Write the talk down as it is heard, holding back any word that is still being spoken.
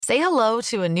Say hello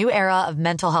to a new era of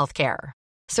mental health care.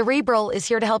 Cerebral is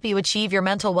here to help you achieve your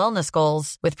mental wellness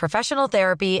goals with professional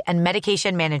therapy and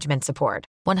medication management support.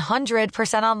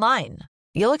 100% online.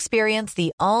 You'll experience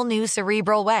the all-new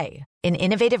Cerebral Way, an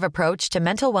innovative approach to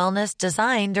mental wellness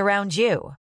designed around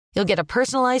you. You'll get a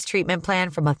personalized treatment plan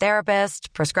from a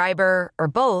therapist, prescriber, or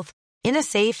both in a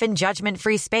safe and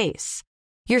judgment-free space.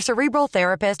 Your Cerebral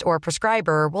therapist or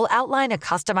prescriber will outline a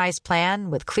customized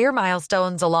plan with clear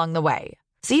milestones along the way,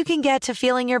 so you can get to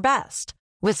feeling your best.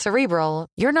 With Cerebral,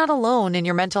 you're not alone in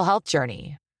your mental health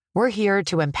journey. We're here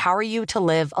to empower you to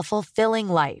live a fulfilling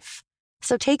life.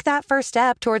 So take that first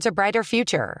step towards a brighter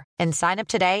future and sign up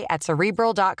today at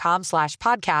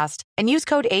Cerebral.com/podcast and use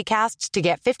code ACAST to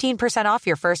get 15% off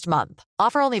your first month.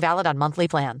 Offer only valid on monthly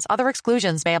plans. Other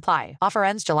exclusions may apply. Offer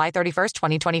ends July 31st,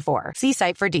 2024. See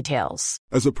site for details.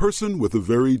 As a person with a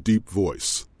very deep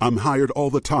voice, I'm hired all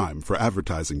the time for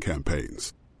advertising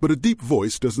campaigns. But a deep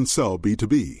voice doesn't sell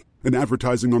B2B. And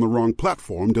advertising on the wrong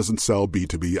platform doesn't sell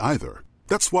B2B either.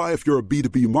 That's why if you're a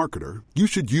B2B marketer, you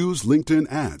should use LinkedIn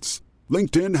ads.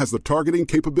 LinkedIn has the targeting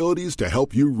capabilities to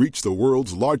help you reach the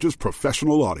world's largest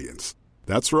professional audience.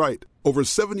 That's right, over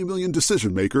 70 million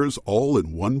decision makers all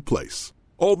in one place.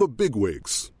 All the big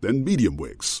wigs, then medium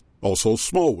wigs, also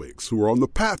small wigs who are on the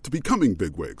path to becoming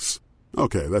big wigs.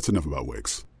 Okay, that's enough about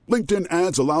wigs. LinkedIn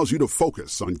ads allows you to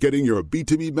focus on getting your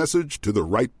B2B message to the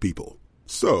right people.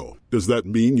 So, does that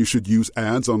mean you should use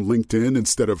ads on LinkedIn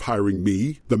instead of hiring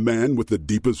me, the man with the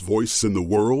deepest voice in the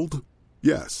world?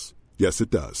 Yes. Yes, it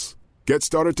does. Get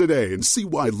started today and see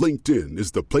why LinkedIn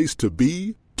is the place to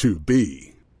be to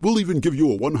be. We'll even give you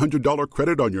a $100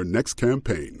 credit on your next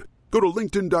campaign. Go to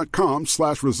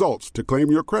linkedin.com/results to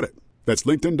claim your credit. That's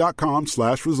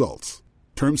linkedin.com/results.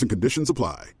 Terms and conditions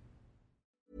apply.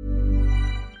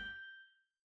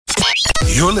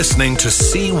 You're listening to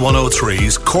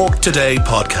C103's Cork Today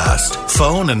podcast.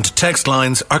 Phone and text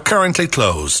lines are currently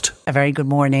closed. A very good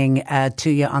morning to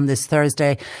you on this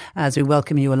Thursday as we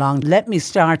welcome you along. Let me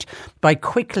start by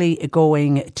quickly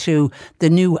going to the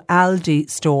new Aldi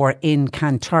store in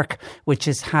Kanturk, which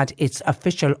has had its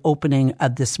official opening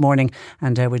this morning.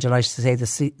 And we're delighted to say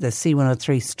the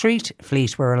C103 Street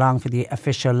Fleet were along for the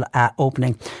official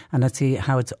opening. And let's see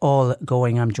how it's all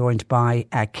going. I'm joined by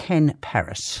Ken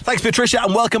Parrott. Thanks, Patricia,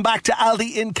 and welcome back to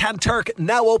Aldi in Kanturk,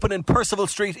 now open in Percival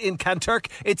Street in Kanturk.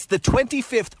 It's the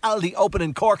 25th Aldi open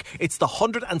in Cork. It's the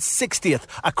 160th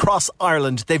across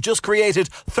Ireland. They've just created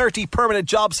 30 permanent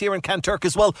jobs here in Kanturk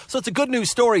as well. So it's a good news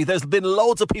story. There's been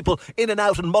loads of people in and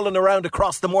out and mulling around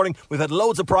across the morning. We've had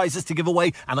loads of prizes to give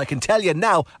away. And I can tell you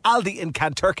now, Aldi in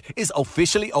Kanturk is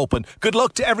officially open. Good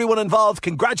luck to everyone involved.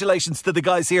 Congratulations to the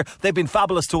guys here. They've been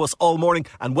fabulous to us all morning.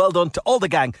 And well done to all the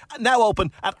gang. Now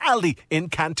open at Aldi in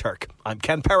Kanturk. I'm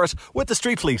Ken Parrott with the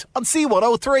Street Fleet on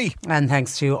C103. And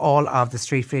thanks to all of the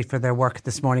Street Fleet for their work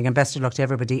this morning, and best of luck to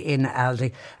everybody in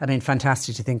Aldi. I mean,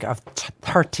 fantastic to think of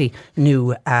 30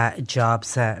 new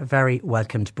jobs. Very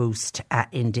welcomed boost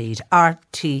indeed.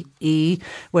 RTE,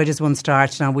 where does one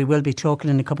start? Now, we will be talking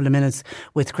in a couple of minutes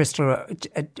with West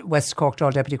Cork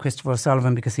Dáil Deputy Christopher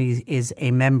O'Sullivan, because he is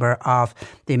a member of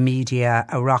the Media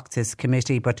Oireachtas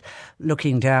Committee. But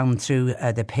looking down through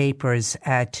the papers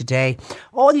today,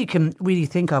 all you can really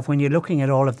think of when you're looking at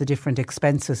all of the different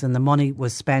expenses and the money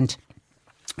was spent,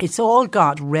 it's all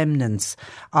got remnants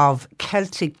of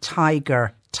Celtic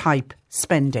Tiger type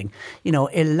spending. You know,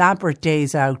 elaborate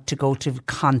days out to go to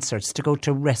concerts, to go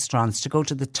to restaurants, to go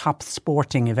to the top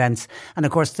sporting events. And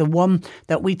of course, the one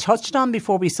that we touched on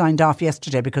before we signed off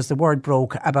yesterday, because the word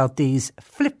broke about these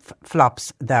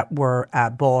flip-flops that were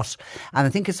bought. And I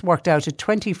think it's worked out at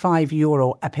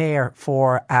 €25 a pair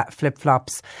for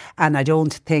flip-flops. And I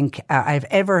don't think I've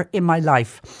ever in my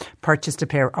life purchased a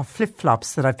pair of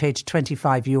flip-flops that I've paid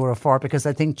 €25 for, because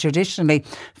I think traditionally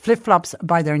flip-flops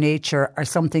by their nature are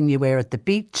something you wear at the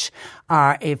beach,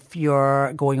 or if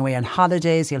you're going away on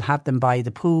holidays, you'll have them by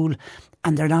the pool.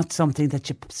 And they're not something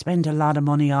that you spend a lot of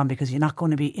money on, because you're not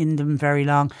going to be in them very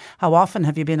long. How often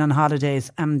have you been on holidays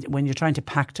and when you're trying to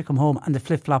pack to come home and the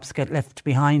flip-flops get left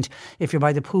behind? If you're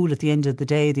by the pool at the end of the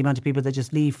day, the amount of people that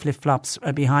just leave flip-flops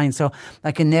behind. So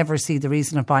I can never see the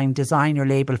reason of buying designer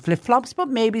label flip-flops, but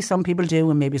maybe some people do,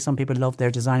 and maybe some people love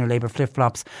their designer label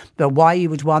flip-flops. But why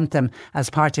you would want them as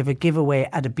part of a giveaway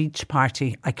at a beach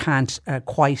party, I can't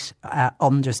quite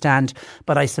understand.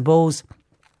 But I suppose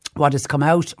what has come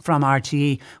out from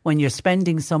RTE, when you're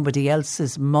spending somebody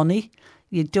else's money,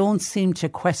 you don't seem to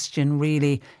question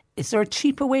really is there a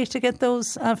cheaper way to get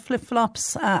those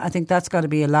flip-flops? I think that's got to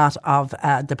be a lot of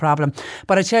the problem.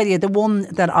 But I tell you, the one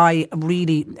that I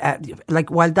really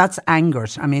while that's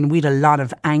angered, I mean, we had a lot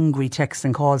of angry texts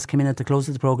and calls come in at the close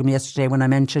of the programme yesterday when I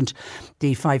mentioned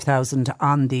the 5,000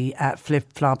 on the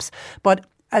flip-flops. But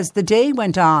as the day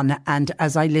went on and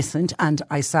as I listened, and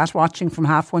I sat watching from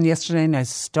 1:30 yesterday and I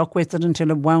stuck with it until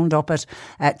it wound up at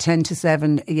 10 to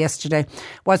 7 yesterday,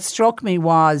 what struck me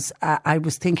was I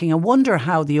was thinking, I wonder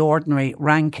how the ordinary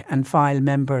rank and file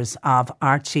members of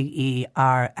RTE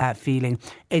are feeling.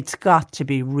 It's got to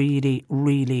be really,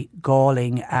 really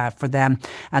galling for them.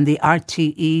 And the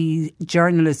RTE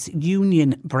Journalists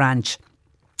Union branch,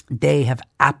 they have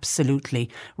absolutely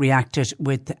reacted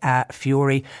with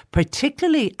fury,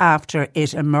 particularly after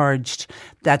it emerged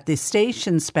that the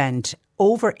station spent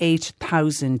over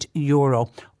 €8,000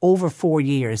 over 4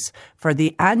 years for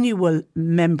the annual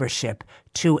membership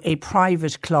to a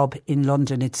private club in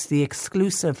London. It's the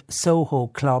exclusive Soho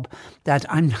Club that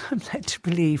I'm led to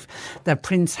believe that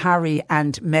Prince Harry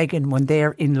and Meghan, when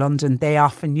they're in London, they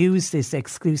often use this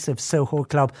exclusive Soho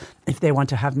Club if they want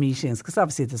to have meetings, because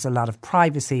obviously there's a lot of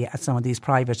privacy at some of these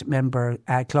private member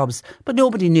clubs. But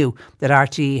nobody knew that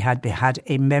RTE had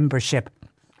a membership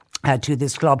to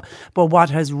this club. But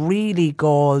what has really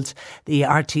galled the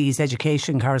RT's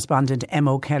education correspondent,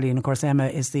 Emma O'Kelly, and of course Emma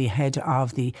is the head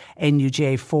of the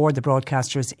NUJ for the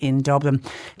broadcasters in Dublin,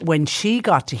 when she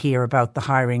got to hear about the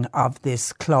hiring of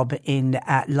this club in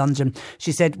London,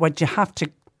 she said what you have to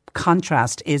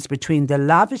contrast is between the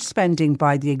lavish spending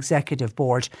by the executive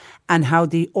board and how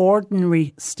the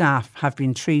ordinary staff have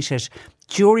been treated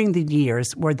during the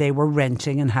years where they were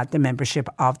renting and had the membership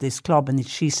of this club. And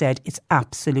she said it's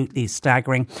absolutely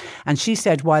staggering. And she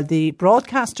said while the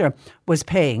broadcaster was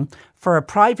paying for a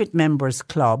private members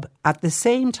club, at the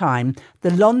same time,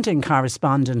 the London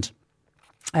correspondent,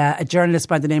 a journalist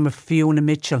by the name of Fiona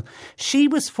Mitchell, she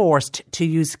was forced to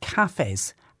use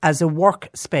cafes as a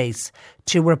workspace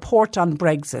to report on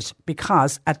Brexit,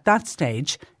 because at that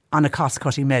stage, on a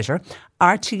cost-cutting measure,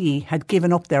 RTE had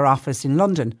given up their office in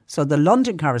London. So the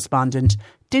London correspondent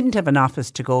didn't have an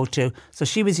office to go to. So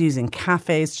she was using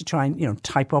cafes to try and,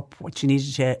 type up what she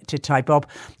needed to type up.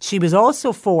 She was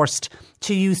also forced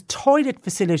to use toilet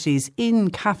facilities in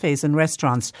cafes and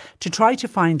restaurants to try to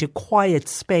find a quiet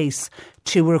space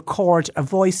to record a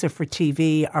voicer for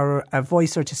TV or a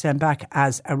voicer to send back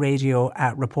as a radio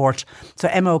report. So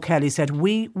Emma O'Kelly said,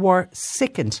 we were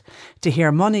sickened to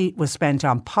hear money was spent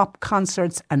on pop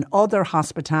concerts and other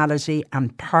hospitality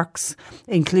and perks,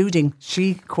 including,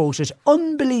 she quoted,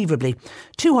 unbelievably,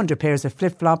 200 pairs of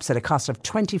flip-flops at a cost of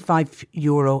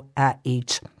 €25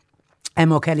 each.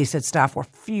 Emma O'Kelly said staff were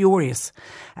furious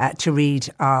to read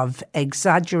of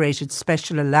exaggerated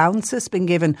special allowances being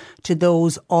given to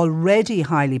those already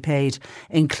highly paid,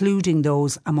 including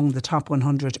those among the top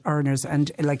 100 earners. And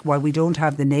while we don't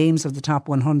have the names of the top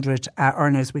 100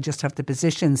 earners, we just have the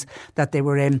positions that they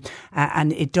were in.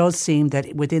 And it does seem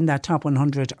that within that top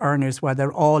 100 earners, where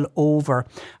they're all over,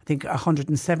 I think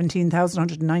 117,000,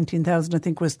 119,000, I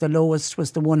think was the lowest,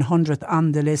 was the 100th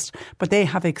on the list. But they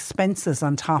have expenses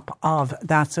on top of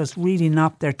that, so it's really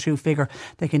not their true figure.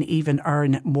 They can even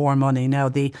earn more money. Now,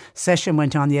 the session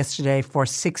went on yesterday for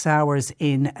 6 hours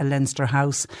in Leinster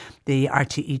House. The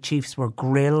RTE chiefs were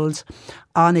grilled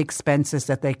on expenses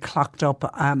that they clocked up,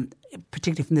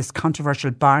 particularly from this controversial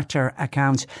barter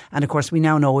account. And of course, we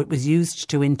now know it was used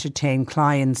to entertain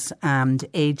clients and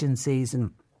agencies and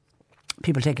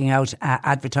people taking out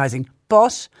advertising.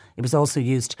 But it was also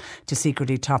used to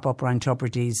secretly top up Ryan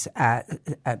Tubridy's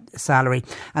salary.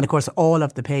 And of course, all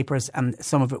of the papers, and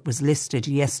some of it was listed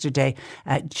yesterday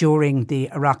during the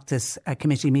Oireachtas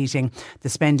committee meeting. The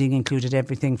spending included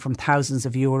everything from thousands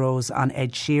of euros on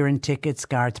Ed Sheeran tickets,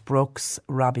 Garth Brooks,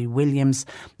 Robbie Williams.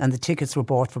 And the tickets were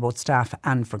bought for both staff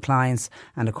and for clients.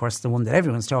 And of course, the one that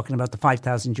everyone's talking about, the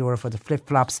 €5,000 for the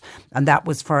flip-flops. And that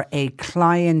was for a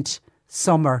client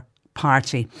summer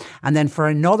party. And then for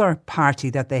another party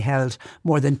that they held,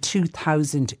 more than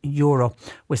 €2,000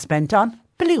 was spent on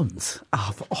balloons,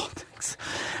 of all things.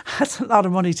 That's a lot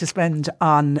of money to spend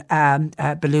on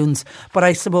balloons. But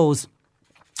I suppose,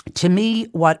 to me,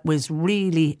 what was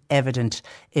really evident,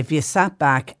 if you sat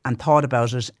back and thought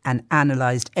about it and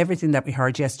analysed everything that we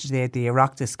heard yesterday at the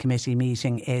Oireachtas committee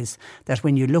meeting, is that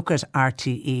when you look at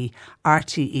RTE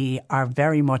are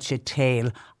very much a tale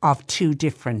of two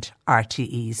different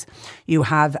RTEs. You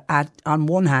have, on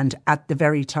one hand, at the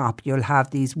very top, you'll have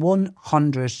these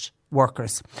 100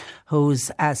 workers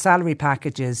whose salary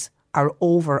packages are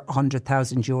over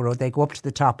 €100,000. They go up to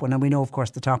the top one, and we know, of course,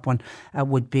 the top one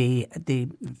would be the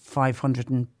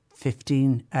 550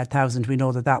 15,000. We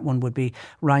know that one would be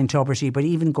Ryan Tuberty. But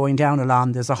even going down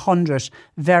along, there's 100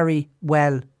 very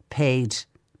well paid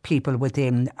people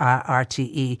within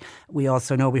RTE. We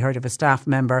also know, we heard of a staff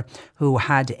member who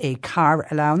had a car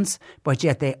allowance, but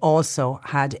yet they also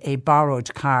had a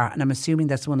borrowed car, and I'm assuming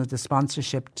that's one of the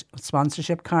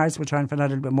sponsorship cars. We'll try and find out a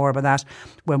little bit more about that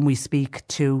when we speak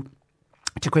to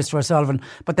Christopher Sullivan.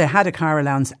 But they had a car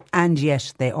allowance, and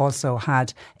yet they also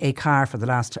had a car for the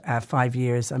last 5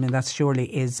 years. I mean, that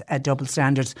surely is a double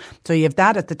standard. So you have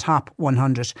that at the top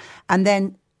 100, and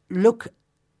then look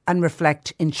and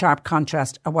reflect in sharp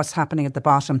contrast at what's happening at the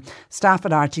bottom. Staff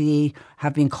at RTE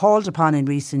have been called upon in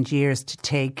recent years to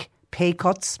take pay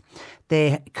cuts.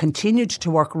 They continued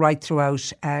to work right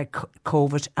throughout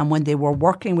COVID, and when they were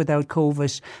working without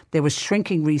COVID, there was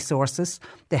shrinking resources.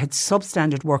 They had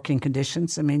substandard working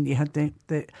conditions. I mean, you had the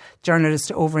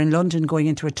journalist over in London going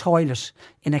into a toilet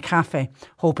in a cafe,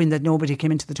 hoping that nobody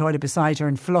came into the toilet beside her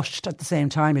and flushed at the same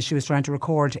time as she was trying to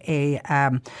record a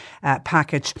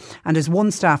package. And as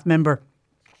one staff member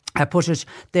put it,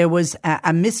 there was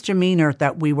a misdemeanour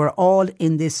that we were all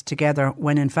in this together,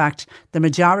 when in fact the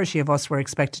majority of us were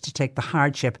expected to take the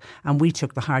hardship, and we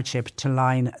took the hardship to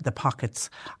line the pockets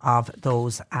of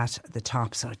those at the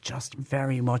top. So it just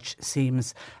very much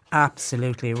seems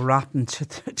absolutely rotten to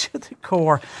the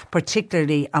core,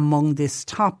 particularly among this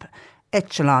top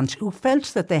echelon who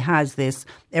felt that they had this.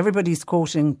 Everybody's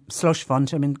quoting slush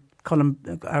fund. I mean,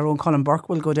 our own Colin Burke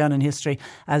will go down in history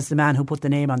as the man who put the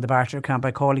name on the barter account by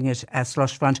calling it a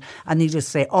slush fund. And needless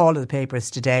to say, all of the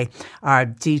papers today are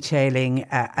detailing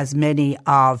as many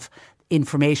of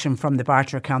information from the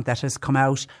barter account that has come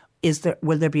out.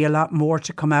 Will there be a lot more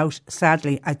to come out?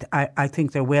 Sadly, I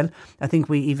think there will. I think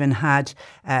we even had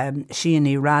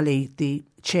Sheena Raleigh, the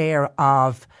chair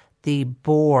of the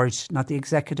board, not the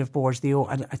executive board.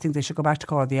 I think they should go back to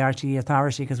call it the RTE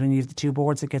Authority, because when you have the two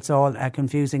boards it gets all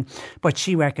confusing. But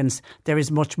she reckons there is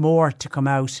much more to come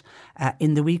out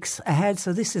in the weeks ahead.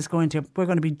 So we're going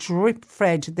to be drip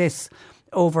fed this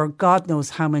over God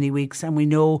knows how many weeks, and we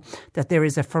know that there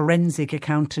is a forensic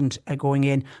accountant going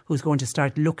in who's going to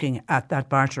start looking at that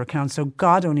barter account. So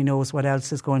God only knows what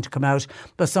else is going to come out.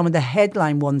 But some of the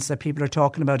headline ones that people are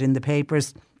talking about in the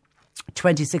papers: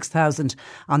 26,000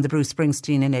 on the Bruce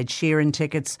Springsteen and Ed Sheeran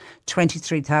tickets,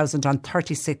 23,000 on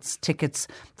 36 tickets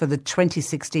for the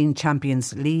 2016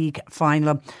 Champions League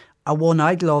final. A one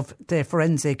I'd love the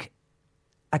forensic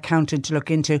accountant to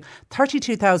look into: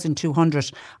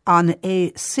 32,200 on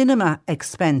a cinema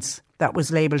expense that was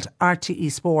labelled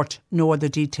RTE Sport, no other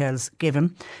details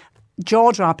given.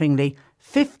 Jaw-droppingly,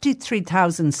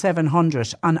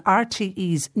 53,700 on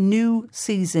RTE's new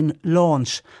season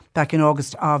launch back in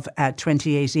August of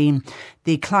 2018.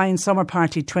 The Klein Summer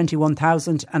Party,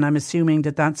 21,000, and I'm assuming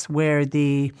that that's where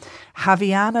the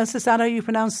Havaianas, is that how you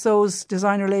pronounce those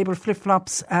designer label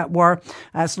flip-flops were?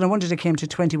 So no wonder it came to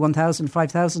 21,000.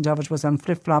 5,000 of it was on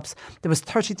flip-flops. There was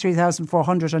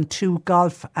 33,400 on two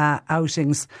golf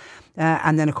outings.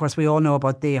 And then, of course, we all know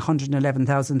about the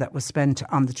 111,000 that was spent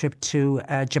on the trip to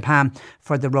Japan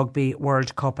for the Rugby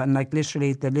World Cup. And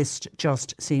literally the list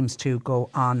just seems to go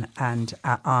on and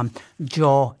on.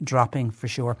 Jaw-dropping for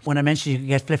sure. When I mentioned you could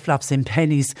get flip-flops in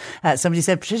pennies, somebody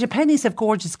said, Patricia, pennies have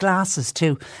gorgeous glasses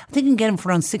too. I think you can get them for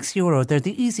around €6. They're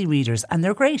the easy readers and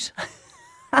they're great.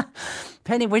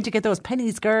 Penny, where'd you get those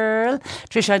pennies, girl?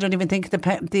 Trish, I don't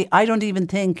even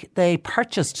think they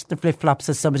purchased the flip-flops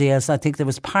as somebody else. I think there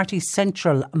was Party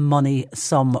Central money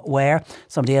somewhere.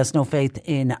 Somebody else, no faith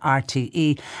in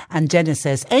RTE. And Dennis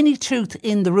says, any truth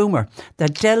in the rumour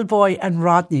that Del Boy and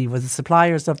Rodney were the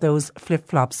suppliers of those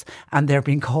flip-flops and they're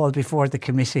being called before the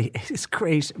committee? It is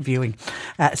great viewing,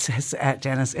 says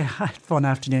Dennis. I had a fun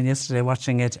afternoon yesterday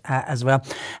watching it as well.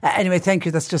 Anyway, thank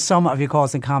you. That's just some of your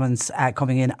calls and comments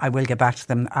coming in. I will get back to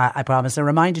them, I promise. A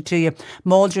reminder to you,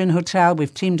 Maldron Hotel,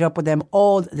 we've teamed up with them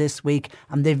all this week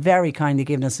and they've very kindly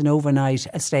given us an overnight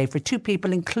stay for two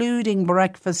people, including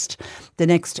breakfast the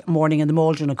next morning. And the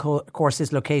Maldron, of course,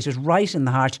 is located right in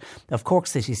the heart of Cork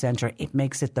City Centre. It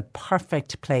makes it the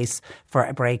perfect place for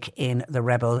a break in the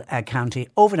Rebel County.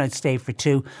 Overnight stay for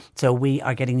two. So we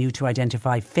are getting you to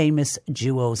identify famous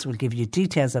duos. We'll give you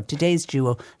details of today's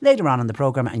duo later on in the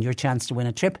programme and your chance to win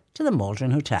a trip to the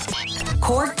Maldron Hotel.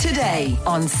 Cork Today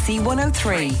on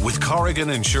C103. With Corrigan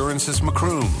Insurance's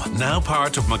Macroom, now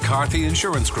part of McCarthy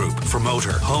Insurance Group for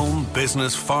motor, home,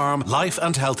 business, farm, life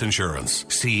and health insurance.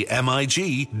 See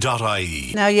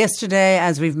mig.ie. Now, yesterday,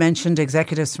 as we've mentioned,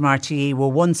 executives from RTE were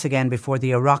once again before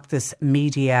the Oireachtas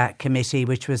Media Committee,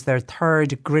 which was their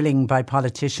third grilling by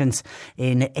politicians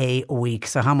in a week.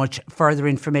 So how much further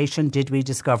information did we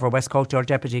discover? West Cork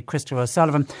Deputy Christopher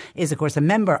O'Sullivan is, of course, a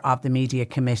member of the Media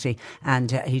Committee, and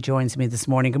he joins me this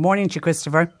morning. Good morning to you,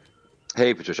 Christopher.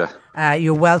 Hey, Patricia.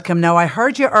 You're welcome. Now, I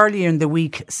heard you earlier in the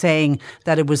week saying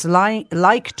that it was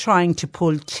like trying to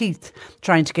pull teeth,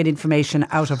 trying to get information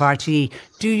out of RTE.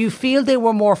 Do you feel they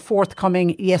were more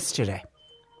forthcoming yesterday?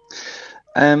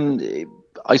 I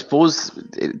suppose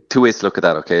two ways to look at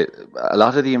that, okay? A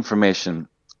lot of the information,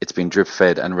 it's been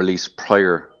drip-fed and released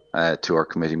prior to our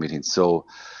committee meetings. So,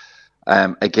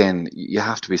 again, you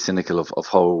have to be cynical of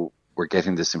how we're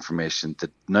getting this information. The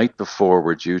night before,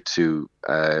 we're due to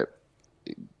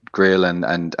grill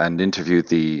and interview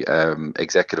the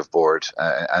executive board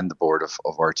and the board of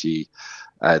RTE.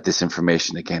 This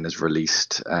information again is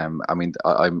released. I mean,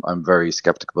 I'm very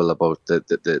sceptical about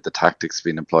the tactics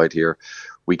being employed here.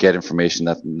 We get information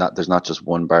that there's not just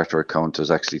one barter account.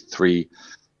 There's actually three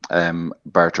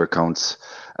barter accounts.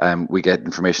 We get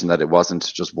information that it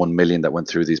wasn't just 1 million that went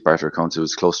through these barter accounts. It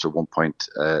was close to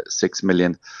 1.6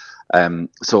 million.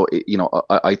 So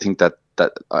I think that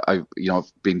I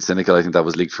being cynical, I think that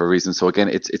was leaked for a reason. So again,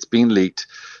 it's been leaked.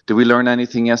 Did we learn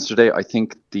anything yesterday? I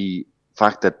think the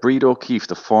fact that Bríd O'Keefe,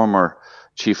 the former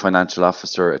chief financial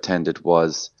officer, attended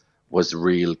was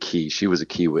real key. She was a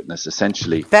key witness,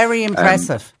 essentially. Very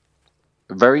impressive.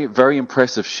 Very, very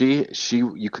impressive. She,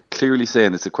 you could clearly say,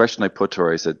 and it's a question I put to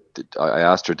her. I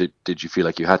asked her, did you feel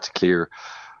like you had to clear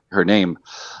her name?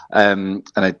 And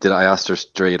I asked her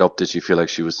straight up, did she feel like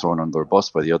she was thrown under the bus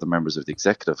by the other members of the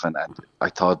executive? And I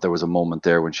thought there was a moment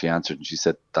there when she answered and she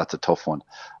said, that's a tough one.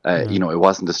 It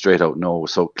wasn't a straight out no.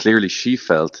 So clearly she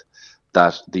felt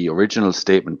that the original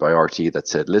statement by RTE that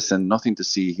said, listen, nothing to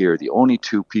see here. The only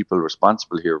two people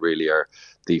responsible here really are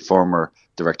the former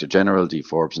Director General, Dee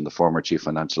Forbes, and the former Chief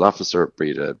Financial Officer,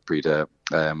 Bríd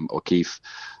O'Keefe.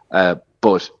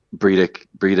 But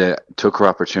Bríd took her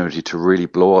opportunity to really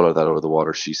blow all of that out of the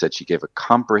water. She said she gave a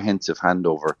comprehensive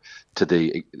handover to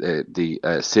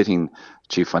the sitting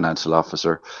Chief Financial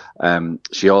Officer.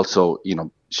 She also,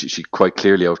 she quite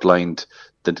clearly outlined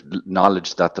the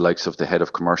knowledge that the likes of the head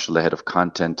of commercial, the head of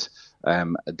content,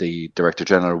 the Director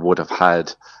General would have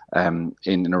had in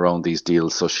and around these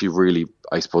deals. So she really,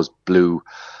 I suppose, blew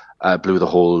the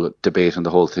whole debate and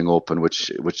the whole thing open,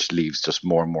 which leaves just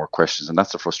more and more questions. And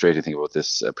that's the frustrating thing about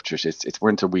this, Patricia. We're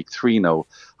into week 3 now.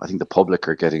 I think the public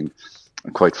are getting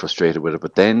quite frustrated with it.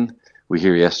 But then we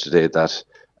hear yesterday that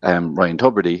Ryan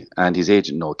Tubridy and his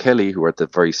agent Noel Kelly, who are at the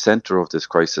very centre of this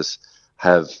crisis,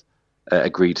 have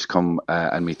agreed to come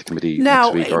and meet the committee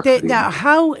next week. Now,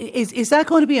 how is that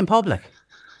going to be in public?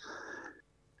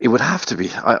 It would have to be.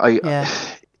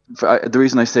 The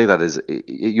reason I say that is,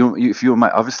 if you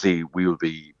obviously we will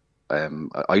be.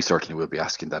 I certainly will be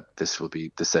asking that this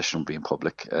session will be in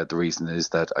public. The reason is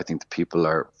that I think the people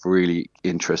are really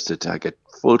interested to get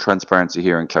full transparency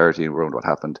here and clarity around what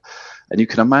happened. And you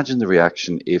can imagine the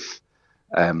reaction if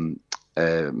Mr.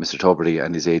 Tubridy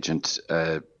and his agent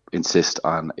insist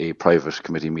on a private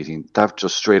committee meeting. That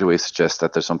just straight away suggests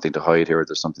that there's something to hide here.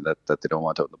 There's something that they don't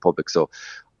want out in the public. So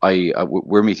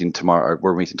we're meeting tomorrow.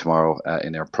 We're meeting tomorrow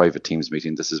in our private teams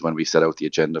meeting. This is when we set out the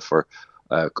agenda for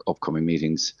upcoming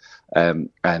meetings.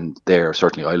 And there,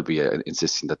 certainly, I'll be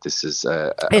insisting that this is.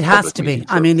 It has to be.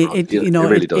 I mean, it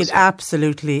really does. It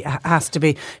absolutely has to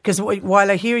be. Because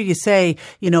while I hear you say,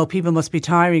 people must be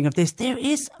tiring of this, there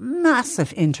is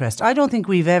massive interest. I don't think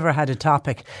we've ever had a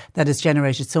topic that has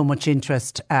generated so much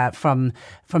interest from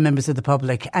members of the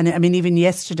public. And I mean, even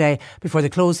yesterday, before the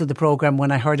close of the programme,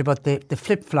 when I heard about the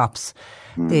flip-flops,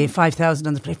 the 5,000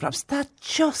 on the flip-flops, that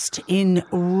just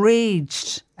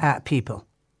enraged people.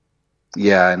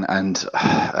 Yeah, and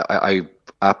I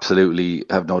absolutely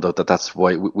have no doubt that that's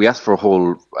why we asked for a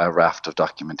whole raft of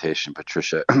documentation,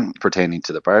 Patricia, pertaining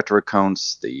to the barter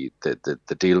accounts, the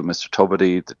deal with Mr.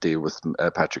 Tubridy, the deal with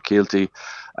Patrick Keelty,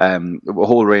 a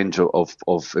whole range of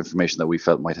information that we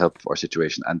felt might help our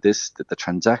situation. And the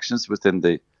transactions within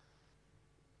the...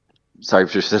 Sorry,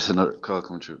 Patricia, there's another call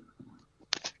coming through.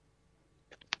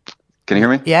 Can you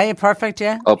hear me? Yeah, you're perfect,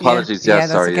 yeah. Oh, apologies, yeah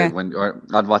sorry. Okay. On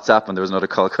WhatsApp, and there was another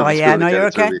call coming through. Oh, yeah, no, you're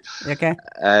okay. You're okay.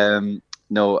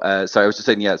 Sorry, I was just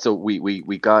saying, yeah, so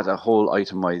we got a whole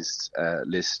itemised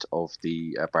list of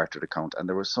the bartered account, and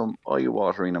there were some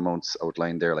eye-watering amounts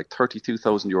outlined there, like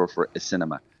 €32,000 for a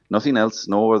cinema. nothing else,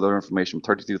 no other information.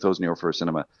 €32,000 for a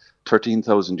cinema,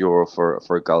 €13,000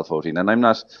 for golf outing. And I'm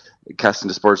not casting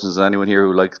dispersions on anyone here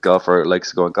who likes golf or likes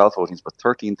to go on golf outings, but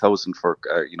 13,000 for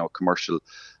commercial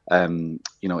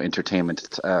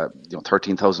entertainment,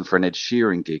 13,000 for an Ed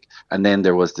Sheeran gig, and then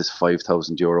there was this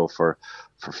 €5,000 for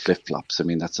flip flops. I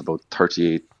mean, that's about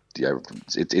 38. Yeah,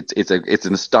 it's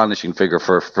an astonishing figure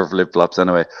for flip flops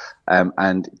anyway.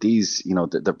 And these,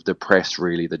 the press,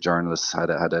 really, the journalists had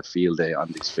a field day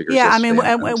on these figures. Yeah, I mean,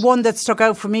 one that stuck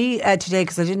out for me today,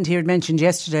 because I didn't hear it mentioned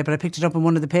yesterday, but I picked it up in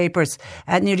one of the papers.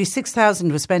 Nearly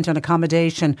 6,000 was spent on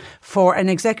accommodation for an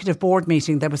executive board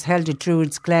meeting that was held at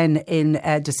Druids Glen in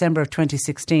December of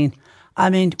 2016. I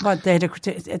mean,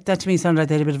 that to me sounded like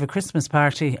they had a bit of a Christmas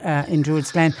party in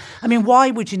Druids Glen. I mean,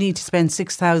 why would you need to spend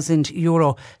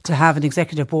 €6,000 to have an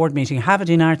executive board meeting? Have it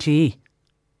in RTE.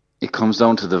 It comes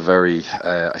down to the very,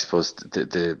 I suppose,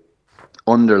 the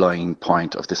underlying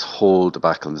point of this whole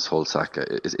debacle and this whole saga.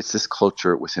 It's this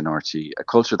culture within RTE, a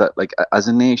culture that, like, as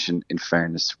a nation, in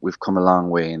fairness, we've come a long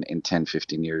way in 10,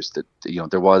 15 years. That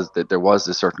there was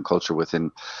a certain culture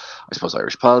within, I suppose,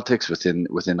 Irish politics,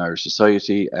 within Irish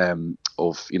society,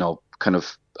 of kind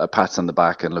of pats on the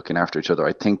back and looking after each other.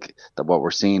 I think that what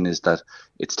we're seeing is that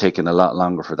it's taken a lot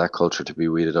longer for that culture to be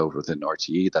weeded out within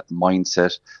RTE, that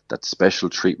mindset, that special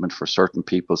treatment for certain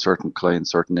people, certain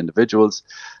clients, certain individuals.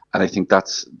 And I think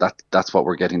that's what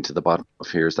we're getting to the bottom of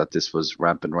here, is that this was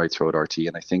rampant right throughout RTE.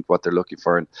 And I think what they're looking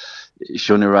for, and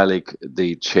Shona Rallig,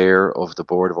 the chair of the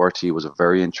board of RTE, was a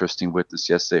very interesting witness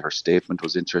yesterday. Her statement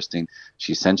was interesting.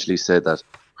 She essentially said that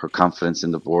her confidence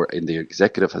in the board, in the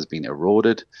executive, has been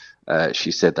eroded.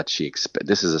 She said that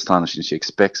this is astonishing. She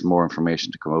expects more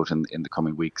information to come out in the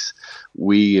coming weeks.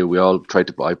 We all tried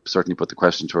to. I certainly put the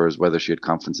question to her as whether she had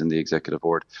confidence in the executive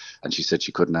board, and she said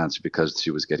she couldn't answer because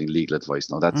she was getting legal advice.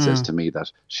 Now that says to me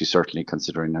that she's certainly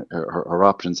considering her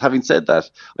options. Having said that,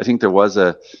 I think there was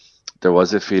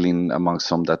a feeling among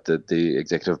some that the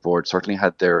executive board certainly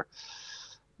had their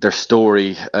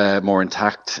story more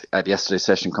intact at yesterday's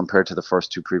session compared to the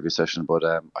first two previous sessions. But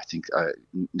I think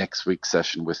next week's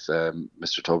session with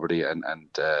Mr. Tubridy and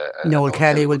Noel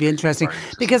Kelly will be interesting,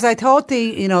 because I thought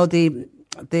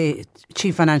the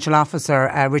Chief Financial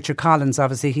Officer, Richard Collins,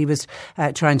 obviously he was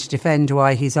trying to defend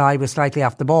why his eye was slightly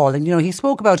off the ball. And, he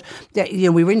spoke about, we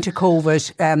were into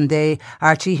COVID, the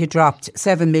RT had dropped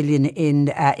 7 million in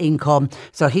income.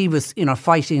 So he was,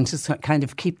 fighting to kind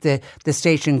of keep the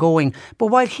station going. But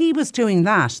while he was doing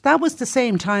that was the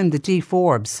same time that Dee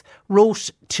Forbes wrote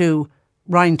to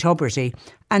Ryan Tubridy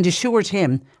and assured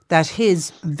him that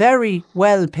his very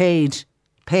well paid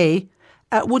pay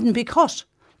wouldn't be cut.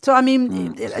 So, I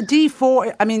mean,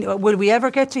 will we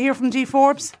ever get to hear from Dee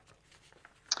Forbes?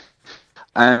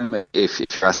 If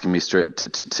you're asking me straight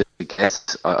to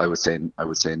guess, I would say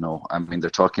no. I mean,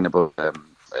 they're talking about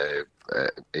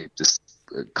this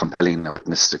compelling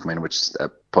witness to come in, which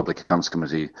Public Accounts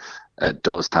Committee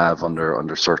does have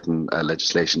under certain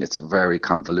legislation. It's a very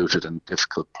convoluted and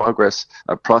difficult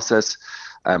process.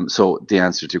 So the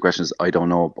answer to your question is I don't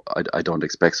know. I don't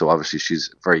expect so. Obviously,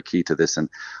 she's very key to this, and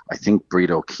I think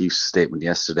Breed O'Keefe's statement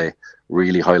yesterday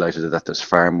really highlighted that there's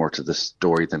far more to this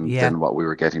story than what we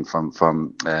were getting from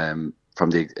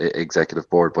the executive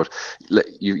board. But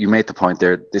you made the point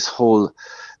there. This whole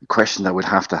question that we'd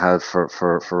have to have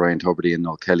for Ryan Tubridy and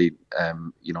Noel Kelly,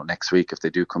 next week if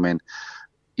they do come in.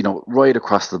 Right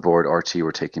across the board, RT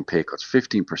were taking pay cuts,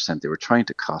 15%. They were trying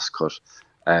to cost cut.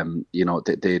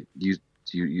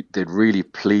 They'd really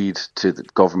plead to the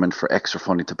government for extra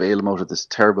funding to bail them out of this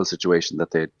terrible situation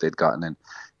that they'd gotten in.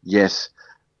 Yet,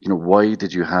 why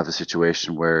did you have a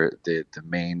situation where the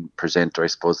main presenter, I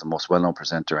suppose the most well-known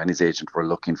presenter, and his agent were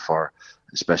looking for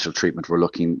special treatment, were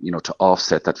looking, to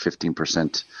offset that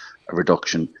 15%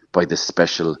 reduction by this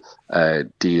special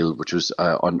deal, which was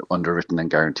underwritten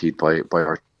and guaranteed by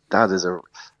our. That is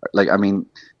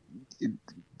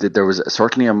there was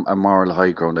certainly a moral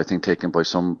high ground, I think, taken by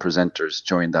some presenters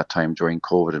during that time, during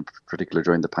COVID, and particularly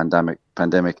during the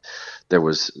pandemic. There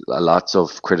was lots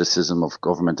of criticism of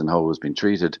government and how it was being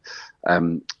treated,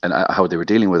 and how they were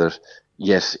dealing with it.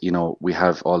 Yet, we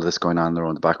have all of this going on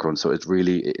around the background. So it's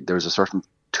really, there's a certain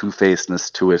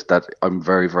two-facedness to it that I'm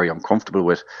very, very uncomfortable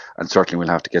with, and certainly we'll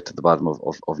have to get to the bottom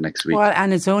of next week. Well,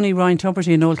 and it's only Ryan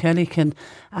Tubridy and Noel Kelly can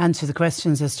answer the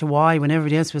questions as to why, when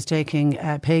everybody else was taking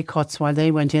pay cuts, while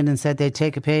they went in and said he'd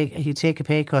take a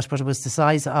pay cut, but it was the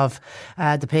size of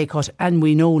the pay cut, and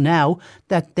we know now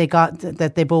that they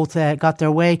both got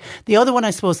their way. The other one,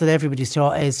 I suppose, that everybody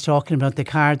is talking about, the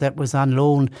car that was on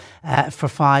loan for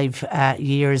 5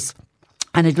 years.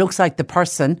 And it looks like the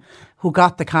person who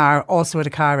got the car also had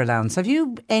a car allowance. Have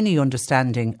you any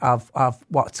understanding of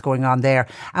what's going on there?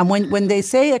 And when they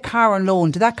say a car on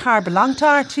loan, did that car belong to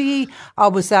RTE, or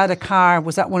was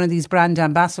that one of these brand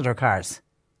ambassador cars?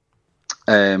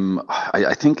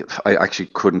 I think I actually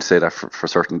couldn't say that for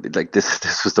certain. Like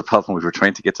this was the problem. We were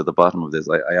trying to get to the bottom of this.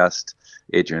 I asked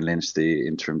Adrian Lynch, the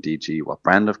interim DG, what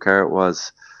brand of car it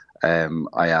was.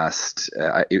 I asked.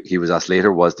 He was asked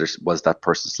later, was that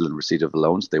person still in receipt of a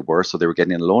loan? So they were. So they were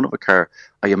getting a loan of a car.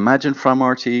 I imagine from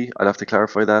RTE. I'd have to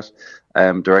clarify that.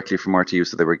 Directly from RTE.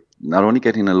 So they were not only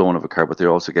getting a loan of a car, but they're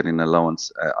also getting an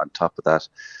allowance on top of that.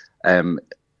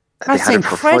 That's they had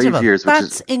incredible. It for 5 years.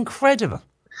 That's incredible.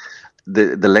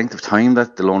 The length of time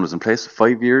that the loan was in place,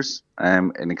 5 years,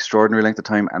 an extraordinary length of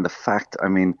time, and the fact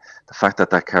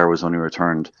that car was only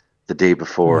returned the day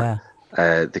before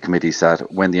the committee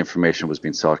sat when the information was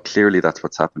being sought. Clearly, that's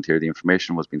what's happened here. The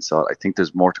information was being sought. I think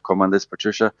there's more to come on this,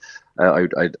 Patricia.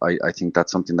 I think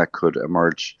that's something that could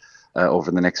emerge over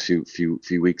the next few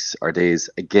weeks or days.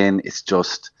 Again, it's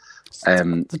just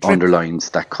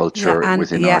underlines that culture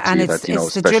within RT and that,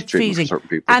 it's the drip feeding.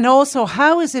 And also,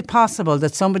 how is it possible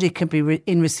that somebody can be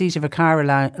in receipt of a car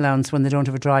allowance when they don't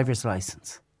have a driver's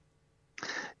licence?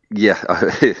 Yeah,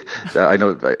 I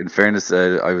know. In fairness,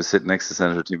 I was sitting next to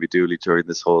Senator Timmy Dooley during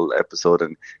this whole episode,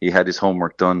 and he had his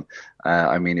homework done.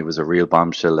 It was a real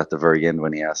bombshell at the very end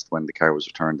when he asked when the car was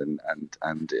returned,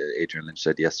 and Adrian Lynch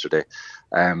said yesterday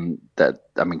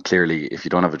clearly, if you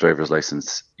don't have a driver's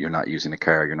license, you're not using a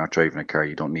car, you're not driving a car,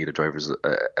 you don't need a driver's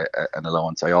an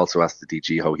allowance. I also asked the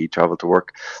DG how he travelled to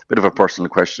work. Bit of a personal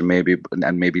question, maybe,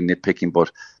 and maybe nitpicking,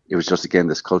 but it was just, again,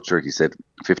 this culture. He said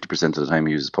 50% of the time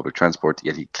he uses public transport,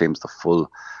 yet he claims the full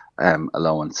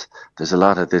allowance. There's a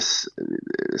lot of this.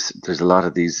 There's a lot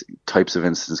of these types of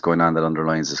incidents going on that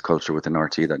underlines this culture within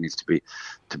RT that needs to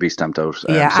be stamped out.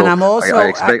 And I'm also.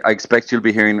 I expect you'll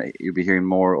be hearing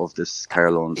more of this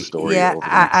car loan story. Yeah,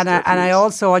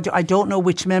 I don't know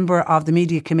which member of the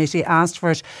media committee asked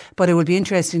for it, but it would be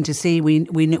interesting to see.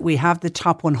 We have the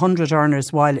top 100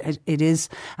 earners, while it is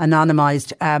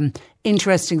anonymised.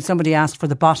 Interesting, somebody asked for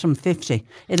the bottom 50.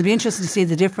 It'll be interesting to see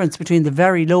the difference between the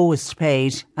very lowest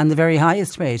paid and the very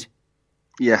highest paid.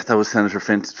 Yeah, that was Senator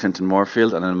Fintan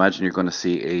Moorfield, and I imagine you're going to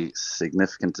see a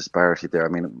significant disparity there. I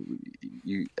mean,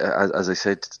 as I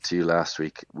said to you last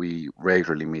week, we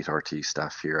regularly meet RT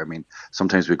staff here. I mean,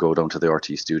 sometimes we go down to the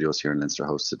RT studios here in Leinster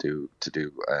House to do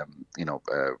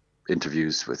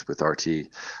interviews with RT,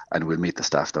 and we'll meet the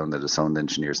staff down there, the sound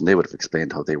engineers, and they would have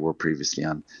explained how they were previously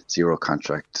on zero-hour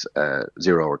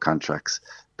contracts,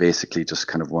 basically just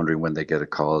kind of wondering when they get a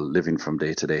call, living from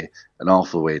day to day. An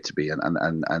awful way to be,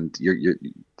 and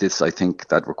this, I think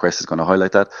that request is going to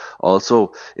highlight that.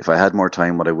 Also, if I had more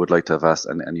time, what I would like to have asked,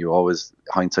 and you always,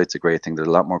 hindsight's a great thing, there's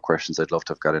a lot more questions I'd love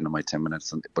to have got into my 10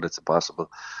 minutes, but it's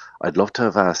impossible. I'd love to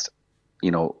have asked,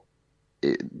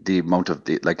 the amount of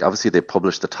obviously they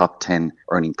published the top 10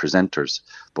 earning presenters,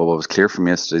 but what was clear from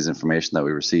yesterday's information that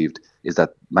we received is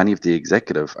that many of the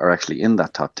executive are actually in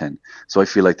that top 10. So I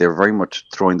feel like they're very much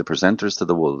throwing the presenters to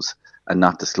the wolves and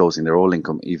not disclosing their own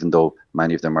income, even though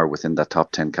many of them are within that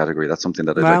top 10 category. That's something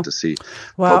that I'd like to see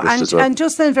published as well. And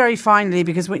just then very finally,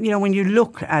 because when you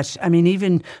look at,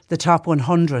 even the top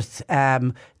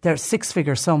 100th, they're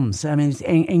six-figure sums. It's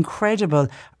incredible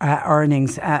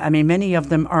earnings. Many of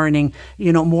them earning,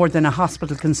 more than a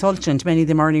hospital consultant. Many of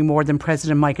them earning more than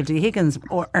President Michael D. Higgins,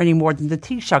 or earning more than the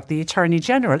Taoiseach, the Attorney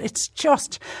General. It's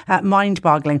just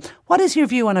mind-boggling. What is your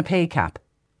view on a pay cap?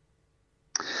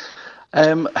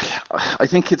 I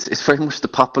think it's very much the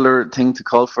popular thing to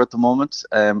call for at the moment.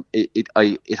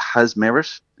 It has merit.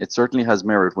 It certainly has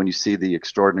merit when you see the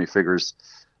extraordinary figures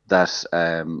that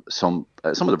some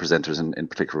of the presenters in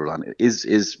particular rely on.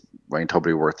 Is Ryan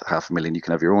Tubridy worth $500,000? You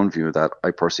can have your own view of that.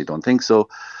 I personally don't think so.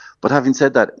 But having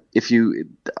said that, if you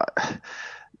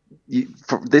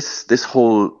for this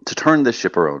whole, to turn this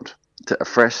ship around, to a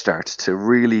fresh start, to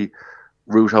really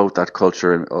root out that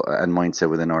culture and mindset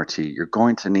within RT, you're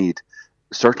going to need,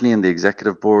 certainly in the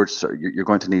executive boards, you're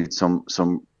going to need some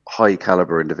high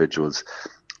caliber individuals.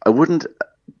 I wouldn't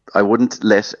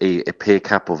let a pay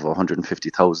cap of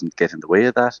 150,000 get in the way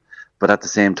of that, but at the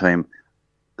same time,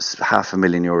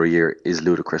 €500,000 a year is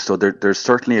ludicrous. So there's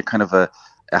certainly a kind of a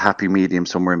happy medium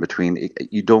somewhere in between.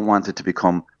 You don't want it to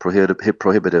become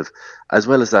prohibitive. As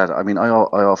well as that, I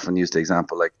often use the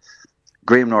example, like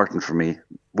Graham Norton, for me,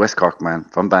 West Cork man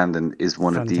from Bandon, is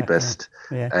one of the best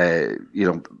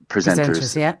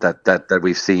presenters that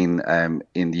we've seen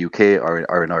in the UK or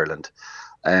in Ireland.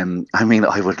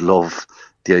 I would love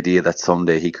the idea that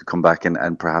someday he could come back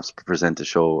and perhaps present a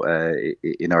show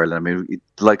in Ireland. I mean,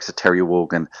 the likes of Terry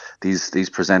Wogan, these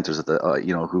presenters at the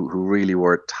who really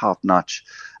were top notch.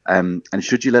 And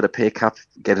should you let a pay cap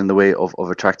get in the way of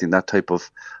attracting that type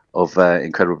of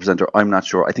incredible presenter? I'm not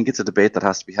sure. I think it's a debate that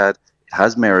has to be had. It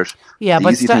has merit. Yeah,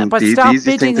 the but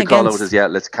easy thing to call out is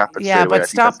let's cap it straight away. I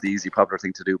think that's the easy popular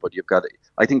thing to do. But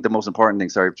I think the most important thing,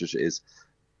 sorry, Patricia, is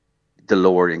the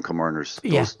lower income earners.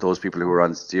 Those people who are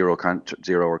on zero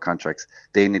hour contracts,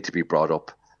 they need to be brought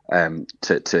up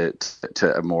to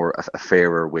a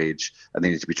fairer wage, and they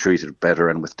need to be treated better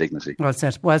and with dignity. Well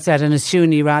said. And as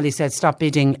Shuni Raleigh said, stop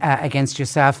bidding against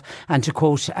yourself. And to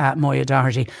quote Moya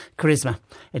Doherty, charisma,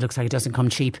 it looks like it doesn't come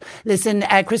cheap. Listen,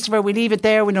 Christopher, we leave it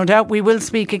there. We no doubt we will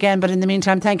speak again, but in the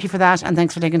meantime, thank you for that, and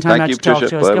thanks for taking time out to talk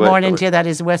to us. Good morning to you. That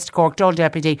is West Cork Dáil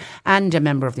Deputy and a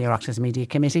member of the Oireachtas Media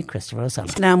Committee, Christopher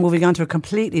O'Sullivan. Now moving on to a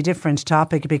completely different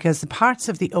topic, because the parts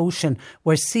of the ocean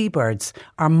where seabirds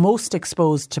are most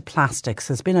exposed to plastics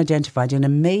has been identified in a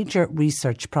major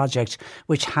research project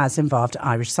which has involved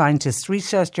Irish scientists.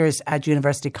 Researchers at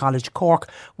University College Cork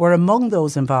were among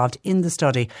those involved in the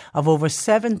study of over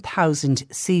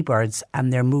 7,000 seabirds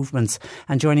and their movements.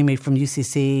 And joining me from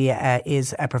UCC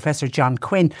is Professor John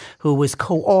Quinn, who was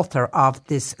co-author of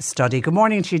this study. Good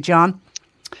morning to you, John.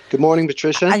 Good morning,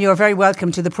 Patricia. And you're very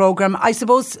welcome to the programme. I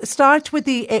suppose start with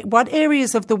what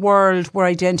areas of the world were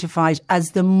identified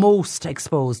as the most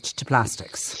exposed to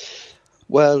plastics?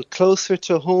 Well, closer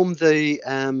to home, the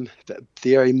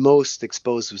area most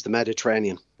exposed was the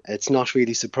Mediterranean. It's not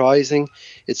really surprising.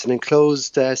 It's an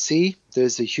enclosed sea.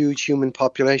 There's a huge human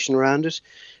population around it,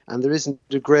 and there isn't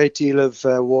a great deal of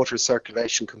water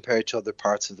circulation compared to other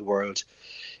parts of the world.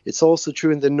 It's also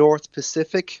true in the North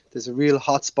Pacific. There's a real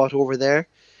hotspot over there.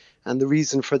 And the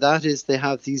reason for that is they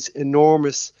have these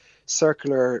enormous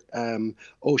circular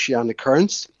oceanic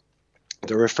currents.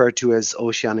 They're referred to as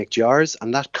oceanic jars,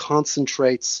 and that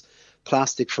concentrates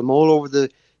plastic from all over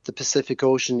the Pacific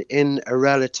Ocean in a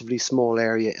relatively small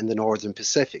area in the Northern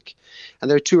Pacific. And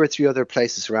there are 2 or 3 other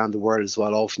places around the world as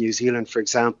well, off New Zealand, for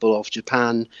example, off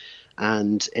Japan,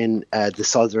 and in the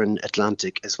Southern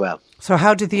Atlantic as well. So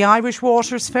how did the Irish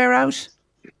waters fare out?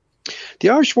 The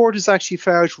Irish waters actually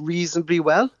fare out reasonably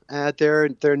well.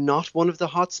 They're not one of the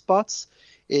hot spots.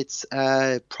 It's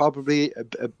probably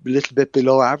a little bit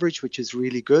below average, which is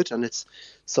really good. And it's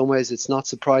some ways it's not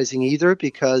surprising either,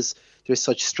 because there's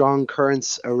such strong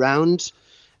currents around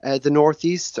the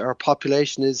northeast. Our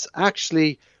population is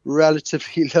actually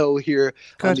relatively low here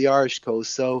on the Irish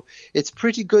coast. So it's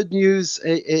pretty good news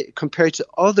compared to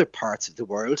other parts of the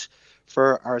world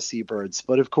for our seabirds.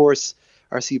 But of course,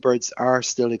 our seabirds are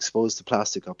still exposed to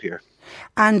plastic up here.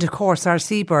 And of course, our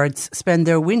seabirds spend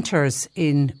their winters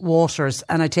in waters,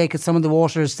 and I take it some of the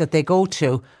waters that they go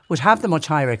to would have the much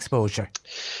higher exposure.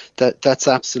 That's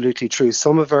absolutely true.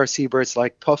 Some of our seabirds,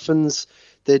 like puffins,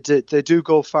 they do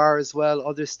go far as well.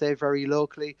 Others stay very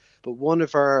locally. But one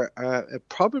of our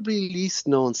probably least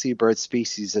known seabird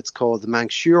species, it's called the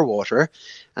Manx shearwater,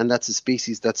 and that's a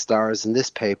species that stars in this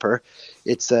paper.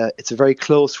 It's a very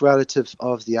close relative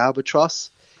of the albatross.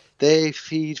 They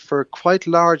feed for quite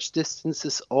large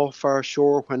distances off our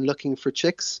shore when looking for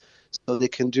chicks, so they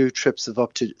can do trips of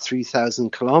up to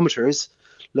 3,000 kilometres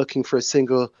looking for a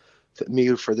single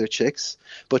meal for their chicks.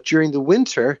 But during the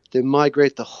winter, they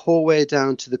migrate the whole way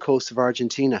down to the coast of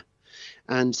Argentina.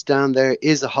 And down there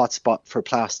is a hotspot for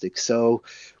plastic. So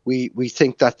we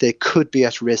think that they could be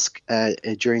at risk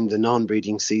during the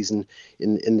non-breeding season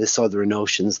in the southern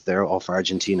oceans there off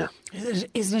Argentina.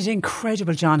 Isn't it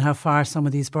incredible, John, how far some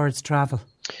of these birds travel?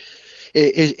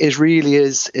 It really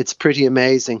is. It's pretty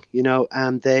amazing,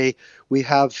 and we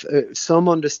have some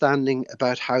understanding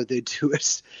about how they do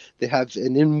it. They have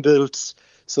an inbuilt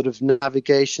sort of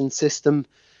navigation system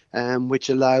which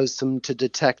allows them to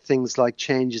detect things like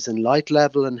changes in light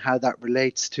level and how that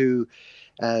relates to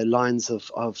lines of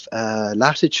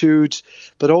latitude,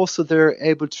 but also they're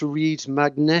able to read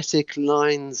magnetic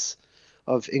lines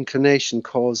of inclination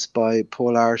caused by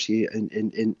polarity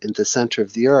in the center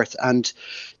of the Earth. And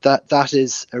that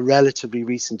is a relatively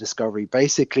recent discovery.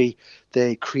 Basically,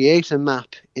 they create a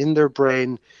map in their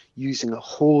brain using a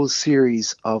whole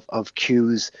series of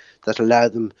cues that allow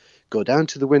them go down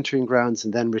to the wintering grounds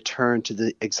and then return to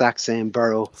the exact same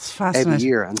burrow every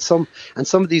year. And some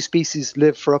of these species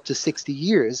live for up to 60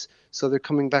 years, so they're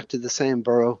coming back to the same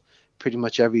burrow pretty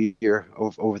much every year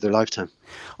over their lifetime.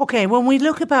 Okay, when we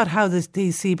look about how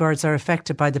these seabirds are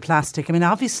affected by the plastic, I mean,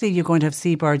 obviously you're going to have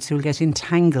seabirds who will get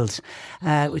entangled,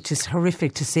 which is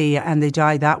horrific to see, and they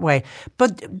die that way.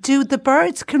 But do the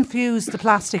birds confuse the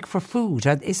plastic for food?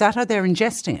 Is that how they're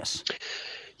ingesting it?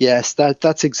 Yes,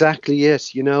 that's exactly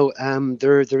it.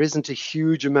 There isn't a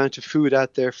huge amount of food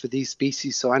out there for these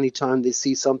species. So anytime they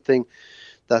see something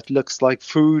that looks like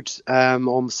food,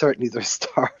 almost certainly they're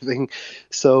starving.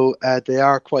 So they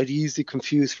are quite easily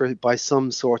confused by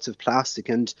some sorts of plastic.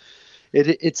 And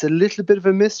it's a little bit of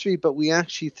a mystery, but we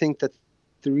actually think that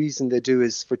the reason they do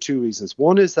is for two reasons.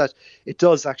 One is that it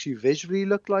does actually visually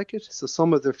look like it. So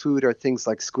some of their food are things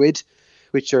like squid,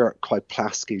 which are quite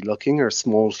plasticky looking, or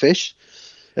small fish.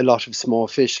 A lot of small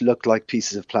fish look like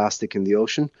pieces of plastic in the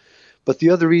ocean. But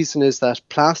the other reason is that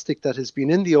plastic that has been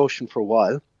in the ocean for a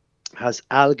while has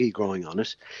algae growing on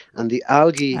it. And the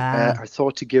algae are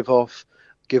thought to give off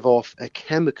a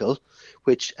chemical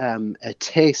which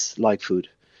tastes like food.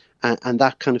 And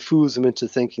that kind of fools them into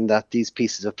thinking that these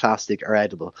pieces of plastic are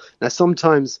edible. Now,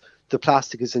 sometimes the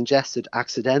plastic is ingested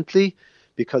accidentally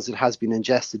because it has been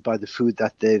ingested by the food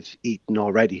that they've eaten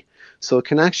already. So it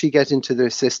can actually get into their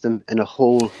system in a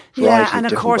whole variety of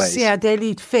different ways. They'll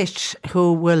eat fish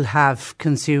who will have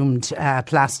consumed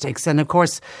plastics. And of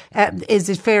course, is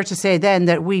it fair to say then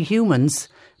that we humans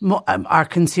are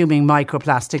consuming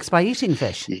microplastics by eating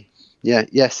fish? Yeah,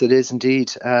 yes, it is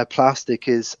indeed. Plastic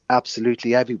is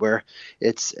absolutely everywhere.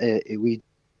 We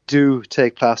do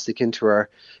take plastic into our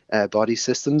body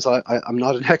systems. I'm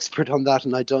not an expert on that,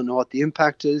 and I don't know what the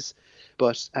impact is,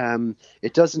 but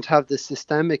it doesn't have the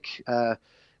systemic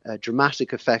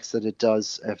dramatic effects that it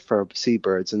does for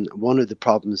seabirds. And one of the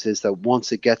problems is that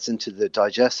once it gets into the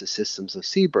digestive systems of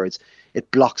seabirds, it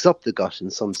blocks up the gut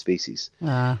in some species.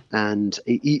 And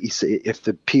if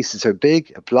the pieces are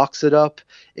big, it blocks it up.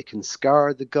 It can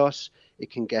scar the gut. It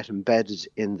can get embedded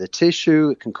in the tissue.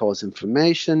 It can cause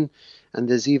inflammation. And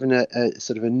there's even a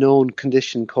sort of a known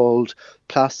condition called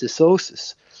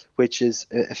plasticosis, which is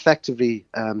effectively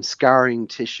scarring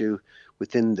tissue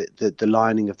within the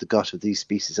lining of the gut of these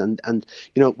species. And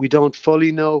we don't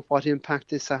fully know what impact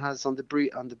this has on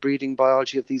the breeding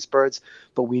biology of these birds,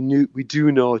 but we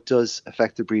do know it does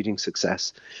affect the breeding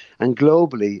success. And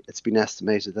globally, it's been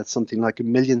estimated that something like 1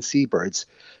 million seabirds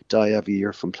die every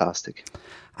year from plastic.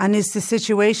 And is the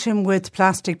situation with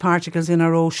plastic particles in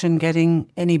our ocean getting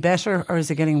any better, or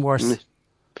is it getting worse?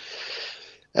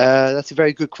 That's a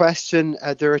very good question.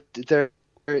 The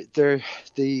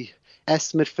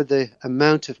estimate for the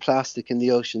amount of plastic in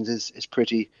the oceans is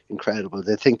pretty incredible.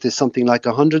 They think there's something like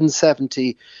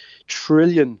 170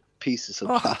 trillion pieces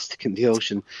of plastic in the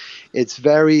ocean. It's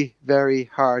very, very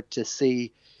hard to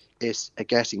see it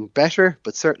getting better,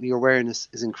 but certainly awareness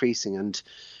is increasing. And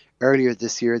earlier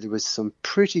this year, there was some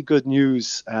pretty good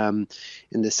news in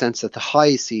the sense that the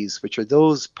high seas, which are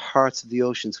those parts of the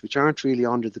oceans which aren't really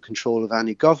under the control of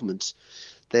any government,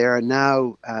 they are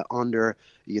now under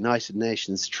the United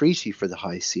Nations Treaty for the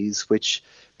High Seas, which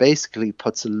basically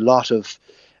puts a lot of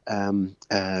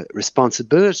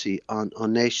responsibility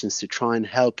on nations to try and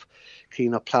help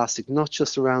clean up plastic, not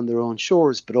just around their own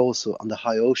shores, but also on the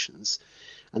high oceans.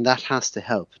 And that has to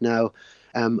help. Now,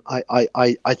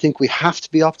 I think we have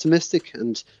to be optimistic,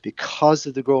 and because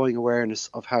of the growing awareness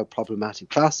of how problematic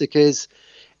plastic is,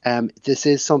 this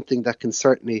is something that can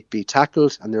certainly be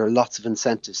tackled, and there are lots of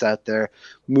incentives out there,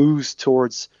 moves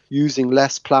towards using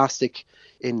less plastic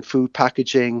in food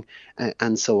packaging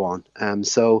and so on.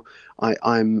 So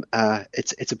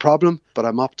it's a problem, but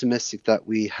I'm optimistic that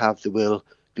we have the will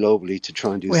globally to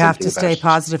try and do something about it. We have to stay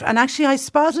positive. And actually, I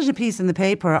spotted a piece in the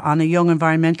paper on a young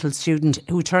environmental student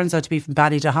who turns out to be from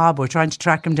Ballydahab. We're trying to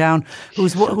track him down.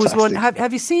 Who's won?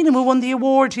 Have you seen him? Who won the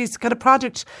award? He's got a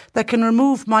project that can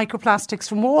remove microplastics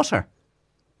from water.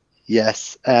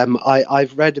 Yes,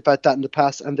 I've read about that in the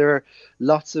past, and there are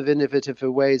lots of innovative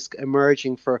ways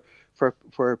emerging for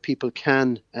where people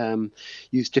can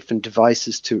use different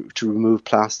devices to remove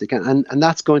plastic, and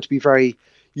that's going to be very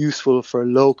useful for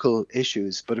local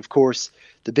issues. But of course,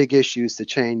 the big issue is to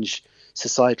change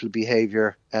societal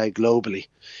behaviour globally,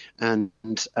 and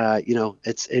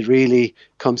it really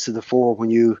comes to the fore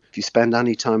if you spend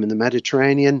any time in the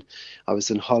Mediterranean. I was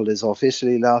on holidays off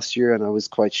Italy last year, and I was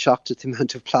quite shocked at the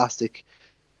amount of plastic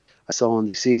I saw on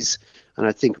the seas. And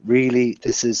I think really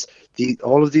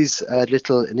all of these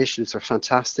little initiatives are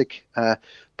fantastic,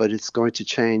 but it's going to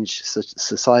change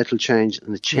societal change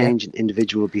and a change in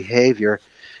individual behaviour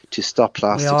to stop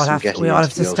plastics from getting into the oceans. We all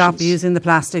have to stop using the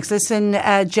plastics. Listen,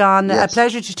 John, yes. A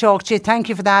pleasure to talk to you. Thank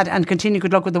you for that, and continue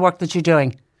good luck with the work that you're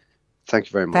doing. Thank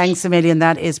you very much. Thanks a million.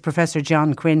 That is Professor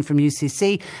John Quinn from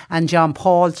UCC. And John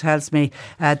Paul tells me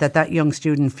that young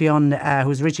student, Fionn,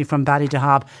 who's originally from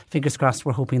Ballydehob, fingers crossed,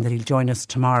 we're hoping that he'll join us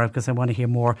tomorrow, because I want to hear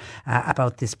more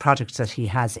about this product that he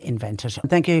has invented.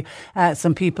 Thank you.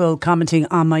 Some people commenting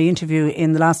on my interview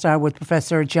in the last hour with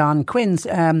Professor John Quinn.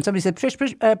 Somebody said,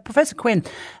 Professor Quinn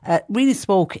really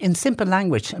spoke in simple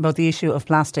language about the issue of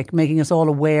plastic, making us all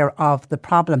aware of the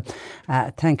problem.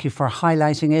 Thank you for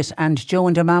highlighting it. And Joe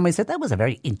and Domamwe said that was a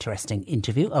very interesting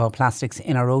interview about plastics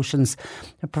in our oceans.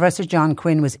 Professor John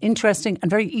Quinn was interesting and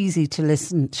very easy to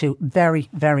listen to. Very,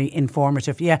 very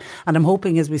informative. Yeah, and I'm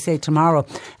hoping, as we say tomorrow,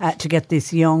 to get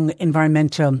this young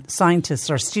environmental scientist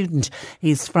or student.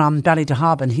 He's from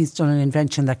Ballydehob and he's done an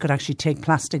invention that could actually take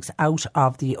plastics out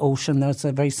of the ocean. That's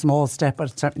a very small step,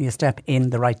 but it's certainly a step in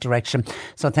the right direction.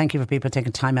 So thank you for people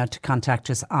taking time out to contact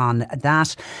us on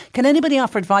that. Can anybody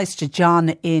offer advice to John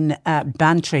in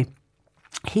Bantry?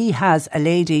 He has a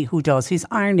lady who he's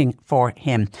ironing for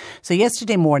him. So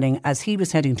yesterday morning, as he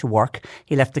was heading to work,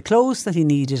 he left the clothes that he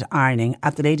needed ironing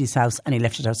at the lady's house and he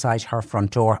left it outside her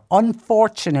front door.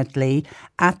 Unfortunately,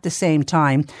 at the same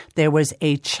time, there was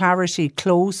a charity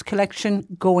clothes collection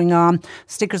going on.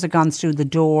 Stickers had gone through the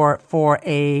door for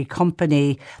a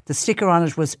company. The sticker on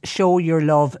it was "Show Your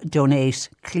Love, Donate."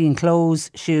 Clean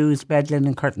clothes, shoes, bed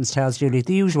linen, curtains, towels, jewellery.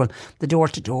 The usual, the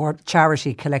door-to-door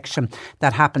charity collection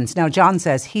that happens. Now, John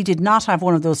says he did not have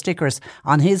one of those stickers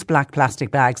on his black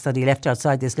plastic bags that he left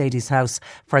outside this lady's house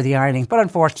for the ironing. But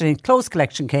unfortunately, clothes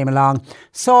collection came along,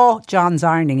 saw John's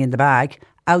ironing in the bag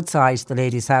outside the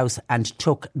lady's house and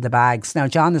took the bags. Now,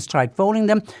 John has tried phoning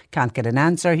them, can't get an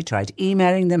answer. He tried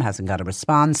emailing them, hasn't got a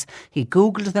response. He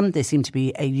Googled them. They seem to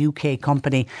be a UK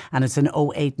company and it's an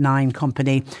 089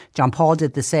 company. John Paul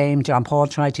did the same. John Paul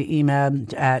tried to email,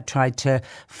 tried to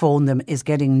phone them, is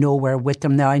getting nowhere with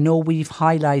them. Now, I know we've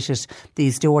highlighted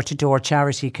these door-to-door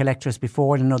charity collectors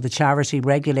before. I know the charity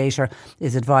regulator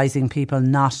is advising people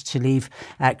not to leave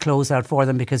clothes out for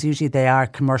them because usually they are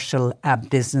commercial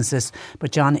businesses.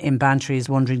 But John in Bantry is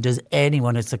wondering, does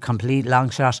anyone, it's a complete long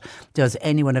shot, does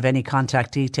anyone have any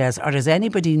contact details, or does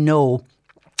anybody know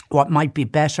what might be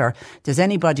better? Does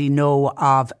anybody know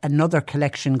of another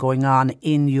collection going on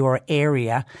in your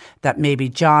area that maybe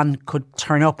John could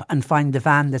turn up and find the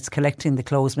van that's collecting the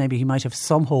clothes? Maybe he might have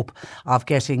some hope of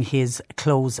getting his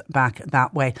clothes back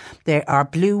that way. There are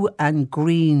blue and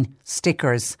green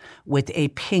stickers with a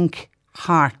pink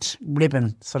heart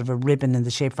ribbon, sort of a ribbon in the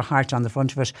shape of a heart on the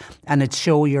front of it, and it's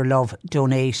 "Show Your Love,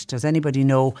 Donate." Does anybody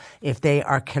know if they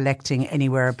are collecting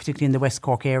anywhere, particularly in the West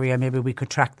Cork area? Maybe we could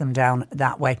track them down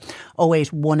that way.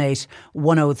 0818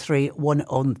 103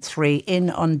 103.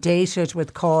 Inundated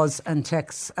with calls and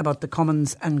texts about the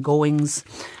comings and goings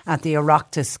at the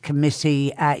Oireachtas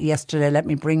committee yesterday. Let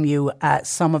me bring you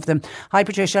some of them. Hi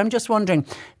Patricia, I'm just wondering,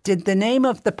 did the name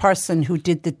of the person who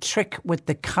did the trick with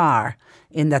the car,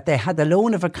 in that they had the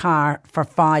loan of a car for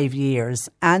 5 years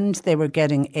and they were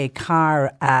getting a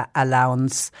car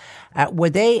allowance, were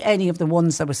they any of the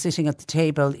ones that were sitting at the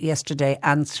table yesterday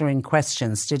answering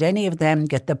questions? Did any of them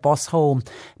get the bus home?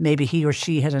 Maybe he or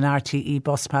she had an RTE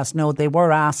bus pass. No, they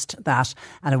were asked that,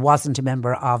 and it wasn't a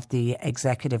member of the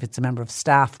executive, it's a member of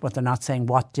staff, but they're not saying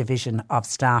what division of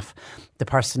staff. The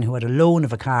person who had a loan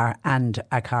of a car and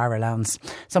a car allowance.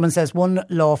 Someone says one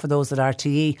law for those at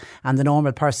RTE and the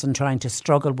normal person trying to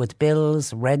struggle with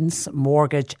bills, rents,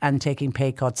 mortgage and taking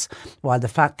pay cuts while the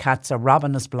fat cats are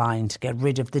robbing us blind. Get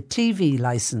rid of the TV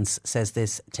licence, says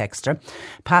this texter.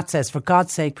 Pat says, for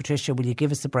God's sake, Patricia, will you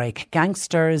give us a break?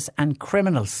 Gangsters and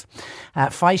criminals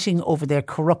fighting over their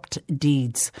corrupt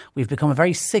deeds. We've become a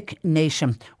very sick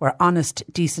nation where honest,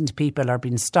 decent people are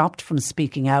being stopped from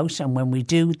speaking out, and when we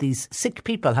do, these sick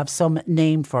people have some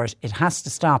name for it. It has to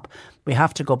stop. We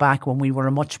have to go back when we were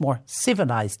a much more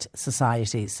civilised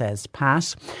society, says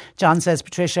Pat. John says,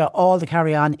 Patricia, all the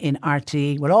carry on in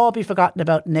RTE will all be forgotten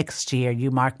about next year. You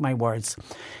mark my words.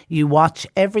 You watch,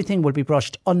 everything will be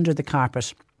brushed under the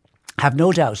carpet. Have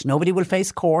no doubt nobody will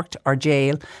face court or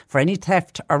jail for any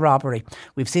theft or robbery.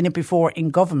 We've seen it before in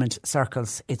government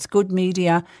circles. It's good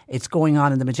media. It's going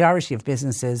on in the majority of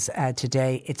businesses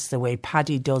today. It's the way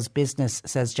Paddy does business,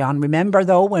 says John. Remember,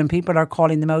 though, when people are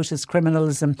calling them out as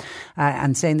criminals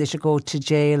and saying they should go to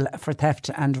jail for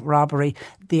theft and robbery,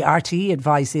 the RTE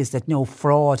advice is that no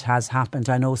fraud has happened.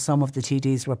 I know some of the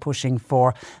TDs were pushing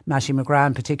for, Mashi McGrath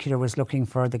in particular was looking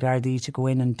for the Gardaí to go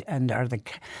in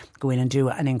go in and do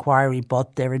an inquiry,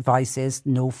 but their advice is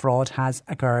no fraud has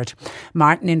occurred.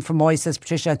 Martin in Fermoy says,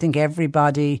 Patricia, I think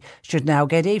everybody should now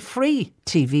get a free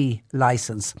TV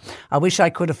licence. I wish I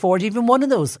could afford even one of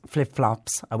those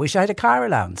flip-flops. I wish I had a car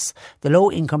allowance. The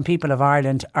low-income people of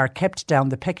Ireland are kept down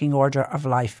the pecking order of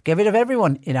life. Get rid of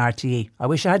everyone in RTE. I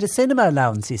wish I had a cinema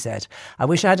allowance, he said. I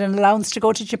wish I had an allowance to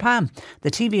go to Japan.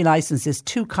 The TV licence is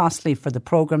too costly for the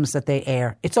programmes that they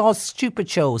air. It's all stupid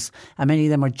shows, and many of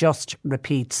them are just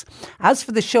repeats. As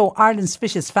for the show Ireland's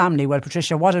Fittest Family, well,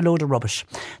 Patricia, what a load of rubbish.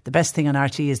 The best thing on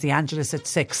RTE is The Angelus at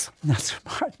 6. That's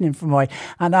Martin in Fermoy.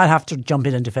 And I'll have to jump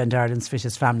in and defend Ireland's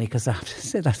Fittest Family, because I have to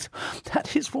say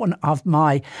that is one of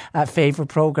my favourite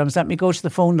programmes. Let me go to the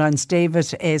phone lines.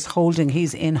 David is holding.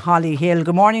 He's in Hollyhill.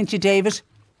 Good morning to you, David.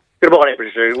 Good morning,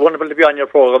 Patricia. Wonderful to be on your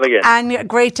programme again. And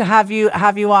great to have you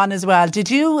on as well. Did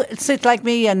you sit like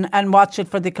me and watch it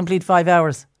for the complete 5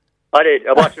 hours? I did.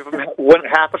 I watched it from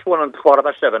 1:30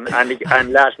 and 7:15,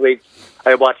 and last week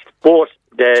I watched both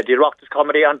the Rockers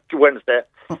comedy on Wednesday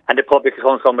and the Public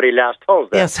Account comedy last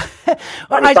Thursday. Yes.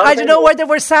 I don't know whether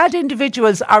we're sad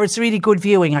individuals or it's really good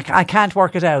viewing. I can't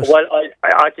work it out. Well,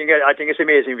 I think it's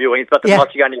amazing viewing. It's better than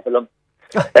watching any film.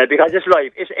 Because it's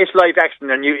live. It's live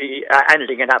action, and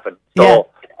anything can happen. So,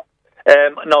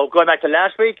 now going back to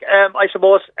last week, I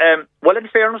suppose. Well, in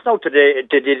fairness, now to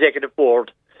the executive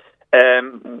board,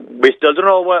 we still don't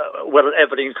know whether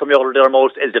everything coming out of their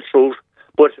mouth is the truth.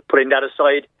 But putting that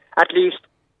aside, at least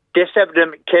the 7 of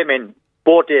them came in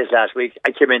both days last week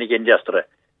and came in again yesterday.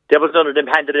 There was none of them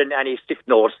handed in any stiff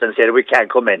notes and said we can't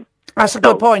come in. That's a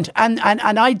good point. And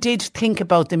I did think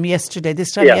about them yesterday.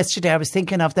 This time yesterday I was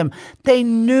thinking of them. They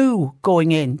knew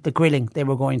going in the grilling they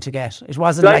were going to get. It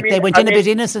wasn't they went in a bit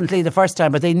innocently the first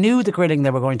time, but they knew the grilling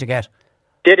they were going to get.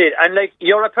 They did. And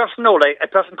you're a person now, a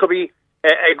person could be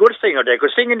a good singer. They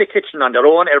could sing in the kitchen on their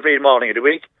own every morning of the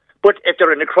week. But if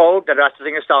they're in a crowd that has to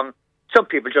sing a song, some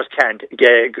people just can't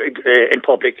in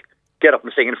public get up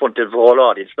and sing in front of the whole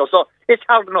audience. So it's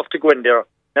hard enough to go in there,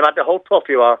 no matter how tough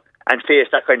you are, and face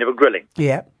that kind of a grilling.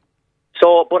 Yeah.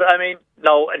 So, but I mean,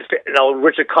 now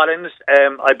Richard Collins,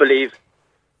 I believe,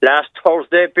 last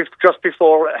Thursday, just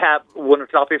before 1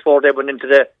 o'clock before they went into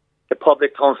the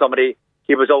public town, somebody,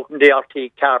 he was out in the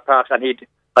RT car park, and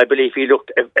I believe he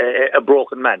looked a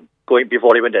broken man going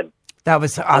before he went in. That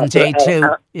was on day 2.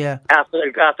 Yeah. After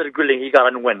the grilling he got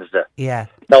on Wednesday. Yeah.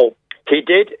 Now, he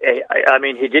did.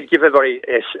 He did give a very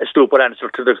stupid answer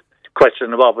to the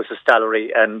question of what was his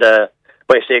salary, and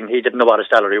by saying he didn't know what his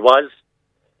salary was.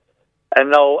 And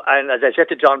as I said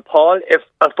to John Paul, if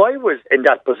I was in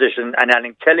that position and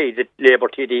Alan Kelly, the Labour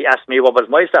TD, asked me what was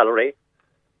my salary,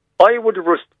 I would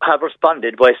have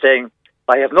responded by saying,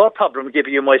 I have no problem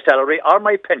giving you my salary or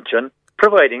my pension,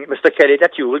 providing, Mr. Kelly,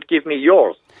 that you would give me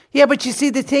yours. Yeah, but you see,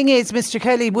 the thing is, Mr.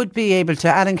 Kelly would be able to,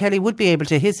 Alan Kelly would be able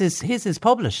to, his is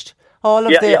published. All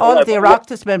of the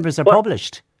Oireachtas members are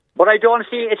published. But I don't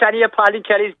see it's any of Paddy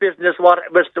Kelly's business what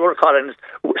Mr. Collins'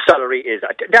 salary is.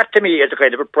 That to me is a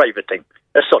kind of a private thing,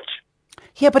 as such.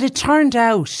 Yeah, but it turned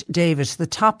out, David, the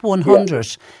top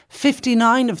 100,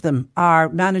 59 of them are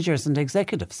managers and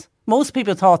executives. Most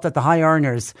people thought that the high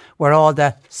earners were all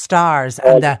the stars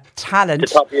and the talent.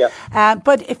 The top,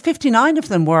 but 59 of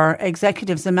them were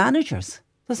executives and managers.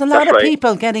 There's a lot of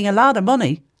people getting a lot of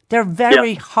money. They're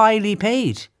very highly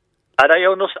paid. And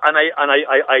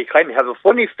I kind of have a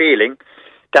funny feeling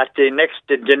that the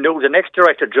next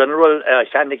Director General, I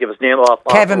can't think of his name off.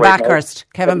 Kevin Backhurst.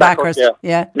 Kevin Backhurst.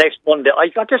 Yeah. Next Monday, I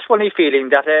got this funny feeling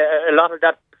that a lot of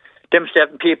them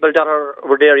 7 people that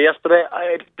were there yesterday,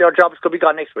 their jobs could be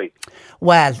gone next week.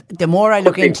 Well, the more I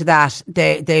look into that,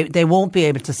 they won't be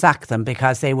able to sack them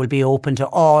because they will be open to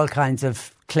all kinds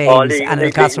of claims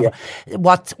and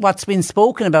what's been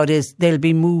spoken about is they'll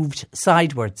be moved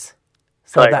sideways.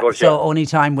 So only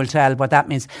time will tell what that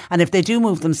means. And if they do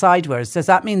move them sideways, does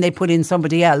that mean they put in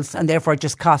somebody else and therefore it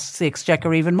just costs the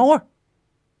Exchequer even more?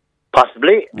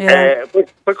 Possibly. Yeah.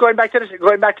 But going back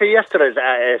to yesterday's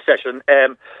session,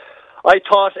 I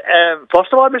thought,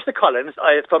 first of all, Mr. Collins,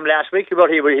 from last week,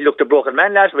 he looked a broken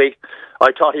man last week.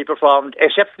 I thought he performed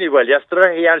exceptionally well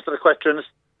yesterday. He answered the questions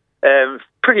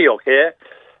pretty okay.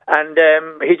 And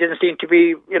he didn't seem to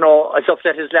be, as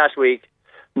upset as last week.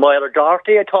 Myra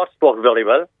Doherty, I thought, spoke very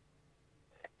well.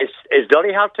 It's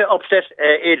very hard to upset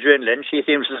Adrian Lynn. She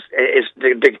seems is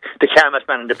the calmest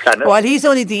man on the planet. Well, he's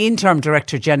only the interim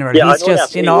Director General. Yeah, he's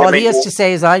just, all he has to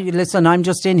say is, I'm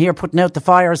just in here putting out the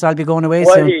fires. I'll be going away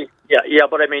soon.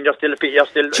 But I mean, you're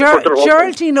still.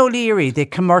 Geraldine O'Leary, the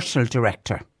commercial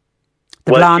director,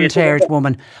 the blonde-haired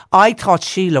woman. I thought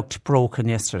she looked broken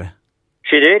yesterday.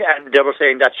 She did, and they were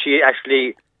saying that she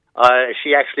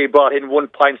actually brought in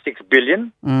 1.6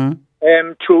 billion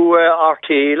to RT,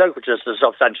 which is a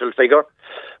substantial figure.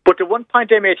 But the one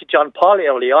point I made to John Paul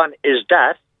early on is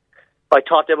that I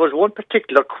thought there was one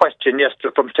particular question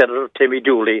yesterday from Senator Timmy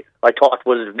Dooley I thought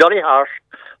was very harsh.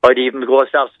 I'd even go as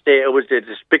far as to say it was a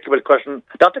despicable question.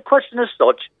 Not the question as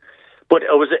such, but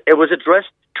it was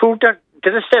addressed to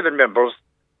the 7 members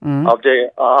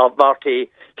of RT.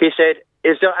 He said,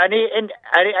 "Is there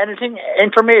anything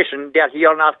information that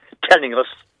you're not telling us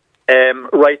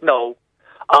right now,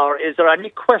 or is there any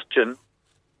question?"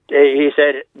 He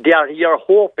said, "You're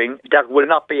hoping that will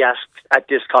not be asked at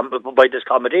by this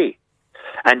committee."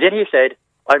 And then he said,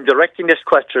 "I'm directing this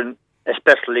question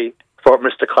especially for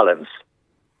Mr. Collins."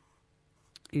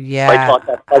 Yeah,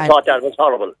 I thought that was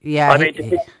horrible. Yeah, I mean,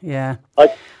 if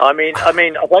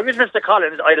I was Mr.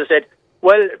 Collins, I'd have said,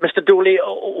 "Well, Mr. Dooley,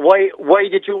 why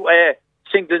did you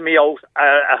single me out?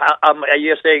 Are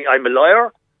you saying I'm a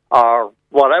liar or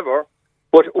whatever?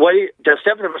 But why, the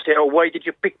 7 of us here, why did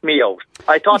you pick me out?"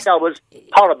 I thought that was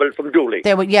horrible from Dooley.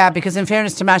 Because in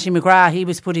fairness to Matty McGrath, he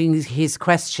was putting his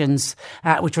questions,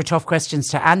 which were tough questions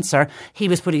to answer, he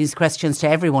was putting his questions to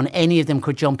everyone. Any of them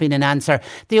could jump in and answer.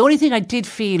 The only thing I did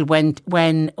feel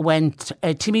when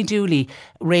Timmy Dooley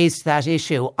raised that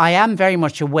issue, I am very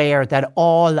much aware that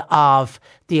all of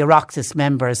the Oireachtas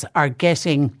members are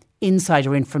getting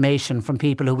insider information from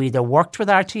people who either worked with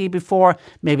RTE before,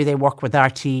 maybe they work with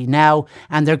RTE now,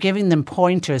 and they're giving them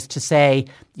pointers to say,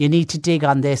 you need to dig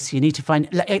on this, you need to find,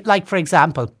 like for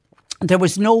example, there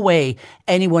was no way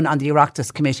anyone on the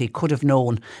Oireachtas committee could have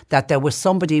known that there was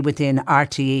somebody within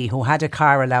RTE who had a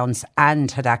car allowance and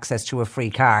had access to a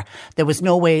free car. There was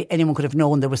no way anyone could have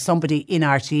known there was somebody in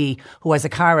RTE who has a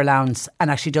car allowance and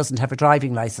actually doesn't have a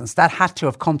driving licence. That had to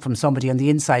have come from somebody on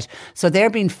the inside. So they're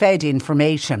being fed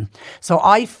information. So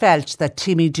I felt that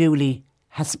Timmy Dooley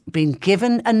has been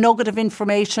given a nugget of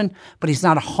information, but he's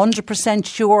not 100%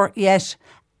 sure yet.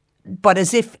 But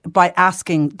as if by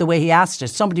asking the way he asked it,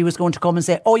 somebody was going to come and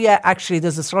say, "Oh yeah, actually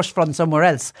there's a slush fund somewhere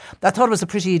else." I thought it was a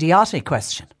pretty idiotic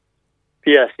question.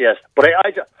 Yes. But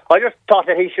I just thought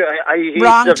that he should...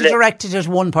 Wrong to direct it at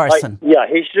one person.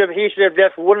 He should have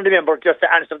left one of the members just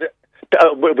to answer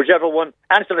whichever one,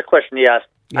 answer the question he asked.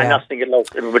 And not sing it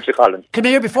loud in Richard Collins. Come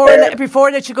here, before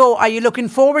I let you go, are you looking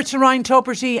forward to Ryan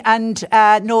Tubridy and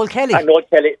Noel Kelly? And Noel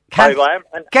Kelly. I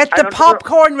am. Get the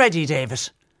popcorn ready, David.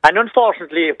 And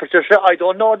unfortunately, Patricia, I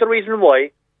don't know the reason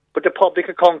why, but the public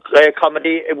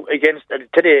comedy against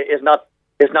today is not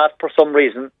for some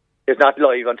reason, is not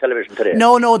live on television today.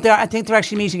 No, I think they're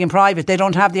actually meeting in private. They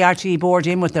don't have the RTE board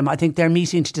in with them. I think they're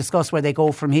meeting to discuss where they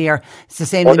go from here. It's the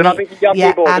same. They're not meeting the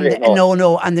RTE board today,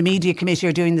 no. And the media committee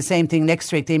are doing the same thing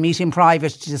next week. They meet in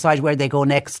private to decide where they go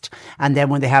next, and then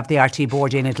when they have the RTE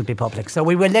board in, it'll be public. So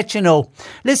we will let you know.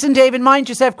 Listen, David, mind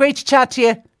yourself. Great to chat to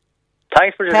you.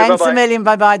 Thanks a million.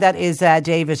 Bye-bye. That is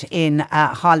David in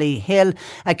Holly Hill.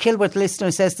 A Kilworth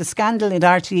listener says the scandal in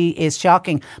RTE is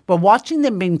shocking, but watching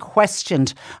them being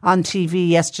questioned on TV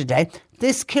yesterday,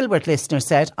 this Kilworth listener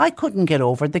said, "I couldn't get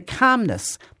over the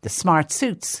calmness, the smart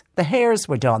suits, the hairs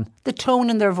were done, the tone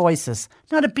in their voices,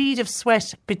 not a bead of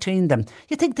sweat between them.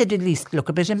 You'd think they'd at least look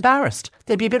a bit embarrassed.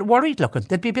 They'd be a bit worried looking.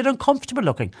 They'd be a bit uncomfortable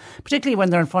looking, particularly when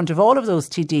they're in front of all of those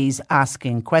TDs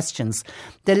asking questions."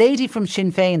 The lady from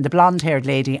Sinn Féin, the blonde-haired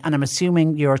lady, and I'm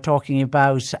assuming you're talking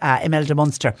about Imelda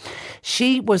Munster,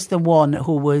 she was the one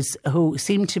who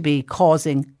seemed to be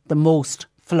causing the most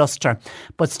fluster.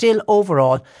 But still,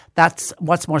 overall, that's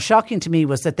what's more shocking to me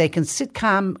was that they can sit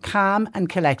calm and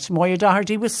collect. Moya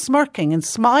Doherty was smirking and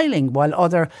smiling while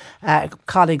other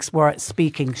colleagues were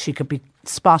speaking. She could be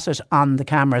spotted on the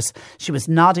cameras. She was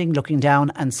nodding, looking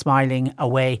down and smiling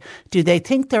away. Do they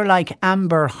think they're like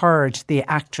Amber Heard, the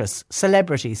actress,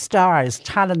 celebrities, stars,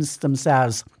 talents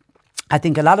themselves? I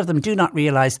think a lot of them do not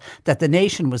realise that the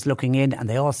nation was looking in and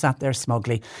they all sat there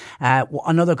smugly.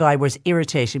 Another guy was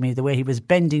irritating me, the way he was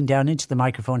bending down into the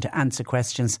microphone to answer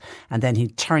questions, and then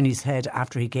he'd turn his head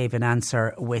after he gave an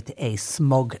answer with a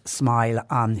smug smile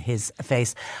on his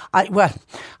face. I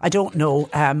don't know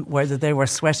whether they were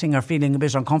sweating or feeling a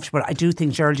bit uncomfortable. I do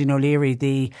think Geraldine O'Leary,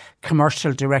 the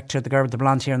commercial director, the girl with the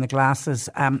blonde hair and the glasses,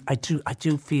 I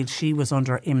do feel she was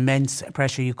under immense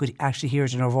pressure. You could actually hear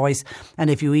it in her voice. And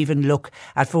if you even look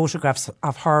at photographs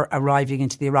of her arriving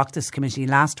into the Oireachtas committee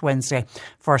last Wednesday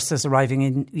versus arriving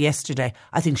in yesterday,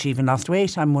 I think she even lost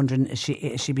weight. I'm wondering, has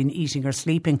she been eating or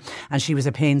sleeping? And she was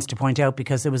a pains to point out,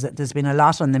 because there's been a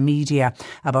lot on the media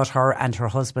about her and her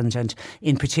husband, and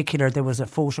in particular there was a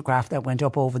photograph that went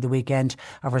up over the weekend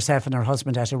of herself and her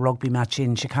husband at a rugby match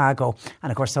in Chicago,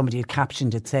 and of course somebody had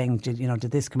captioned it saying, did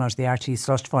this come out of the RTE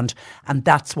slush fund? And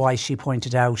that's why she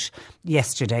pointed out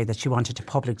yesterday that she wanted to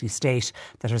publicly state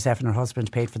that herself and her her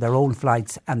husband paid for their own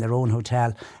flights and their own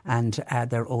hotel and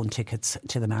their own tickets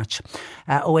to the match.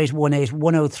 0818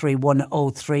 103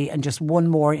 103. And just one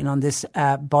more in on this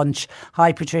bunch.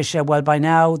 Hi Patricia, well by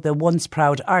now the once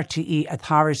proud RTE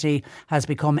authority has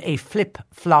become a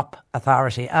flip-flop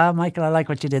authority. Michael, I like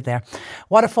what you did there.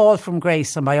 What a fall from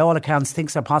grace, and by all accounts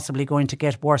things are possibly going to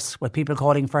get worse with people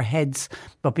calling for heads.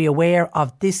 But be aware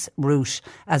of this route,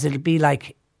 as it'll be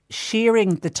like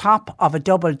shearing the top of a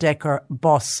double-decker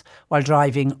bus while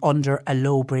driving under a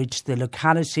low bridge. The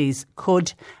localities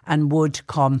could and would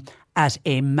come at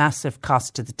a massive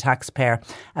cost to the taxpayer.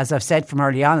 As I've said from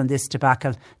early on in this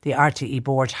debacle, the RTE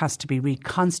board has to be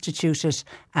reconstituted,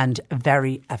 and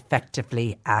very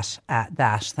effectively at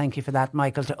that. Thank you for that,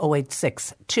 Michael. To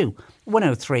 0862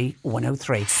 103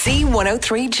 103.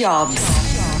 C103 Jobs.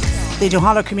 The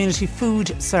Duhallow Community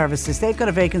Food Services, they've got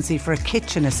a vacancy for a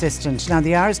kitchen assistant. Now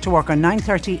the hours to work are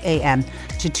 9:30am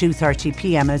to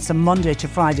 2:30pm, and it's a Monday to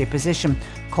Friday position.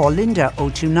 Call Linda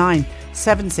 029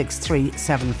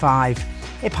 76375.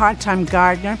 A part-time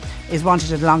gardener is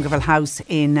wanted at Longueville House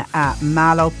in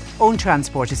Mallow. Own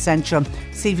transport essential.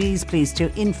 CVs please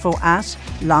to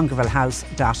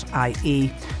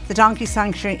info@longuevillehouse.ie. The Donkey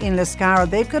Sanctuary in Liscarroll,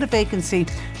 they've got a vacancy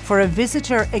for a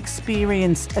visitor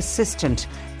experience assistant.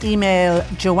 Email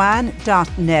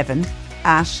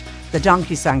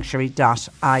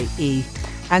joanne.nevin@thedonkeysanctuary.ie.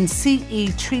 And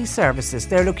CE Tree Services,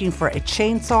 they're looking for a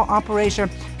chainsaw operator,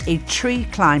 a tree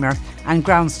climber and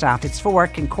ground staff. It's for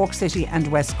work in Cork City and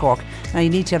West Cork. Now you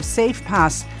need to have safe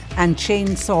pass and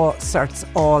chainsaw certs,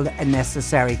 all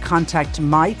necessary. Contact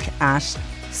Mike at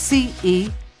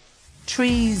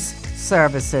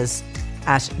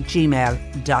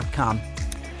cetreeservices@gmail.com.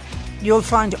 You'll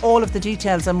find all of the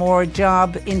details and more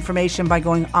job information by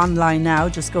going online now.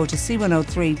 Just go to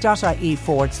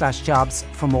c103.ie/jobs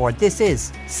for more. This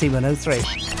is C103.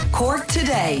 Cork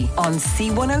Today on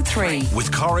C103.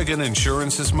 With Corrigan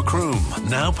Insurance's Macroom,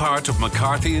 now part of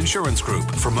McCarthy Insurance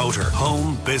Group for motor,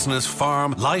 home, business,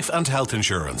 farm, life and health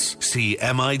insurance. See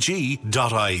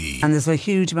mig.ie. And there's a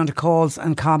huge amount of calls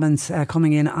and comments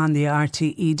coming in on the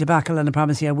RTE debacle, and I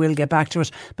promise you I will get back to it.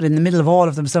 But in the middle of all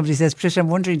of them, somebody says, Patricia, I'm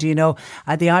wondering, do you know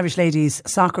the Irish ladies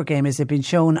soccer game, is it been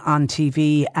shown on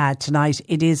TV tonight?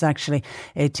 It is actually.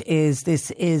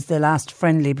 This is the last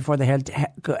friendly before they head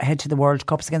to the World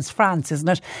Cups against France, isn't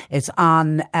it? It's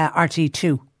on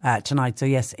RT2 tonight. So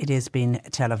yes, it is being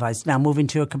televised. Now moving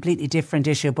to a completely different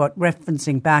issue, but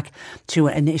referencing back to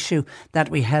an issue that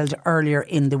we held earlier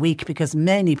in the week, because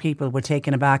many people were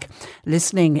taken aback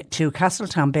listening to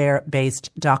Castletownbere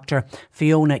based Dr.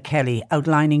 Fiona Kelly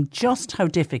outlining just how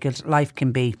difficult life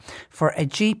can be for a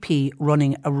GP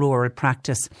running a rural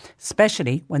practice,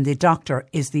 especially when the doctor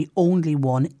is the only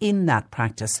one in that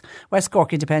practice. West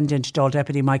Cork Independent Dáil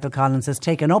Deputy Michael Collins has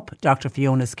taken up Dr.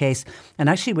 Fiona's case and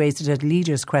actually raised it at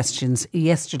Leaders' Questions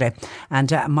yesterday. And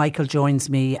Michael joins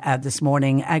me this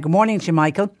morning. Good morning to you,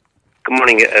 Michael. Good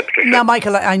morning, Patricia. Now,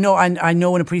 Michael, I know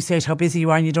and appreciate how busy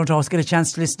you are, and you don't always get a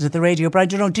chance to listen to the radio, but I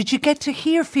don't know, did you get to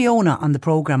hear Fiona on the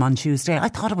programme on Tuesday? I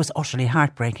thought it was utterly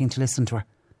heartbreaking to listen to her.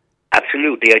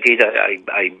 Absolutely, I did.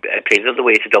 I played it on the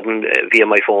way to Dublin via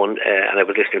my phone, and I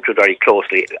was listening to it very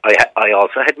closely. I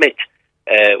also had met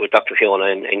with Dr. Fiona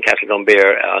in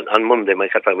Castletownbere on Monday.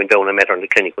 Myself, I went down and met her in the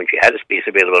clinic when she had a space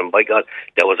available, and by God,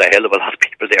 there was a hell of a lot of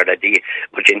people there that day.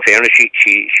 But in fairness, she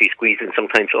squeezed in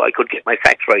sometimes so I could get my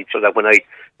facts right, so that when I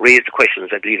raised the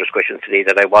questions at Leaders' Questions today,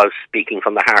 that I was speaking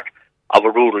from the heart of a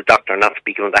rural doctor, not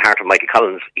speaking from the heart of Michael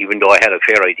Collins, even though I had a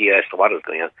fair idea as to what was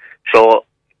going on. So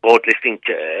both listening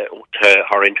to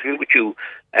her interview with you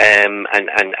and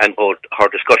both her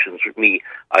discussions with me,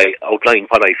 I outlined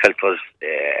what I felt was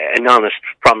an honest,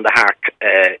 from the heart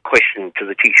question to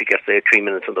the Taoiseach yesterday, 3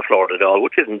 minutes on the floor at all,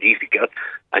 which isn't easy to get,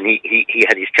 and he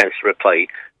had his chance to reply,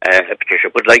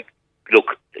 Patricia. But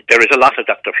look, there is a lot of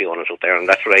Dr. Fionas out there, and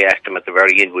that's what I asked him at the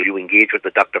very end. Will you engage with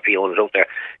the Dr. Fionas out there?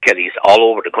 Kelly's all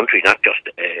over the country, not just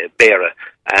Beara.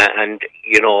 And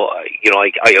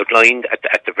I outlined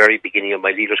at the very beginning of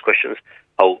my Leaders' Questions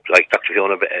how, like Dr.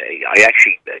 Fiona, I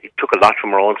actually took a lot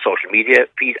from her own social media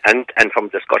feed and from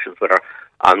discussions with her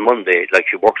on Monday. Like,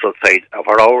 she works outside of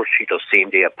her hours, she does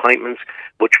same-day appointments,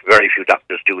 which very few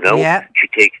doctors do now. Yeah. She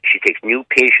takes new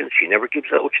patients, she never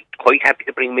gives out. She's quite happy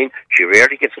to bring them in. She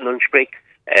rarely gets a lunch break.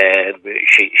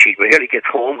 She rarely gets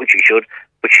home when she should,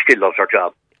 but she still loves her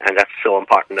job. And that's so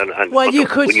important. Well, you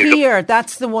could hear,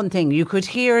 that's the one thing, you could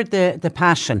hear the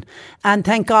passion. And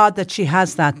thank God that she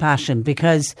has that passion,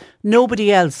 because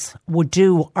nobody else would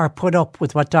do or put up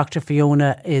with what Dr.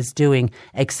 Fiona is doing,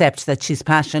 except that she's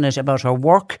passionate about her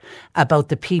work, about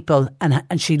the people,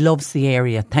 and she loves the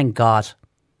area. Thank God.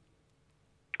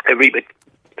 Every bit.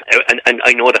 and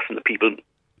I know that from the people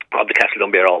of the Castle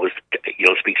Dunbear always,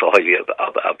 speak so highly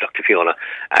of Dr. Fiona,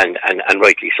 and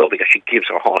rightly so, because she gives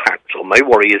her whole heart. So my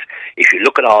worry is, if you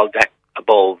look at all that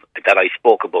above that I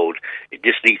spoke about,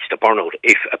 this leads to burnout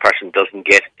if a person doesn't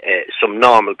get some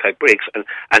normal type breaks and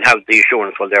have the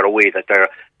assurance while they're away that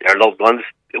their loved ones,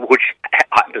 which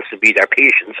happens to be their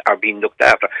patients, are being looked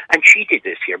after. And she did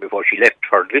this here before she left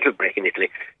her little break in Italy.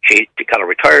 She got a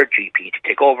retired GP to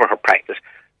take over her practice.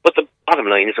 But the bottom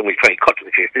line is, and we'll try and cut to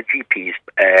the chase, the GPs,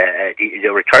 the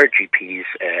retired GPs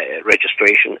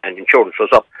registration and insurance was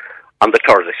up on the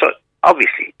Thursday. So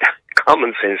obviously, the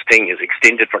common sense thing is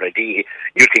extended for a day.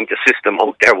 You think the system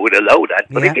out there would allow that,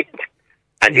 but it didn't.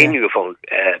 And then you found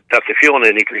Dr. Fiona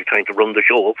in Italy trying to run the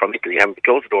show from Italy, having to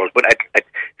close the doors. But I'd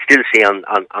still stay on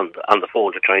the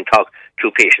phone to try and talk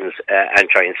to patients and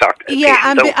try and sort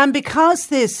and because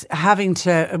this having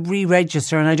to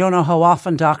re-register, and I don't know how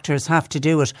often doctors have to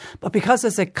do it, but because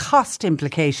there's a cost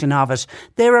implication of it,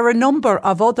 there are a number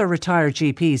of other retired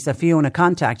GPs that Fiona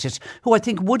contacted who I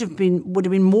think would have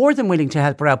been more than willing to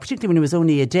help her out, particularly when it was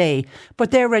only a day.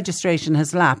 But their registration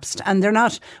has lapsed, and they're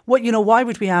not. Why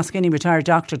would we ask any retired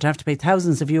doctor to have to pay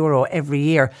thousands of euro every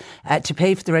year to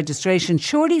pay for the registration?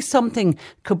 Surely something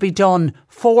could be done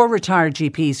for retired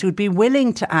GPs who'd be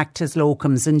willing to act as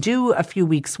locums and do a few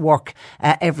weeks' work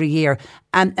every year,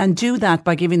 and do that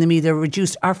by giving them either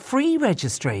reduced or free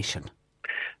registration.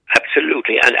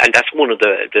 Absolutely, and that's one of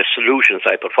the solutions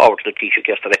I put forward to the Taoiseach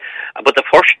yesterday. But the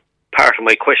first part of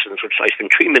my questions, which I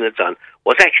spent 3 minutes on,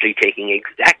 was actually taking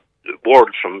exact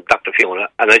words from Dr. Fiona,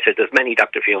 and I said there's many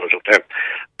Dr. Fionas up there,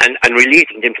 and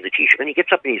relating them to the Taoiseach. And he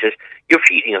gets up and he says, "You're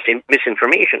feeding us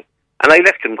misinformation." And I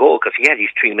left him go because he had his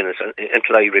 3 minutes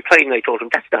until I replied, and I told him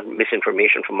that's not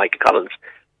misinformation from Michael Collins.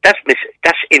 That's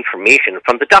information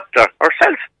from the doctor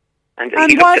herself. And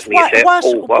he looked at me and said,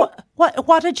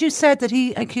 what had you said that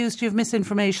he accused you of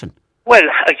misinformation? Well,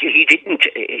 he didn't.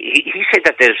 He said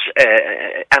that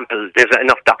there's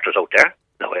enough doctors out there.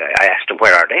 No, I asked him,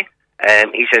 where are they?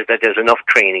 He says that there's enough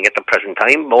training at the present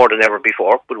time, more than ever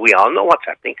before, but we all know what's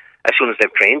happening. As soon as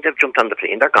they've trained, they've jumped on the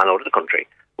plane, they're gone out of the country.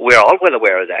 We're all well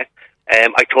aware of that.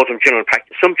 I told him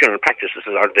some general practices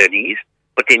are their knees,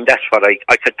 but then that's what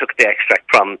I took the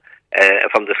extract from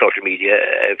the social media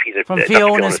feed. From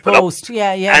Fiona's post,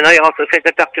 yeah. And I also said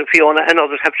that Dr. Fiona and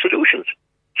others have solutions.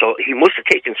 So he must have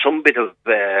taken some bit of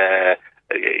the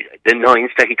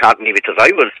nines that he thought maybe because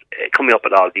I was coming up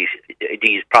with all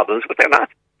these problems, but they're not.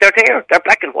 They're there. They're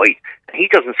black and white. And he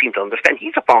doesn't seem to understand.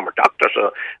 He's a former doctor,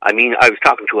 so I was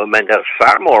talking to a man that's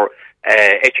far more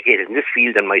educated in this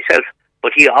field than myself,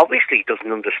 but he obviously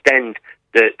doesn't understand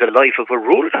the life of a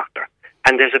rural doctor.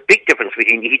 And there's a big difference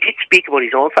between, he did speak about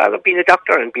his own father being a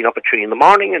doctor and being up at 3 a.m,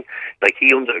 and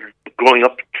growing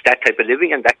up to that type of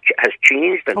living, and that has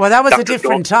changed. And that was a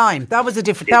different time. That was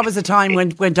a time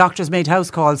when doctors made house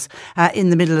calls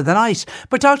in the middle of the night.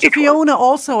 But Dr. Fiona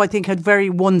also, I think, had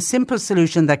one simple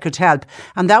solution that could help,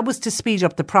 and that was to speed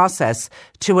up the process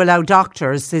to allow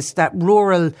doctors, that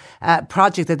rural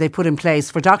project that they put in place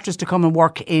for doctors to come and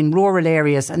work in rural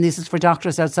areas, and this is for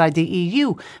doctors outside the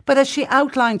EU. But as she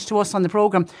outlined to us on the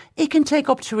programme, it can take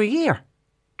up to a year.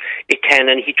 It can,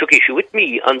 and he took issue with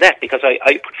me on that because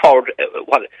I put forward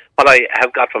what I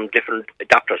have got from different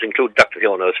doctors, including Dr.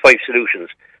 Fiona, as 5 solutions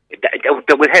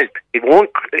that will help. It won't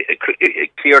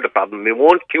clear the problem, it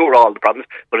won't cure all the problems,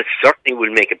 but it certainly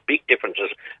will make a big difference.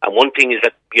 And one thing is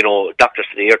that, doctors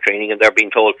today are training and they're being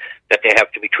told that they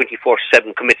have to be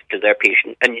 24/7 committed to their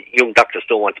patient, and young doctors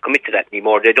don't want to commit to that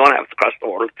anymore. They don't have to cross the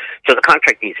world, so the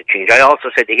contract needs to change. I also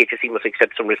said the HSE must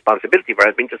accept some responsibility for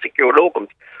helping to secure locums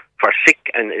for sick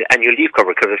and annual leave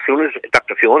cover, because as soon as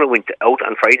Dr. Fiona went out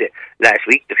on Friday last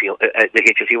week, the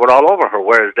HSE were all over her,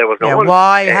 whereas there was no one.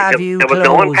 Why have you there was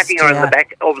no one patting her on the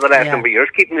back over the last number of years,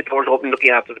 keeping the doors open,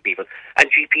 looking after the people. And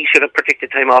GPs should have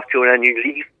protected time off during annual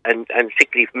leave and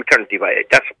sick leave, maternity leave.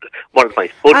 That's one of the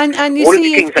points. But one of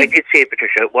the things I did say,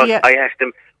 Patricia, was I asked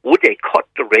them, would they cut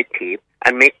the red tape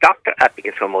and make doctor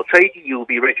applicants from outside the EU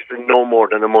be registered no more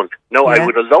than a month? No, I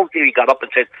would have loved if he got up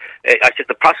and said, I said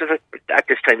the process at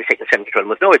this time is taking 7 to 12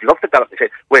 months. No, I'd love to get up and say,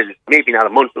 well, maybe not a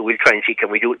month, but we'll try and see, can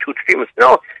we do it 2 to 3 months?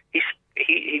 No, he's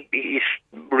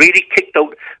really kicked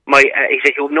out my he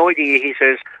said, you have no idea. He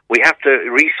says, we have to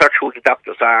research who the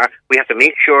doctors are. We have to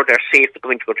make sure they're safe to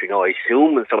come into the country. Now, I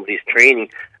assume when somebody's training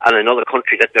in another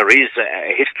country that there is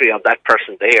a history of that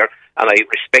person there, and I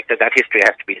respect that history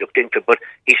has to be looked into. But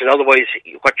he said, otherwise,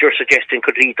 what you're suggesting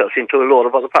could lead us into a lot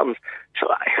of other problems. So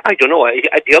I don't know.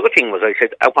 The other thing was, I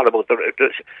said, what about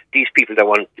these people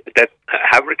that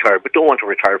have retired but don't want to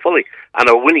retire fully and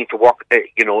are willing to work, a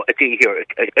day here,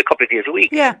 a couple of days a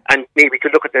week, and maybe to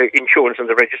look at the insurance and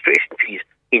the registration fees.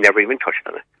 He never even touched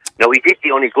on it. Now, he did.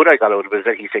 The only good I got out of it is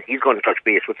that he said he's going to touch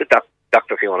base with the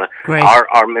Dr. Fiona,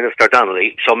 our Minister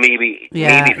Donnelly. So maybe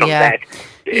from that.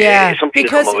 Yeah,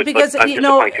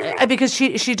 because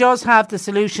she does have the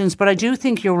solutions, but I do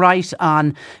think you're right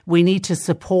on we need to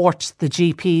support the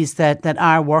GPs that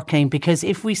are working, because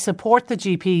if we support the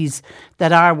GPs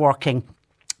that are working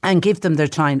and give them their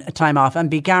time off and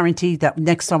be guaranteed that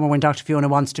next summer when Dr. Fiona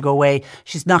wants to go away,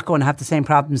 she's not going to have the same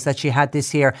problems that she had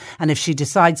this year. And if she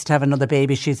decides to have another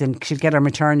baby, she'll get her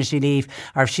maternity leave,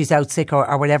 or if she's out sick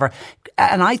or whatever.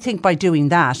 And I think by doing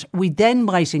that, we then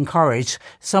might encourage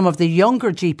some of the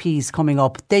younger GPs coming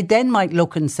up. They then might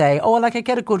look and say, I could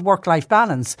get a good work-life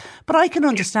balance. But I can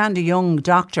understand a young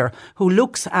doctor who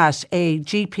looks at a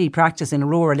GP practice in a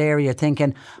rural area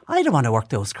thinking, I don't want to work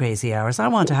those crazy hours. I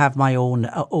want to have my own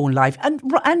life, and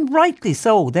rightly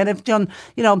so. They have done,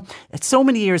 so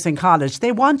many years in college.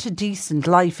 They want a decent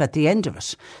life at the end of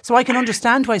it. So I can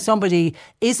understand why somebody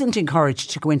isn't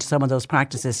encouraged to go into some of those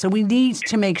practices. So we need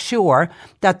to make sure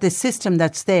that the system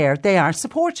that's there, they are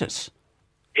supported.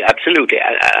 Yeah, absolutely.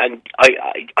 And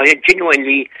I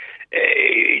genuinely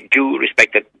do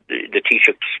respect that the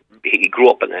Taoiseach, he grew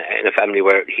up in a family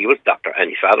where he was a doctor and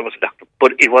his father was a doctor,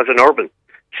 but it was an urban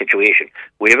situation.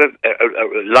 We have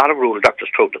a lot of rural doctors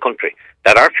throughout the country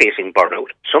that are facing burnout.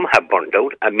 Some have burned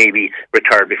out and maybe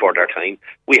retired before their time.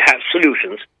 We have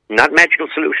solutions, not magical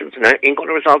solutions, and it ain't going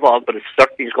to resolve all, but it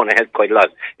certainly is going to help quite a lot.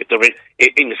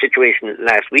 In the situation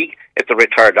last week, if the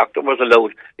retired doctor was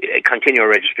allowed continual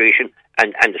registration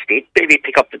and the state maybe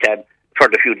pick up the tab for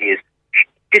the few days,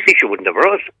 this issue wouldn't have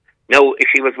arose. Now, if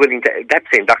she was willing to, that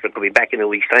same doctor could be back in a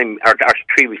week's time, or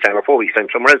 3 weeks' time, or 4 weeks' time,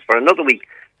 somewhere else for another week.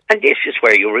 And this is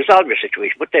where you resolve your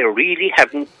situation. But they really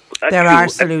haven't. There are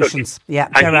solutions. Yeah,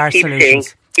 there are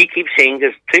solutions. He keeps saying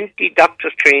there's plenty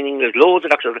doctors training, there's loads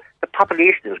of doctors. The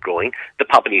population is growing, the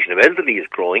population of elderly is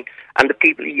growing, and the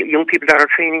young people that are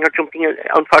training are jumping,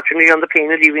 unfortunately, on the plane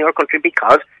and leaving our country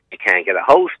because they can't get a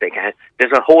house,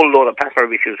 there's a whole load of plethora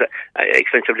of issues,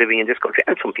 expensive living in this country,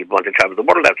 and some people want to travel the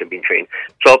world after being trained.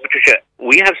 So, Patricia,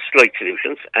 we have slight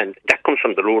solutions, and that comes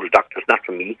from the rural doctors, not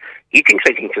from me. He thinks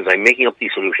I'm making up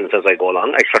these solutions as I go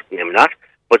along. I certainly am not.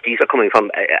 But these are coming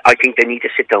from, I think they need to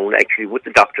sit down actually with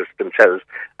the doctors themselves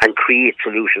and create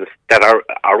solutions that are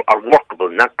workable,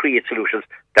 not create solutions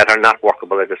that are not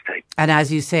workable at this time. And as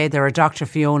you say, there are Dr.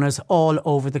 Fionas all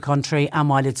over the country. And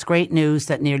while it's great news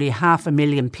that nearly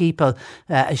 500,000 people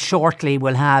shortly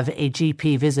will have a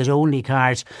GP visit only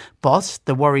card, but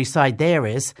the worry side there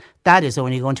is that is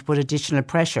only going to put additional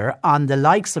pressure on the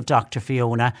likes of Dr.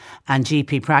 Fiona and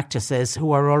GP practices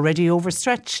who are already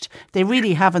overstretched. They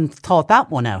really haven't thought that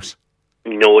one out.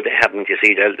 No, they haven't. You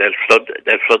see, they'll flood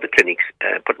the clinics,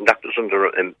 putting doctors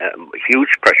under huge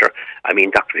pressure. I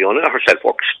mean, Dr. Fiona herself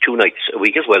works 2 nights a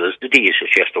week as well as the days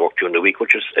she has to work during the week,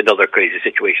 which is another crazy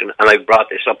situation. And I've brought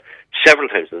this up several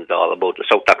times in the Dáil about the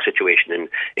South Dock situation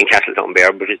in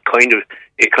Castletownbere, but it kind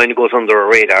of goes under a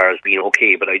radar as being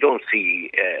okay. But I don't see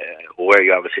where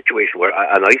you have a situation where,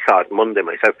 and I saw it Monday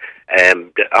myself,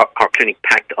 our clinic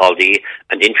packed all day,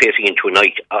 and then facing into a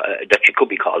night that she could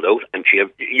be called out, and she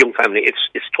have a young family.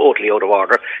 It's totally out of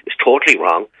order. It's totally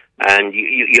wrong. And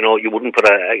you wouldn't put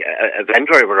a van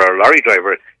driver or a lorry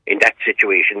driver in that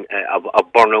situation of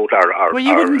burnout or. Well,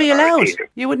 you wouldn't be allowed.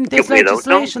 You wouldn't. There's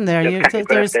legislation there.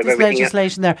 There's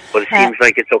legislation there. But it seems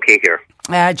like it's okay here.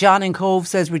 John in Cove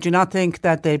says, we do not think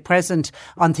that the present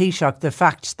on Taoiseach, the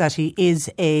fact that he is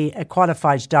a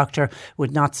qualified doctor,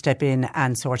 would not step in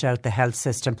and sort out the health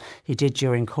system. He did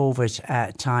during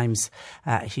COVID times.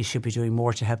 He should be doing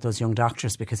more to help those young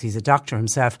doctors because he's a doctor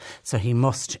himself, so he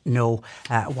must know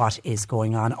what is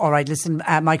going on. All right, listen,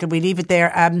 Michael, we leave it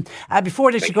there. Before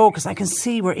I let you go, because I can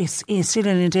see we're still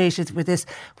inundated with this,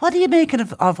 what are you making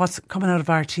of what's coming out of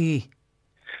RTE?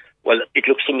 Well, it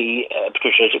looks to me,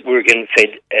 Patricia, that we're getting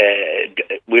fed,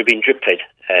 we're being drip-fed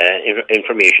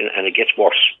information, and it gets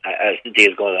worse as the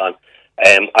days go on.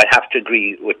 I have to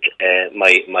agree with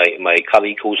my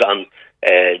colleague who's on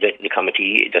the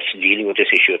committee that's dealing with this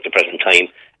issue at the present time.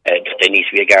 That there needs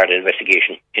to be a guarded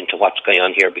investigation into what's going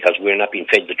on here, because we're not being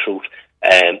fed the truth.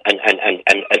 And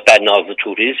as bad as the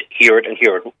truth is, hear it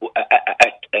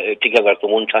together at the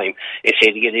one time. They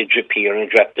say they get a drip here and a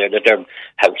drip there, that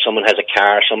someone has a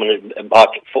car, someone has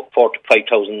bought 4,000 to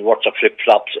 5,000 worth of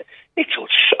flip-flops. It's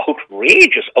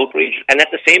outrageous. And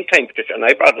at the same time, Patricia, and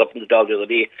I brought it up in the Dáil the other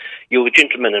day, you have a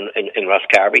gentleman in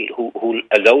Roscarby who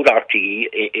allowed RTE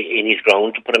in his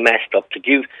ground to put a mast up to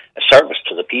give a service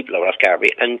to the people of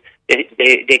Roscarby, and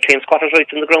they claim squatters'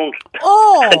 rights in the ground.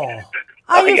 Oh,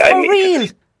 are you for real?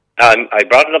 I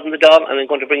brought it up in the Dáil, and I'm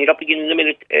going to bring it up again in a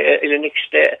minute, in the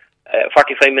next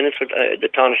 45 minutes with the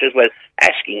Taoiseach as well,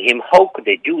 asking him how could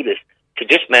they do this to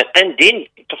this man, and then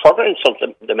to further insult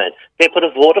the man, they put a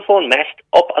Vodafone mast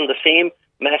up on the same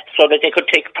mast so that they could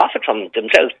take profit from it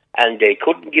themselves, and they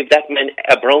couldn't give that man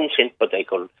a brown cent, but they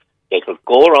could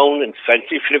go around in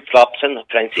fancy flip-flops and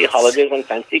fancy holidays and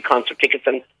fancy concert tickets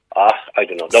and I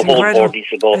don't know. The whole board needs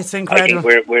to go. It's incredible.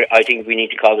 I think we need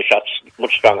to call the shots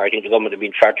much stronger. I think the government have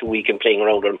been far too weak in playing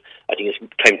around them. I think it's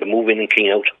time to move in and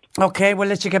clean out. Okay, we'll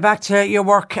let you get back to your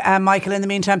work, Michael. In the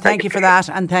meantime, thank you for that,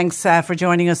 and thanks for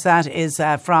joining us. That is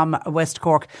from West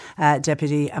Cork,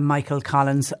 Deputy Michael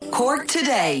Collins. Cork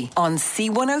Today on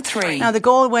C103. Now, the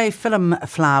Galway Film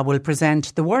Fleadh will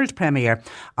present the world premiere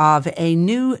of a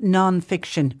new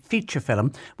non-fiction feature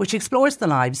film which explores the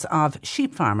lives of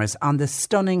sheep farmers on the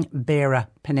stunning Beara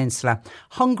Peninsula.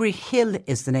 Hungry Hill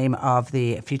is the name of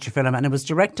the feature film, and it was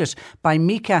directed by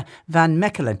Mika van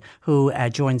Mechelen, who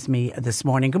joins me this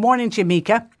morning. Good morning to you,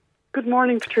 Mika. Good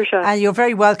morning, Patricia. You're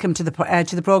very welcome to the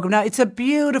programme. Now, it's a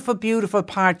beautiful, beautiful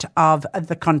part of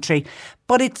the country,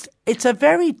 but it's a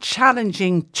very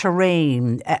challenging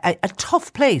terrain, a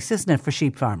tough place, isn't it, for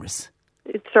sheep farmers?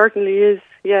 It certainly is,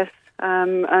 yes.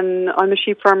 And I'm a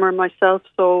sheep farmer myself,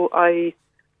 so I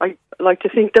like to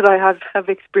think that I have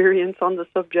experience on the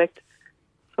subject.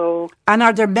 And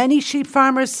are there many sheep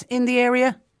farmers in the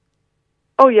area?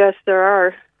 Oh yes, there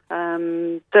are.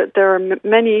 There are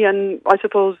many, and I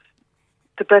suppose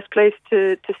the best place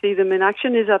to see them in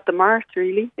action is at the Mart,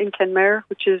 really, in Kenmare,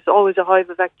 which is always a hive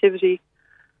of activity.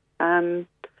 And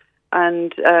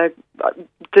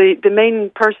the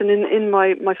main person in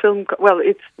my film, well,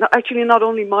 it's not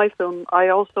only my film. I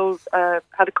also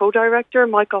had a co-director,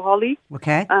 Michael Hawley.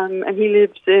 Okay. And he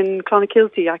lives in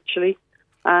Clonakilty, actually.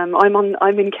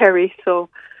 I'm in Kerry, so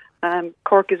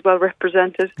Cork is well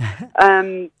represented.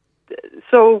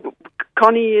 So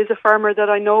Connie is a farmer that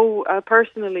I know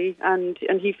personally, and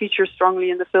he features strongly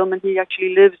in the film, and he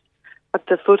actually lives at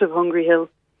the foot of Hungry Hill.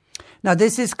 Now,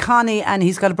 this is Connie, and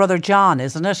he's got a brother John,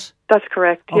 isn't it? That's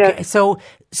correct, okay. Yeah. So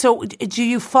do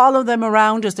you follow them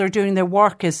around as they're doing their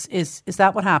work? Is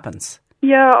that what happens?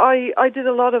 Yeah, I did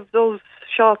a lot of those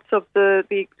shots of the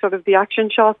sort of the action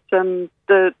shots and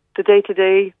the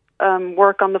day-to-day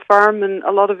work on the farm, and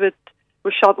a lot of it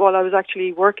was shot while I was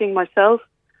actually working myself.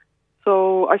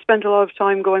 So I spent a lot of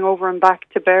time going over and back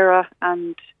to Beara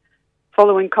and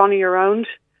following Connie around,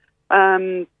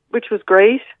 which was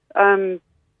great.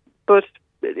 But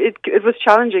it was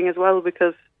challenging as well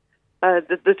because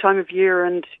the time of year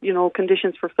and,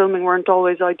 conditions for filming weren't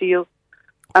always ideal.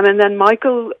 And then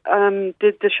Michael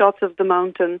did the shots of the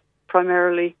mountain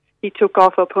primarily. He took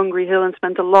off up Hungry Hill and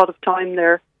spent a lot of time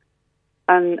there.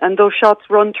 And those shots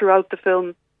run throughout the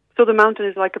film. So the mountain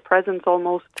is like a presence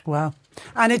almost. Wow.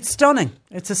 And it's stunning.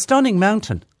 It's a stunning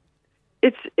mountain.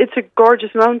 It's a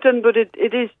gorgeous mountain, but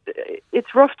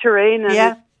it's rough terrain and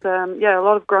it's, a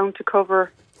lot of ground to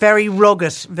cover. Very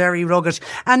rugged, very rugged.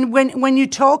 And when you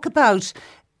talk about,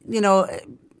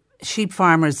 sheep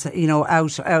farmers,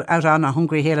 out on a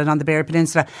Hungry Hill and on the Beara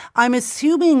Peninsula, I'm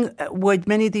assuming would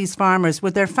many of these farmers,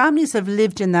 would their families have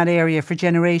lived in that area for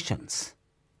generations?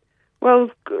 Well,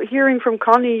 hearing from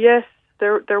Connie, yes,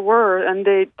 there were, and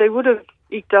they would have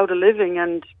eked out a living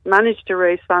and managed to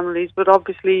raise families, but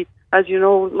obviously, as you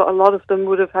know, a lot of them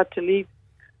would have had to leave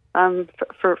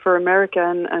for America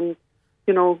and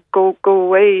go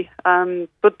away.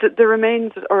 But the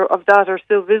remains of that are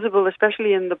still visible,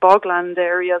 especially in the bogland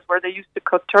areas where they used to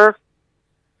cut turf.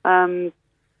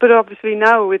 But obviously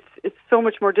now it's so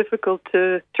much more difficult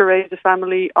to raise a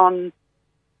family on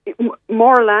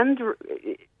more land.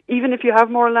 Even if you have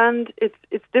more land,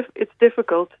 it's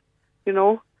difficult.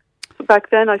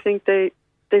 Back then, I think they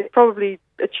probably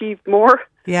achieved more.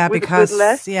 Yeah, because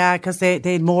they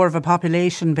had more of a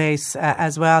population base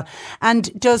as well.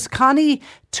 And does Connie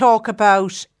talk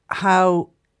about how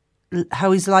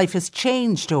his life has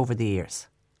changed over the years?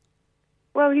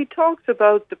 Well, he talks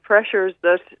about the pressures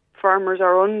that farmers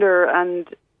are under, and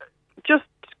just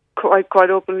quite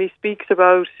openly speaks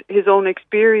about his own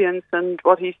experience and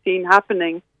what he's seen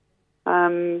happening.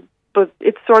 But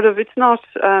it's not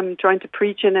trying to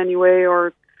preach in any way,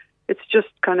 or it's just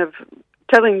kind of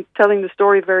telling the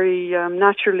story very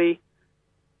naturally.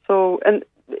 So, and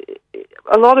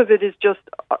a lot of it is just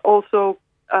also,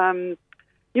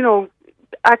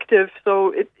 active.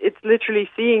 So it's literally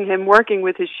seeing him working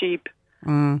with his sheep.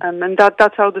 And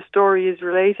that's how the story is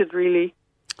related, really.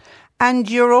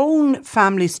 And your own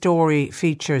family story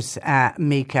features,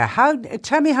 Mika.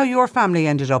 Tell me how your family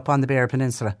ended up on the Beara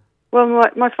Peninsula. Well,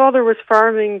 my father was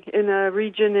farming in a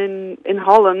region in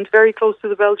Holland, very close to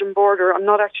the Belgian border. I'm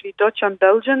not actually Dutch, I'm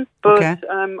Belgian. But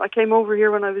I came over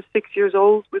here when I was 6 years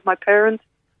old with my parents.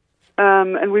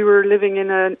 And we were living in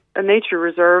a nature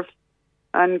reserve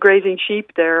and grazing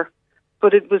sheep there.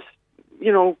 But it was,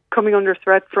 coming under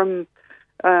threat from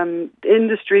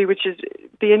industry, which is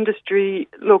the industry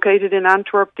located in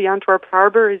Antwerp. The Antwerp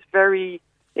harbour is very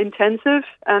intensive,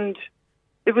 and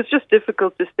it was just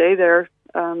difficult to stay there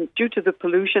due to the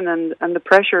pollution and the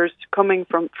pressures coming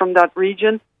from that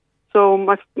region. So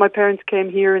my parents came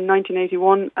here in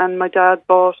 1981, and my dad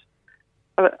bought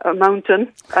a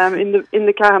mountain in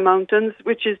the Caha Mountains,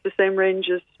 which is the same range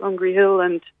as Hungry Hill.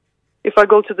 And if I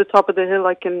go to the top of the hill,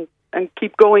 and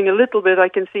keep going a little bit, I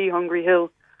can see Hungry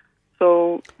Hill.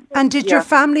 So, and did your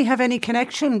family have any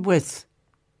connection with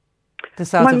the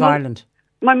south of Ireland?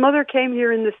 My mother came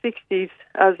here in the 60s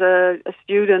as a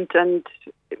student and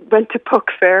went to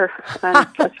Puck Fair and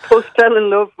I suppose fell in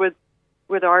love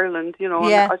with Ireland, and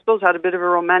I suppose had a bit of a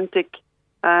romantic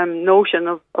notion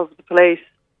of the place.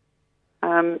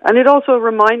 And it also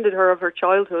reminded her of her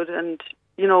childhood, and,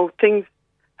 things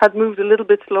had moved a little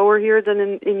bit slower here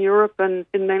than in Europe and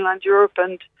in mainland Europe,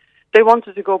 and they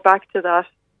wanted to go back to that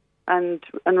and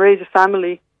raise a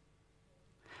family.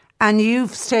 And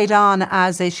you've stayed on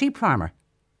as a sheep farmer?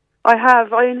 I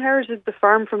have. I inherited the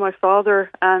farm from my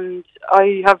father, and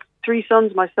I have 3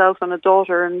 sons myself and a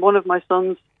daughter, and one of my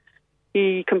sons,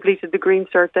 he completed the Green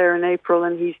Cert there in April,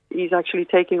 and he's actually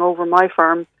taking over my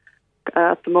farm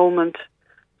at the moment.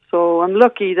 So I'm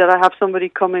lucky that I have somebody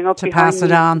coming up to behind pass it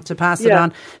me. on, to pass it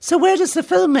on. So where does the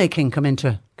filmmaking come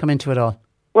into it all?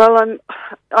 Well,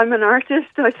 I'm an artist,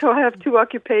 so I have 2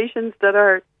 occupations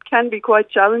that can be quite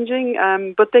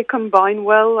challenging, but they combine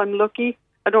well. I'm lucky.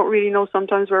 I don't really know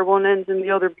sometimes where one ends and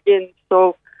the other begins.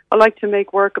 So I like to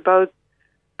make work about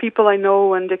people I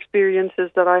know and experiences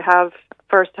that I have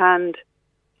firsthand.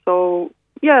 So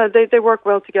yeah, they work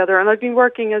well together. And I've been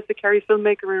working as the Kerry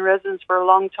filmmaker in residence for a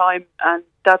long time, and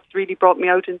that's really brought me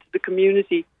out into the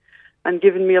community and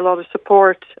given me a lot of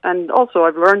support. And also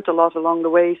I've learned a lot along the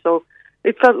way. So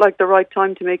it felt like the right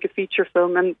time to make a feature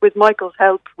film. And with Michael's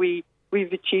help, we've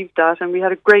achieved that. And we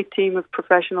had a great team of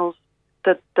professionals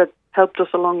that helped us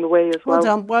along the way as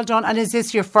well. Well done. And is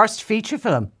this your first feature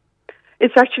film?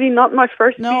 It's actually not my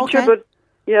first feature, okay.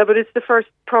 but it's the first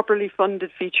properly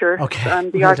funded feature. Okay.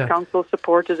 And the Arts Council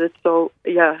supported it. So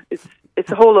yeah,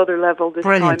 it's a whole other level this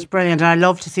time. Brilliant. And I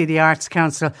love to see the Arts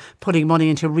Council putting money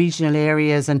into regional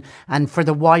areas and for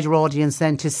the wider audience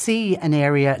then to see an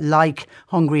area like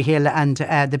Hungry Hill and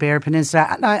the Beara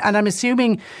Peninsula. And I'm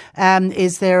assuming,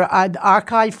 is there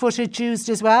archive footage used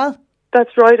as well?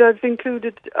 That's right. I've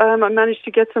included, I managed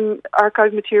to get some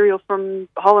archive material from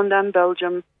Holland and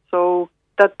Belgium. So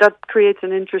that creates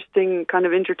an interesting kind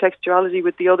of intertextuality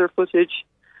with the other footage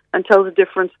and tells a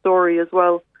different story as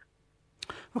well.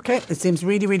 Okay, it seems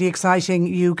really, really exciting.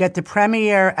 You get the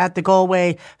premiere at the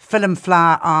Galway Film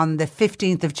Fleadh on the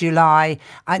 15th of July.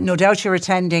 No doubt you're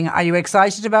attending. Are you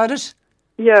excited about it?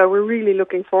 Yeah, we're really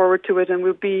looking forward to it, and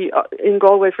we'll be in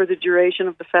Galway for the duration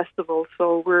of the festival.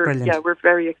 So we're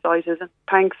very excited. And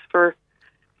thanks for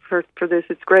this.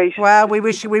 It's great. Well, we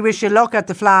wish you luck at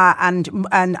the Fleadh,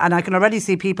 and I can already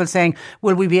see people saying,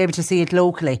 will we be able to see it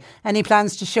locally? Any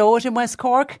plans to show it in West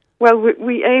Cork? Well,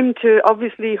 we aim to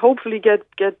hopefully get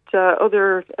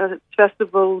other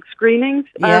festival screenings.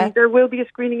 Yeah. There will be a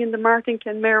screening in the Martin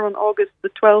Kenmare on August the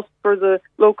 12th for the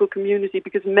local community,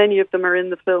 because many of them are in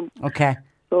the film. Okay.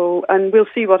 So, and we'll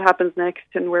see what happens next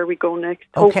and where we go next,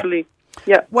 Okay. hopefully.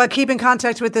 Yeah. Well, keep in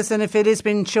contact with us, and if it has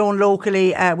been shown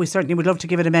locally, we certainly would love to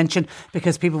give it a mention,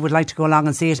 because people would like to go along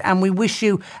and see it. And we wish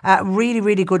you really,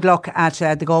 really good luck at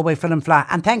the Galway Film Fleadh.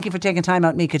 And thank you for taking time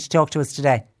out, Mika, to talk to us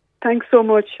today. Thanks so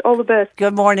much. All the best.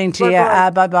 Good morning to you.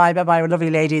 Bye-bye. A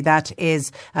lovely lady. That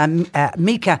is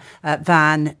Mika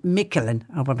Van Mikkelen.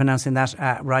 I hope I'm pronouncing that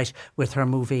right, with her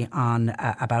movie on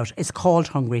it's called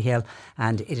Hungry Hill,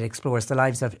 and it explores the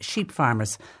lives of sheep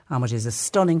farmers on what is a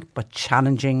stunning but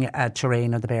challenging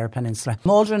terrain of the Beara Peninsula.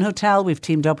 Maldron Hotel, we've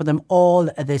teamed up with them all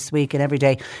this week, and every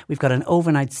day we've got an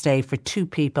overnight stay for 2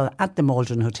 people at the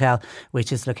Maldron Hotel,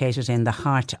 which is located in the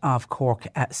heart of Cork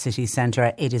city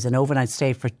centre. It is an overnight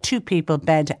stay for 2 2 people,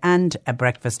 bed and a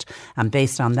breakfast. And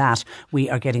based on that, we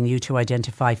are getting you to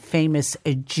identify famous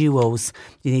duos.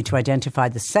 You need to identify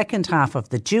the second half of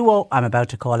the duo I'm about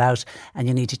to call out, and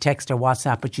you need to text or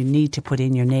WhatsApp, but you need to put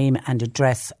in your name and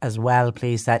address as well,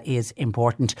 please. That is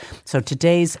important. So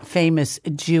today's famous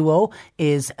duo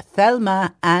is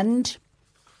Thelma and...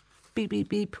 Beep, beep,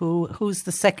 beep. Who's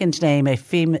the second name? A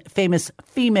famous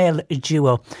female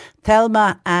duo.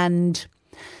 Thelma and...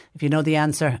 If you know the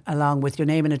answer, along with your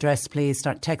name and address, please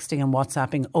start texting and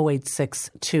WhatsApping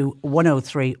 0862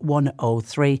 103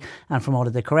 103. And from all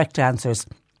of the correct answers,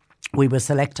 we will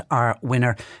select our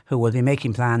winner, who will be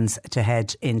making plans to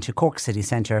head into Cork City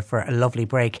Centre for a lovely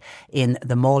break in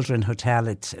the Maldron Hotel.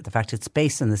 The fact it's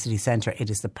based in the city centre, it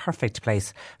is the perfect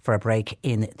place for a break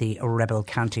in the Rebel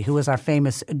County. Who is our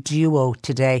famous duo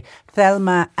today?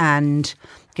 Thelma and...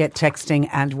 Get texting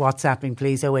and WhatsApping,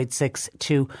 please,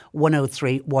 0862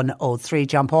 103 103.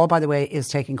 John Paul, by the way, is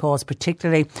taking calls,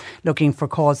 particularly looking for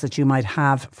calls that you might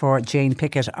have for Jane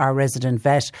Pickett, our resident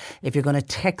vet. If you're going to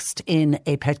text in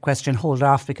a pet question, hold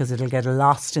off, because it'll get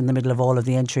lost in the middle of all of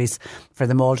the entries for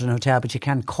the Maldron Hotel. But you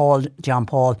can call John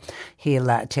Paul.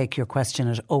 He'll take your question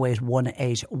at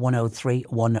 0818 103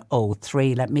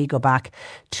 103. Let me go back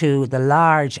to the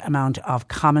large amount of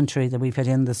commentary that we've had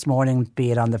in this morning,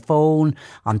 be it on the phone,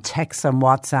 on texts and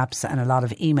WhatsApps, and a lot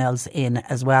of emails in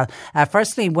as well.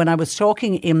 Firstly, when I was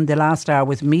talking in the last hour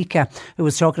with Mika, who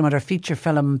was talking about her feature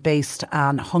film based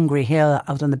on Hungry Hill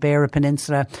out on the Beara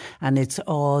Peninsula, and it's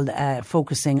all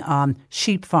focusing on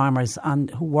sheep farmers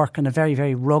who work in a very,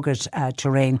 very rugged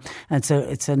terrain. And so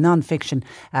it's a non-fiction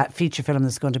feature film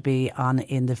that's going to be on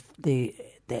in the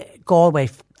Galway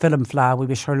Film Fleadh. We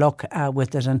wish her luck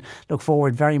with it, and look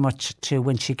forward very much to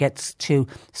when she gets to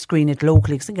screen it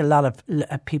locally. I think a lot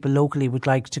of people locally would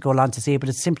like to go along to see it, but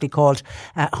it's simply called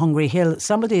Hungry Hill.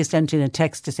 Somebody has sent in a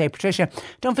text to say, Patricia,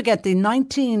 don't forget the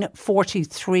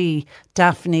 1943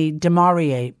 Daphne du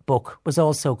Maurier book was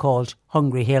also called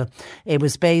Hungry Hill. It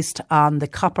was based on the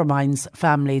copper mines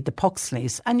family, the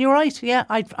Puxleys. And you're right, yeah,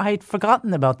 I'd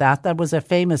forgotten about that. That was a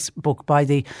famous book by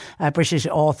the British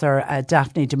author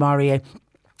Daphne du Maurier.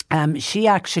 She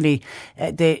actually,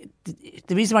 the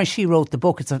reason why she wrote the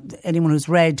book, anyone who's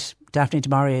read Daphne du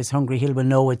Maurier's Hungry Hill will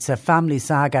know it's a family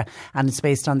saga, and it's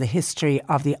based on the history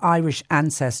of the Irish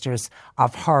ancestors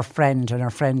of her friend, and her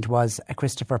friend was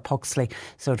Christopher Puxley.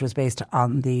 So it was based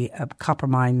on the copper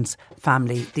mines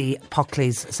family, the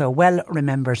Puxleys. So well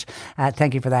remembered.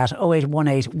 Thank you for that.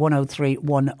 0818 103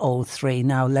 103.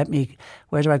 Now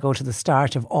where do I go to the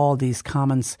start of all these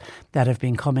comments that have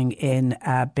been coming in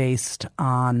based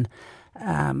on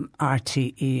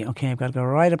RTE. Okay, I've got to go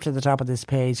right up to the top of this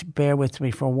page. Bear with me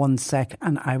for 1 sec,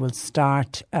 and I will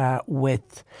start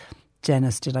with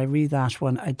Dennis. Did I read that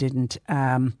one? I didn't.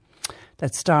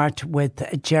 Let's start with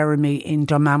Jeremy in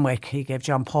Dunmanwick. He gave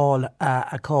John Paul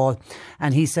a call,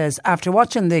 and he says, after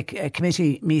watching the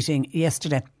committee meeting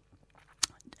yesterday,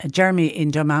 Jeremy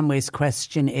in Dunmanway's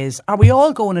question is, are we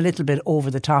all going a little bit over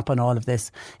the top on all of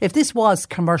this? If this was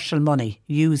commercial money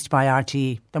used by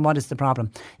RTE, then what is the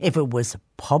problem? If it was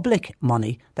public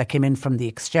money that came in from the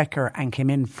Exchequer and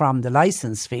came in from the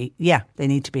licence fee, yeah, they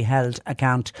need to be held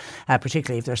account,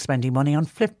 particularly if they're spending money on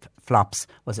flip-flops.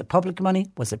 Was it public money?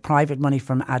 Was it private money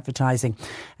from advertising?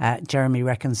 Jeremy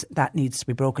reckons that needs to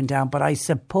be broken down. But I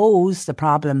suppose the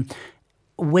problem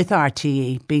with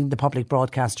RTE being the public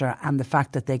broadcaster and the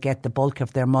fact that they get the bulk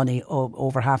of their money,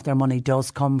 over half their money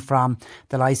does come from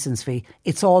the licence fee,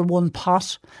 it's all one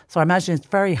pot. So I imagine it's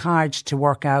very hard to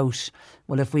work out,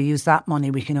 well, if we use that money,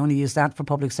 we can only use that for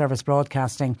public service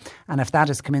broadcasting. And if that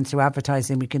has come in through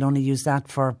advertising, we can only use that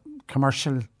for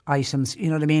commercial items. You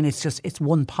know what I mean? It's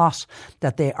one pot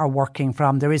that they are working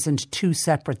from. There isn't two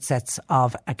separate sets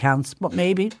of accounts. But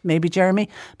maybe Jeremy,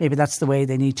 maybe that's the way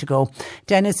they need to go.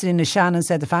 Dennis in Shannon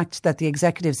said the fact that the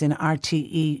executives in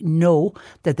RTE know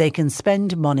that they can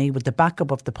spend money with the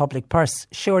backup of the public purse,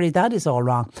 surely that is all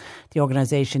wrong. The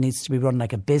organisation needs to be run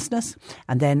like a business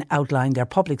and then outline their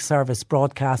public service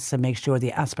broadcasts and make sure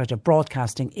the aspect of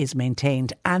broadcasting is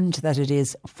maintained and that it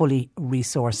is fully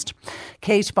resourced.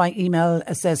 Kate by email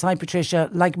says, hi Patricia,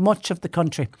 like much of the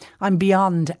country, I'm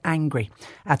beyond angry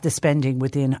at the spending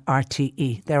within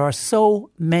RTE. There are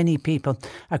so many people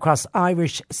across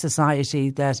Irish society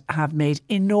that have made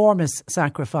enormous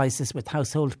sacrifices with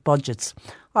household budgets.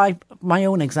 My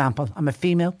own example, I'm a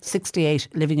female, 68,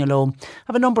 living alone,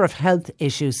 have a number of health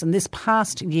issues, and this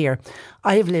past year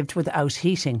I have lived without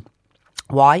heating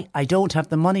Why? I don't have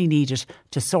the money needed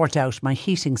to sort out my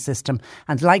heating system,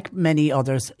 and like many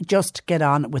others, just get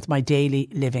on with my daily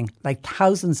living. Like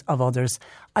thousands of others,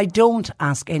 I don't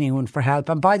ask anyone for help.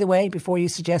 And by the way, before you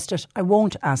suggest it, I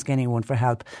won't ask anyone for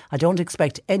help. I don't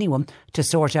expect anyone to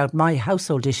sort out my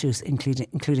household issues,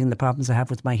 including the problems I have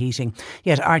with my heating.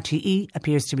 Yet RTE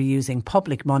appears to be using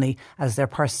public money as their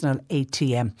personal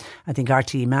ATM. I think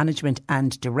RTE management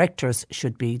and directors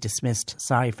should be dismissed.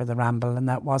 Sorry for the ramble, and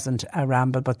that wasn't a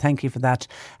ramble, but thank you for that,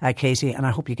 Katie. And I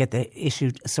hope you get the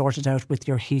issue sorted out with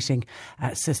your heating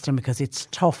system, because it's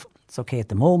tough. It's okay at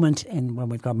the moment when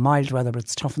we've got mild weather, but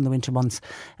it's tough in the winter months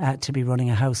to be running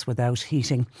a house without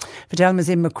heating. Fidelma's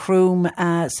in Macroom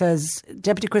says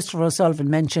Deputy Christopher O'Sullivan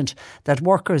mentioned that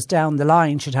workers down the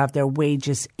line should have their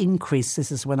wages increased.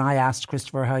 This is when I asked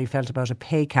Christopher how he felt about a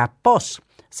pay cap. But,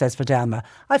 says Fidelma,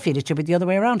 I feel it should be the other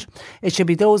way around. It should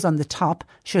be those on the top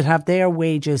should have their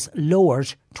wages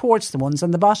lowered towards the ones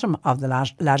on the bottom of the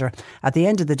ladder. At the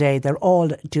end of the day, they're all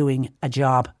doing a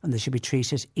job and they should be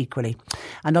treated equally.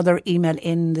 Another email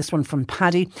in, this one from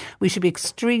Paddy. We should be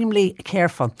extremely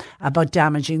careful about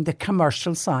damaging the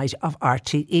commercial side of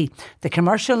RTE. The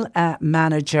commercial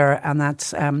manager, and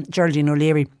that's Geraldine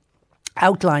O'Leary,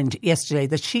 outlined yesterday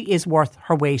that she is worth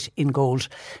her weight in gold.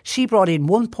 She brought in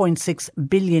 €1.6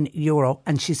 billion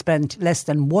and she spent less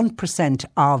than 1%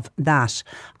 of that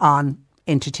on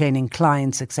entertaining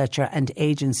clients, etc., and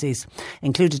agencies.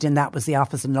 Included in that was the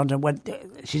office in London. Well,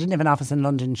 she didn't have an office in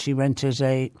London. She rented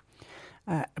a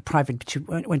private. She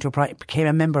became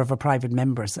a member of a private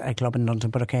members club in London.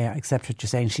 But okay, I accept what you're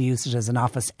saying. She used it as an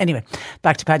office. Anyway,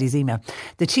 back to Paddy's email.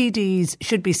 The TDs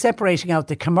should be separating out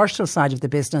the commercial side of the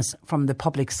business from the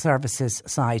public services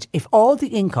side. If all the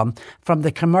income from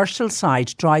the commercial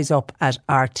side dries up at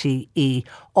RTE,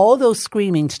 all those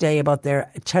screaming today about their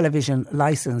television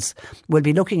licence will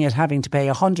be looking at having to pay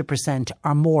 100%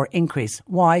 or more increase.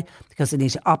 Why? Because they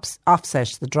need to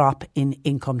offset the drop in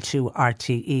income to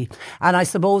RTE. And I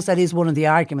suppose that is one of the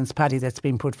arguments, Paddy, that's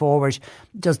been put forward.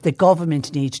 Does the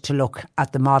government need to look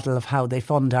at the model of how they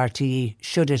fund RTE?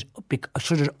 Should it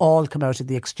all come out of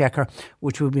the Exchequer,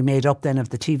 which will be made up then of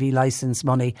the TV licence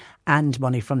money and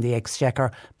money from the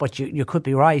Exchequer? But you could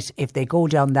be right if they go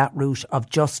down that route of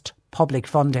just public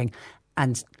funding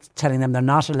and telling them they're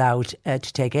not allowed to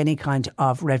take any kind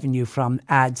of revenue from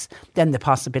ads, then the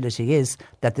possibility is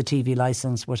that the TV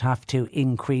licence would have to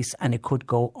increase and it could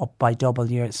go up by double.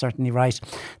 You're certainly right.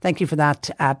 Thank you for that,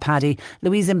 Paddy.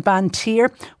 Louise in Bantier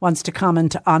wants to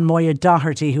comment on Moya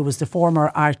Doherty, who was the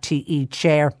former RTE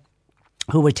chair,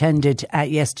 who attended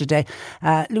yesterday.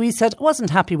 Louise said, I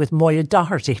wasn't happy with Moya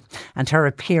Doherty and her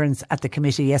appearance at the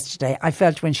committee yesterday. I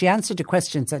felt when she answered the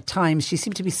questions at times, she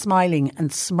seemed to be smiling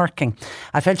and smirking.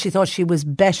 I felt she thought she was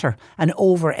better and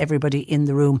over everybody in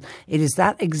the room. It is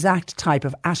that exact type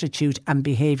of attitude and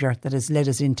behaviour that has led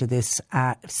us into this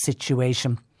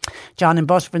situation. John in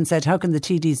Butterford said, how can the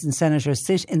TDs and senators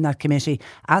sit in that committee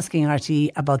asking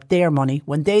RTE about their money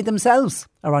when they themselves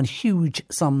are on huge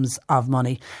sums of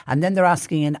money? And then they're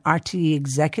asking an RTE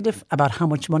executive about how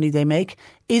much money they make.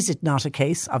 Is it not a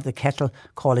case of the kettle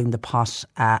calling the pot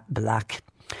black?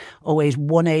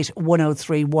 0818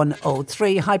 103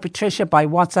 103. Hi Patricia, by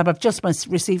WhatsApp. I've just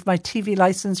received my TV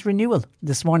licence renewal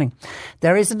this morning.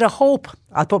 There isn't a hope,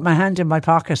 I'll put my hand in my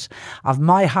pocket, of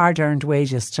my hard-earned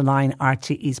wages to line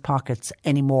RTE's pockets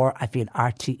anymore. I feel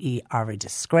RTE are a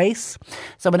disgrace.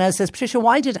 Someone else says, Patricia,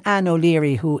 why did Anne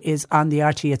O'Leary, who is on the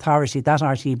RTE Authority, that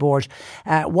RTE board,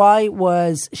 why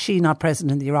was she not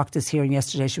present in the Oireachtas hearing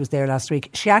yesterday? She was there last week.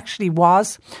 She actually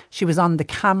was. She was on the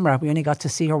camera. We only got to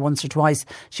see her once or twice.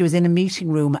 She was in a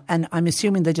meeting room, and I'm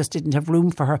assuming they just didn't have room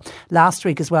for her. Last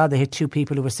week as well, they had two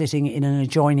people who were sitting in an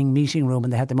adjoining meeting room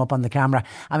and they had them up on the camera.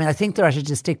 I mean, I think they're at a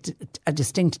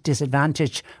distinct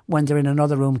disadvantage when they're in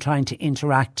another room trying to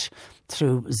interact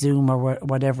through Zoom or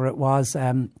whatever it was,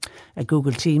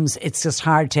 Google Teams. It's just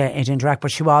hard to interact,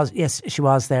 but she was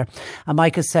there. And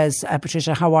Micah says,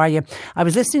 Patricia, how are you? I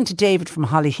was listening to David from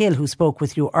Hollyhill, who spoke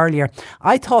with you earlier.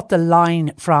 I thought the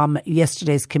line from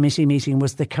yesterday's committee meeting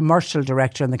was the commercial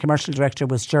director, and the commercial director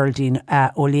was Geraldine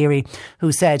O'Leary,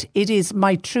 who said, it is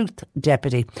my truth,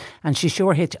 Deputy. And she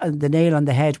sure hit the nail on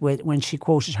the head when she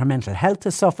quoted her mental health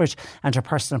has suffered and her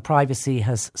personal privacy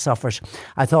has suffered.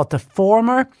 I thought the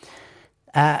former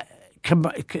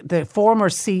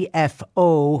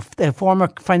CFO, the former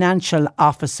financial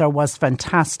officer, was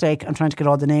fantastic. I'm trying to get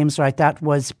all the names right. That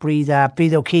was Breathe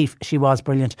O'Keefe. She was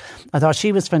brilliant. I thought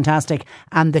she was fantastic.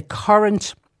 And the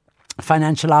current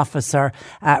Financial Officer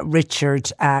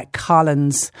Richard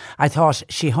Collins. I thought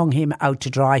she hung him out to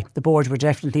dry. The board were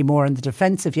definitely more on the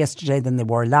defensive yesterday than they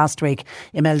were last week.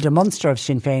 Imelda Munster of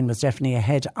Sinn Féin was definitely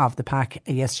ahead of the pack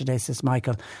yesterday, says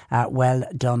Michael. Well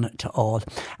done to all.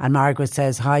 And Margaret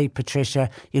says, hi Patricia,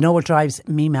 you know what drives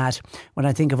me mad? When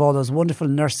I think of all those wonderful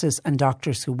nurses and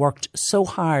doctors who worked so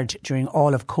hard during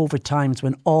all of COVID times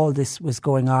when all this was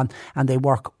going on, and they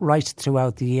work right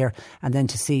throughout the year, and then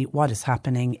to see what is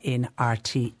happening in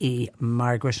RTE.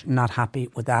 Margaret, not happy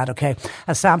with that. Okay,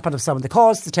 a sample of some of the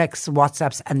calls, the texts,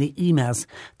 WhatsApps and the emails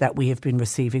that we have been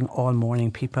receiving all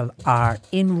morning. People are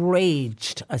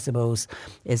enraged, I suppose,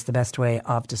 is the best way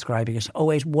of describing it.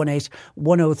 0818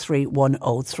 103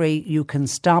 103. You can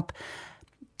stop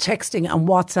texting and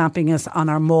WhatsApping us on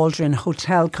our Maldron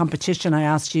Hotel competition. I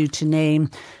asked you to name,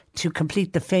 to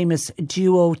complete the famous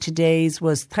duo today's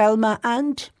was Thelma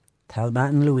and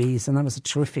Louise, and that was a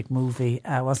terrific movie,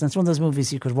 wasn't it? It's one of those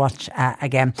movies you could watch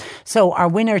again. So our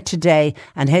winner today,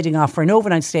 and heading off for an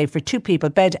overnight stay for 2 people,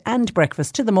 bed and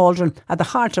breakfast, to the Maldron at the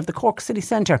heart of the Cork City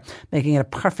Centre, making it a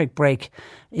perfect break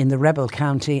in the Rebel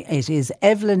County. It is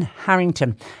Evelyn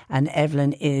Harrington, and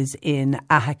Evelyn is in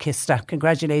Ahakista.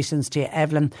 Congratulations to you,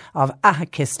 Evelyn of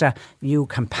Ahakista. You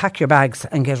can pack your bags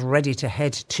and get ready to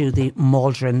head to the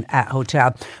Maldron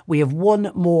Hotel. We have one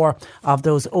more of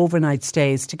those overnight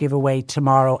stays to give away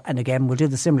tomorrow, and again we'll do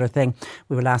the similar thing.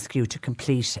 We will ask you to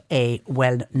complete a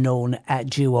well-known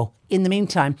duo. In the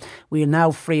meantime, we will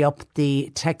now free up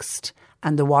the text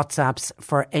and the WhatsApps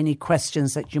for any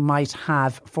questions that you might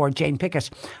have for Jane Pickett,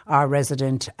 our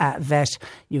resident vet.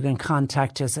 You can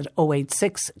contact us at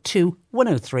 0862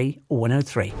 103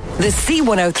 103. The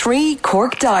C103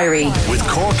 Cork Diary. With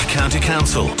Cork County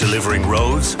Council delivering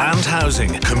roads and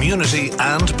housing, community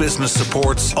and business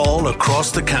supports all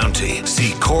across the county.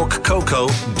 See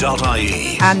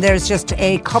corkcoco.ie. And there's just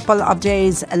a couple of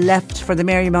days left for the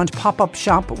Marymount pop-up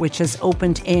shop, which has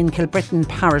opened in Kilbrittain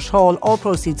Parish Hall. All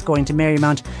proceeds going to Marymount,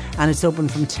 and it's open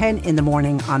from 10 in the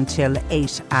morning until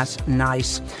 8 at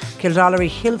night. Kildallery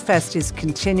Hillfest is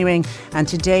continuing, and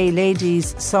today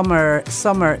ladies summer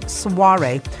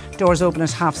soiree. Doors open at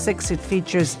 6:30. It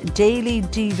features Daily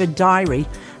Diva Diary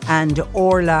and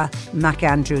Orla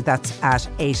McAndrew. That's at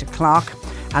 8 o'clock.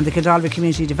 And the Kildallery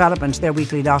Community Development, their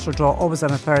weekly lotto draw, always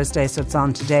on a Thursday, so it's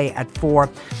on today at 4,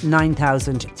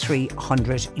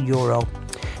 €9,300.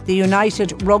 The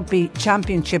United Rugby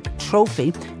Championship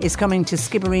Trophy is coming to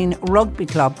Skibbereen Rugby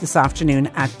Club this afternoon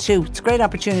at 2. It's a great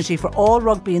opportunity for all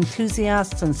rugby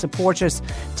enthusiasts and supporters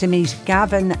to meet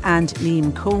Gavin and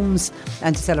Liam Coombs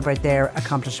and to celebrate their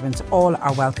accomplishments. All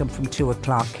are welcome from 2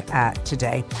 o'clock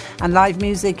today. And live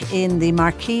music in the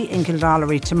Marquee in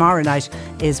Kildallery tomorrow night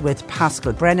is with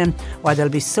Pascal Brennan, while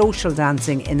there'll be social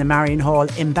dancing in the Marion Hall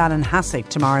in Ballinhassig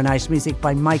tomorrow night. Music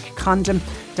by Mike Condon,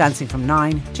 dancing from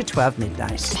 9 to 12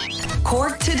 midnight.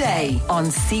 Cork Today on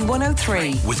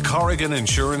C103. With Corrigan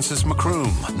Insurance's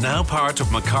Macroom, now part of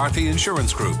McCarthy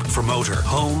Insurance Group, for motor,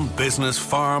 home, business,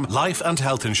 farm, life and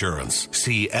health insurance.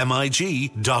 See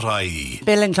mig.ie.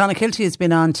 Bill in Clonakilty has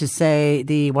been on to say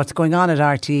what's going on at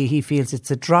RTE, he feels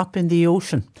it's a drop in the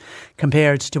ocean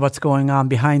compared to what's going on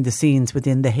behind the scenes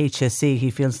within the HSE. He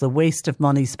feels the waste of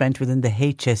money spent within the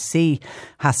HSE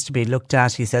has to be looked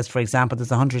at. He says, for example,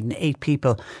 there's 108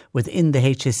 people within the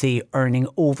HSE earning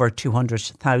over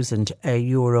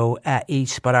 €200,000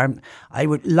 each. But I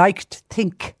would like to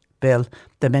think, Bill,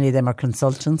 that many of them are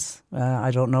consultants.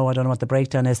 I don't know what the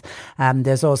breakdown is.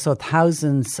 There's also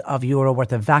thousands of euro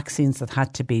worth of vaccines that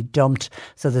had to be dumped.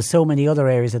 So there's so many other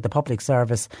areas of the public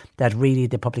service that really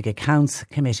the Public Accounts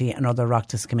Committee and other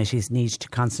Oireachtas committees need to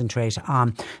concentrate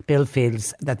on. Bill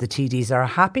feels that the TDs are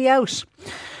happy out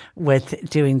with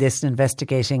doing this and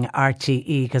investigating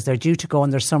RTE because they're due to go on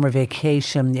their summer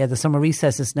vacation. Yeah, the summer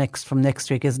recess is from next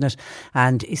week, isn't it?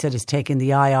 And he said it's taking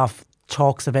the eye off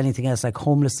talks of anything else like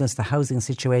homelessness, the housing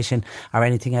situation or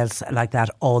anything else like that.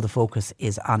 All the focus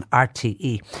is on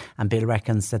RTE, and Bill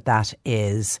reckons that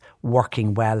is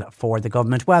working well for the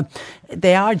government. Well,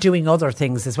 they are doing other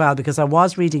things as well, because I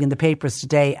was reading in the papers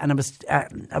today, and I was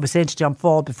saying to John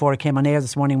Fall before I came on air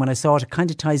this morning when I saw it kind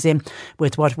of ties in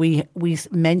with what we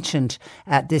mentioned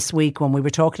this week when we were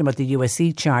talking about the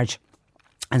USC charge.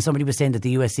 And somebody was saying that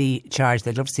the USE charge,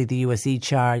 they'd love to see the USE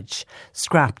charge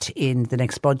scrapped in the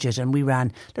next budget. And we ran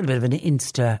a little bit of an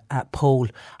Insta poll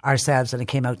ourselves, and it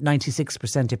came out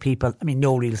 96% of people, I mean,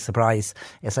 no real surprise.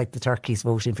 It's like the turkeys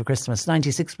voting for Christmas.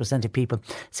 96% of people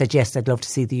said, yes, they'd love to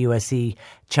see the USE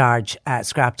charge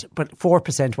scrapped. But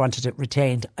 4% wanted it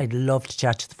retained. I'd love to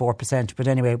chat to the 4%. But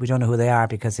anyway, we don't know who they are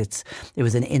because it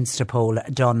was an Insta poll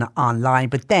done online.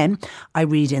 But then I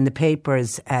read in the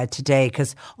papers today,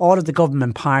 because all of the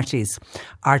government parties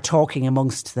are talking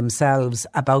amongst themselves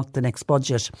about the next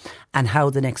budget and how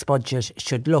the next budget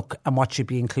should look and what should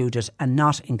be included and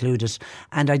not included.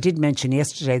 And I did mention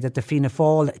yesterday that the Fianna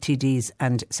Fáil TDs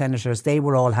and senators, they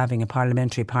were all having a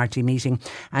parliamentary party meeting,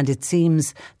 and it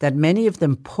seems that many of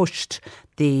them pushed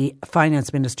the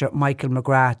Finance Minister, Michael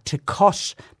McGrath, to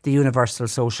cut the universal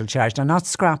social charge. Now, not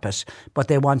scrap it, but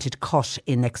they wanted cut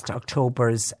in next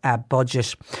October's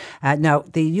budget. Now,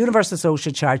 the universal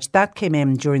social charge, that came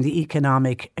in during the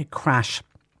economic crash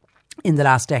in the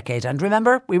last decade. And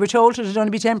remember, we were told it would only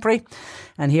be temporary.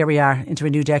 And here we are into a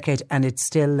new decade and it's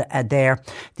still there.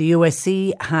 The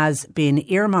USC has been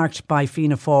earmarked by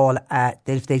Fianna Fáil that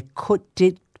if they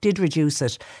did reduce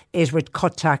it, it would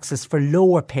cut taxes for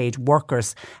lower paid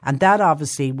workers. And that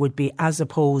obviously would be as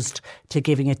opposed to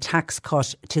giving a tax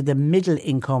cut to the middle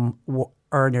income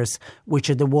earners,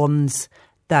 which are the ones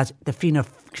that the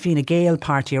Fine Gael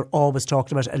party are always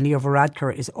talking about, and Leo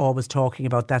Varadkar is always talking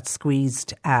about that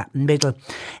squeezed middle.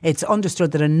 It's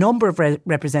understood that a number of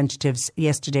representatives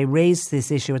yesterday raised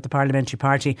this issue at the parliamentary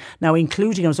party. Now,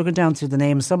 including, I was looking down through the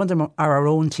names, some of them are our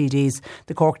own TDs.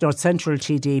 The Cork North Central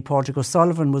TD, Padraig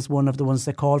O'Sullivan, was one of the ones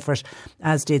that called for it,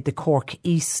 as did the Cork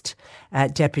East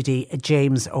Deputy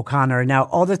James O'Connor. Now,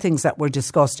 other things that were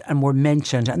discussed and were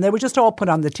mentioned, and they were just all put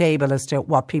on the table as to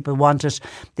what people wanted.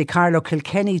 The Carlow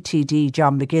Kilkenny TD,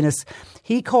 John McGuinness,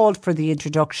 he called for the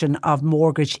introduction of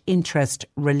mortgage interest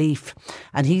relief.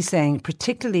 And he's saying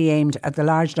particularly aimed at the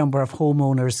large number of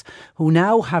homeowners who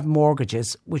now have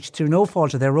mortgages, which through no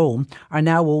fault of their own, are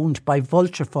now owned by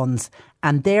vulture funds,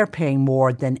 and they're paying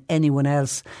more than anyone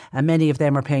else. And many of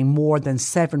them are paying more than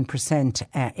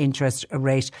 7% interest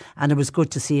rate. And it was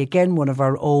good to see again one of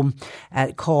our own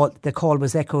call. The call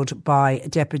was echoed by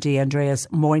Deputy Andreas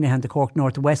Moynihan, the Cork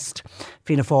North West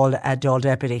Fianna Fáil Dáil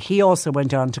Deputy. He also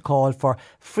went on to call for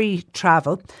free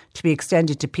travel to be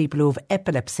extended to people who have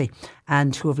epilepsy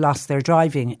and who have lost their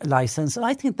driving licence. And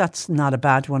I think that's not a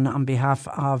bad one on behalf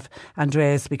of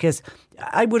Andreas, because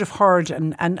I would have heard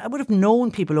and I would have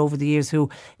known people over the years who,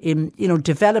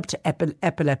 developed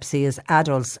epilepsy as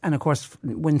adults. And of course,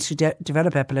 once you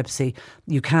develop epilepsy,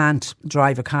 you can't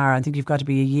drive a car. I think you've got to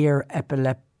be a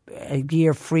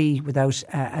year free without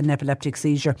an epileptic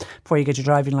seizure before you get your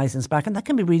driving licence back, and that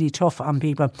can be really tough on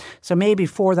people. So maybe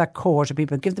for that cohort of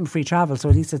people, give them free travel, so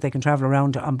at least that they can travel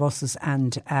around on buses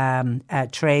and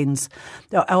trains.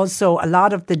 Also, a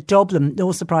lot of the Dublin,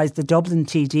 no surprise, the Dublin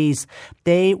TDs,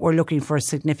 they were looking for a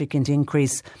significant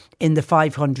increase in the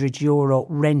 €500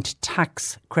 rent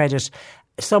tax credit.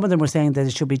 Some of them were saying that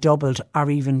it should be doubled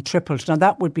or even tripled. Now,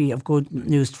 that would be of good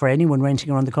news for anyone renting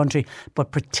around the country,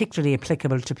 but particularly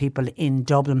applicable to people in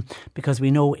Dublin, because we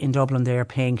know in Dublin they are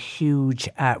paying huge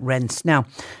rents. Now,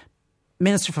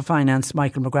 Minister for Finance,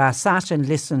 Michael McGrath, sat and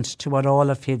listened to what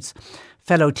all of his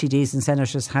fellow TDs and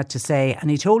senators had to say, and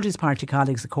he told his party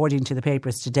colleagues, according to the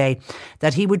papers today,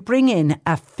 that he would bring in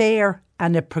a fair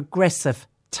and a progressive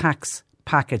tax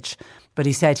package. But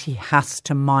he said he has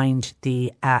to mind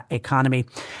the economy.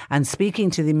 And speaking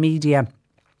to the media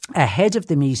ahead of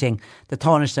the meeting, the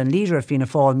Taoiseach leader of Fianna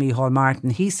Fáil, Micheál Martin,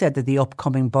 he said that the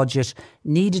upcoming budget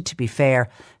needed to be fair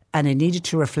and it needed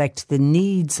to reflect the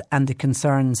needs and the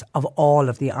concerns of all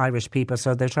of the Irish people.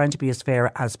 So they're trying to be as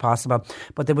fair as possible.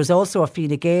 But there was also a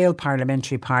Fine Gael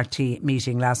parliamentary party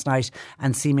meeting last night,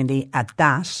 and seemingly at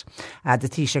that, the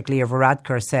Taoiseach Leo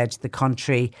Varadkar said the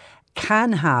country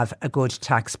can have a good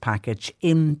tax package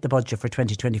in the budget for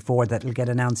 2024 that will get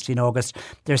announced in August.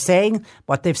 They're saying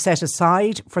what they've set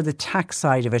aside for the tax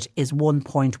side of it is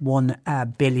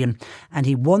 1.1 billion. And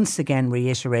he once again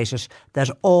reiterated that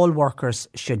all workers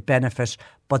should benefit,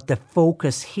 but the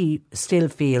focus he still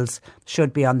feels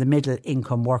should be on the middle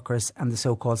income workers and the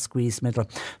so-called squeezed middle.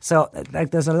 So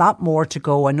there's a lot more to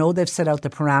go. I know they've set out the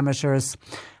parameters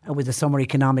with the summer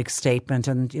economic statement,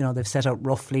 and they've set out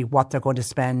roughly what they're going to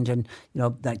spend, and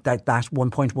that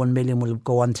 1.1 million will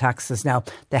go on taxes. Now,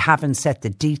 they haven't set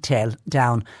the detail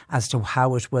down as to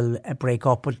how it will break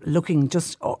up, but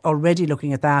already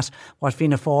looking at that, what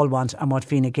Fianna Fáil want and what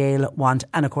Fine Gael want,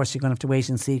 and of course you're going to have to wait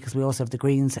and see, because we also have the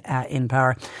Greens in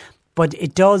power. But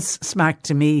it does smack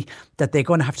to me that they're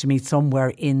going to have to meet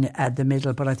somewhere in the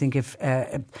middle. But I think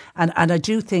and I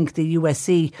do think the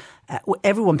USC,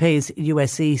 everyone pays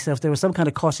USC. So if there was some kind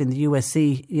of cut in the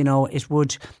USC, it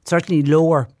would certainly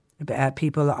lower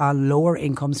people on lower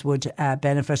incomes would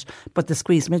benefit, but the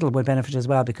squeezed middle would benefit as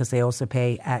well because they also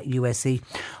pay USC.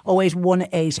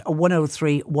 0818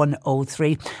 103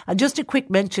 103. And just a quick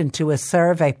mention to a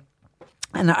survey.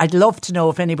 And I'd love to know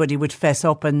if anybody would fess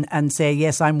up and say,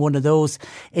 yes, I'm one of those.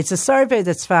 It's a survey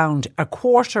that's found a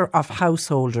quarter of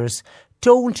householders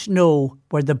don't know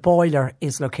where the boiler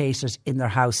is located in their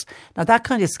house. Now that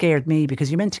kind of scared me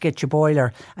because you're meant to get your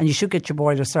boiler and you should get your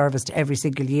boiler serviced every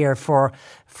single year for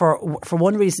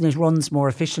one reason it runs more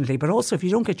efficiently, but also if you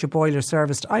don't get your boiler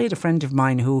serviced. I had a friend of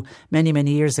mine who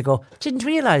many years ago didn't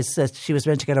realise that she was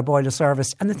meant to get her boiler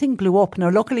serviced and the thing blew up. Now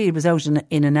luckily it was out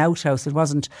in an outhouse, it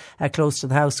wasn't close to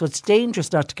the house, so it's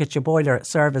dangerous not to get your boiler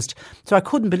serviced. So I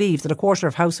couldn't believe that a quarter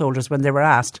of householders, when they were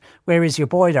asked where is your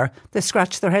boiler, they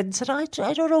scratched their head and said, I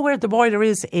don't know where the boiler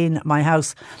is in my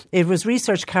house. It was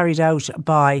research carried out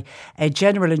by a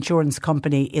general insurance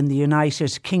company in the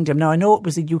United Kingdom. Now I know it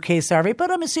was a UK survey,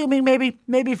 but I'm assuming maybe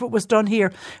if it was done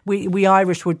here, we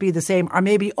Irish would be the same, or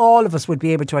maybe all of us would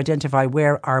be able to identify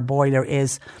where our boiler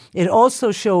is. It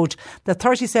also showed that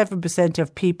 37%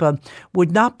 of people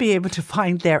would not be able to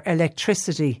find their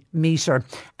electricity meter.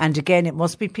 And again, it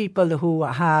must be people who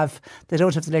they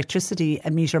don't have the electricity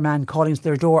meter man calling to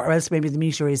their door, or else maybe the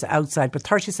meter is outside. But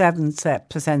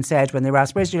 37% said when they were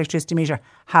asked, where's your electricity meter?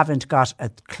 Haven't got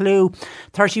a clue.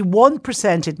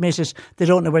 31% admitted they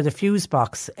don't know where the fuse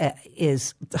box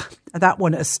is. That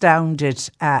one astounded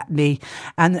me.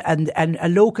 And a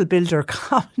local builder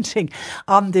commenting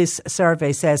on this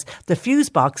survey says the fuse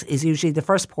box is usually the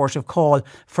first port of call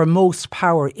for most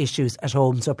power issues at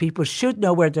home. So people should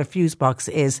know where their fuse box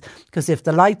is, because if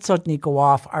the lights suddenly go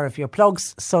off or if your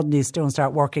plugs suddenly don't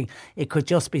start working, it could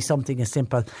just be something as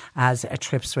simple as a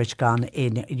trip switch gone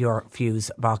in your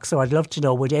fuse box. So I'd love to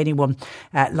know, would anyone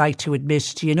like to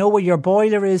admit, do you know where your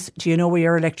boiler is? Do you know where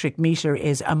your electric meter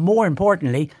is? And more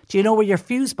importantly, do you know where your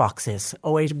fuse box is?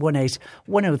 0818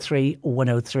 103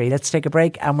 103. Let's take a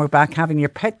break and we're back having your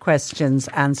pet questions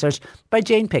answered by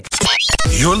Jane Pick.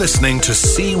 You're listening to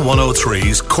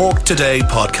C103's Cork Today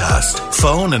podcast.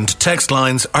 Phone and text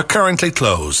lines are currently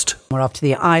closed. We're off to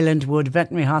the Islandwood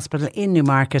Veterinary Hospital in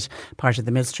Newmarket, part of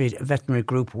the Mill Street Veterinary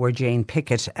Group, where Jane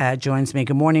Pickett joins me.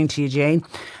 Good morning to you, Jane.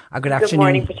 Good afternoon. Good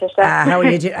morning, Patricia. How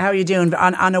are you doing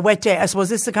on a wet day? I suppose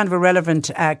this is a kind of a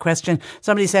relevant question.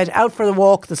 Somebody said, out for the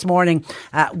walk this morning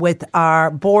with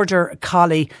our border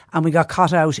collie, and we got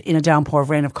caught out in a downpour of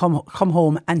rain. I've come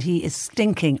home and he is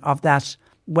stinking of that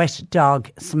wet dog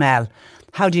smell.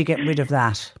 How do you get rid of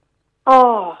that?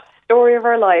 Oh, story of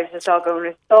our lives as dog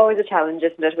owners. It's always a challenge,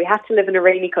 isn't it? We have to live in a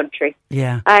rainy country.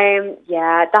 Yeah.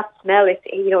 That smell,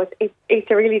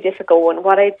 it's a really difficult one.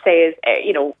 What I'd say is,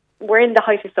 we're in the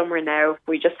height of summer now.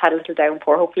 We just had a little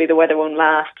downpour. Hopefully the weather won't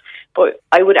last. But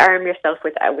I would arm yourself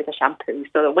with a shampoo,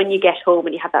 so that when you get home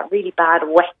and you have that really bad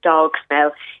wet dog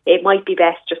smell, it might be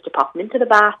best just to pop him into the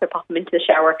bath or pop him into the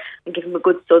shower and give him a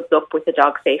good suds up with a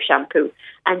dog safe shampoo.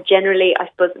 And generally, I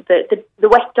suppose the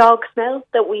wet dog smell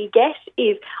that we get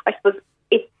is, I suppose,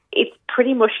 it's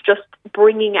pretty much just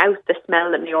bringing out the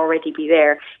smell that may already be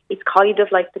there. It's kind of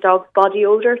like the dog's body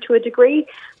odour to a degree.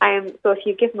 So if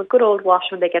you give them a good old wash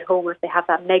when they get home, or if they have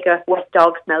that mega wet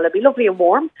dog smell, it'll be lovely and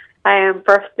warm,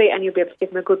 firstly, and you'll be able to give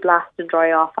them a good blast and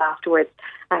dry off afterwards.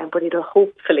 But it'll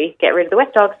hopefully get rid of the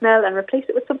wet dog smell and replace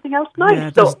it with something else nice.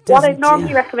 Yeah, so what I'd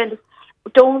normally recommend is,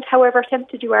 don't, however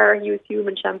tempted you are, use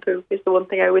human shampoo is the one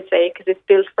thing I would say, because it's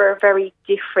built for a very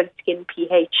different skin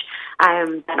pH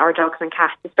than our dogs and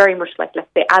cats. It's very much like, let's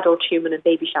say, adult human and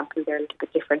baby shampoo. They're a little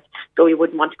bit different, so we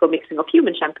wouldn't want to go mixing up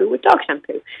human shampoo with dog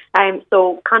shampoo.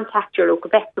 So contact your local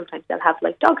vet. Sometimes they'll have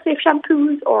like dog safe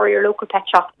shampoos, or your local pet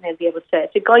shop, and they'll be able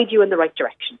to guide you in the right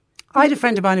direction. I had a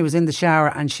friend of mine who was in the shower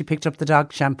and she picked up the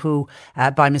dog shampoo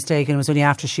by mistake, and it was only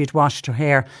after she had washed her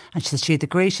hair, and she said she had the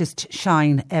greatest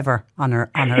shine ever on her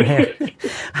hair.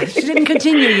 She didn't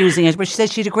continue using it, but she said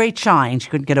she had a great shine. She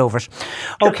couldn't get over it.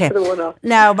 Okay.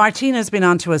 Now, Martina's been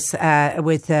on to us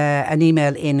with an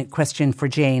email in question for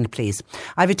Jane, please.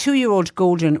 I have a 2-year-old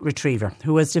golden retriever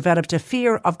who has developed a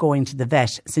fear of going to the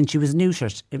vet since she was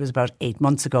neutered. It was about 8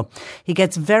 months ago. He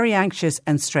gets very anxious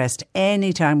and stressed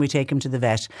any time we take him to the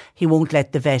vet. he won't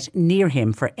let the vet near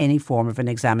him for any form of an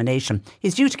examination.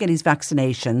 He's due to get his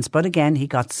vaccinations, but again, he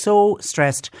got so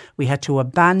stressed we had to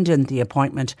abandon the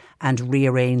appointment and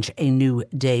rearrange a new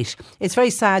date. It's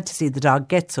very sad to see the dog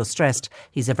get so stressed.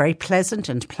 He's a very pleasant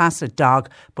and placid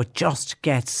dog, but just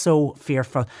gets so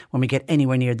fearful when we get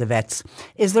anywhere near the vets.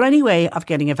 Is there any way of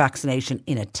getting a vaccination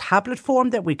in a tablet form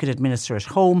that we could administer at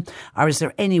home, or is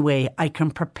there any way I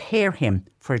can prepare him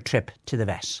for a trip to the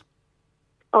vet?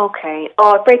 Okay.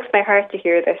 Oh, it breaks my heart to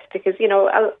hear this because, you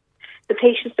know, the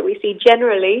patients that we see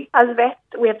generally as vets,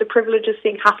 we have the privilege of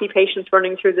seeing happy patients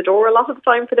running through the door a lot of the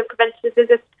time for the preventative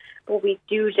visits, but we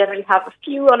do generally have a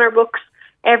few on our books.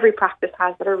 Every practice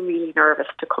has that are really nervous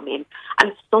to come in.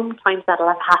 And sometimes that'll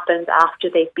have happened after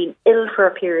they've been ill for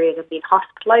a period and been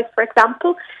hospitalised, for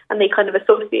example, and they kind of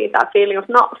associate that feeling of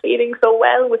not feeling so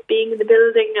well with being in the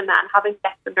building and having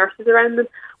vets and nurses around them.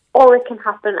 Or it can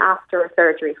happen after a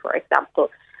surgery, for example.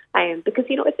 Because,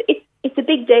 you know, it's a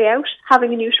big day out,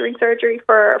 having a neutering surgery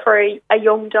for a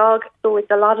young dog. So it's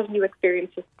a lot of new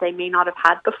experiences they may not have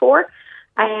had before.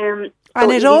 And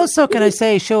it also, can I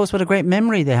say, shows what a great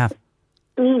memory they have.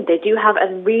 They do have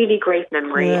a really great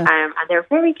memory, and they're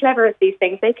very clever at these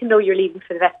things. They can know you're leaving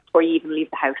for the vet before you even leave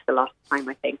the house a lot of the time,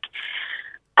 I think.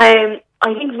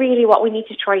 I think really what we need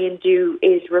to try and do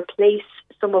is replace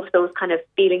some of those kind of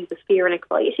feelings of fear and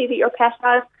anxiety that your pet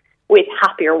has with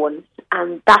happier ones.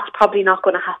 And that's probably not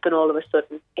going to happen all of a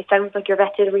sudden. It sounds like your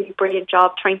vet did a really brilliant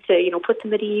job trying to, you know, put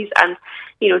them at ease and,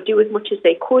 you know, do as much as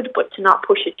they could, but to not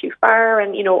push it too far.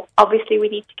 And, you know, obviously we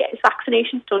need to get his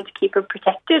vaccinations done to keep him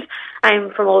protected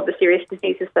from all the serious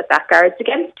diseases that guards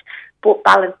against, but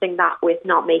balancing that with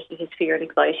not making his fear and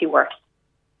anxiety worse.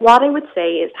 What I would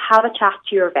say is have a chat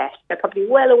to your vet. They're probably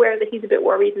well aware that he's a bit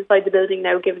worried inside the building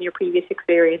now, given your previous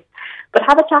experience. But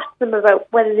have a chat to them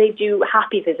about whether they do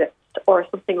happy visits or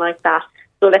something like that.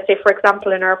 So let's say, for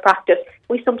example, in our practice,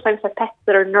 we sometimes have pets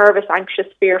that are nervous, anxious,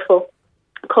 fearful,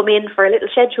 come in for a little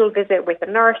scheduled visit with a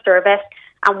nurse or a vet,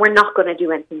 and we're not going to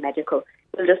do anything medical.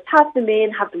 We'll just have them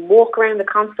in, have them walk around the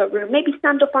consult room, maybe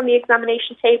stand up on the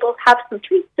examination table, have some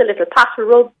treats, a little pat or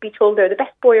rub, be told they're the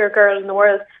best boy or girl in the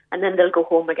world, and then they'll go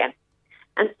home again.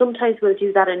 And sometimes we'll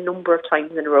do that a number of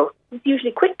times in a row. It's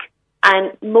usually quick,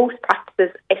 and most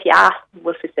practices, if you ask,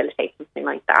 will facilitate something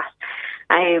like that.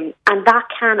 And that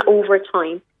can, over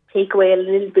time, take away a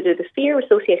little bit of the fear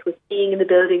associated with being in the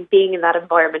building, being in that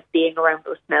environment, being around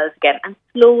those smells again. And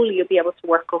slowly you'll be able to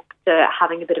work up to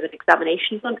having a bit of an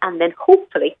examination done and then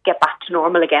hopefully get back to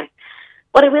normal again.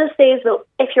 What I will say is, though,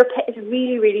 if your pet is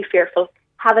really, really fearful,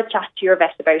 have a chat to your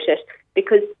vet about it,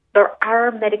 because there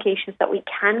are medications that we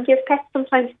can give pets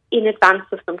sometimes in advance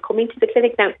of them coming to the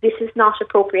clinic. Now, this is not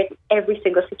appropriate in every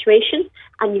single situation,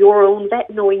 and your own vet,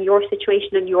 knowing your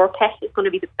situation and your pet, is going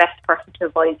to be the best person to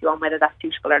advise you on whether that's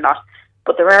suitable or not.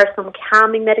 But there are some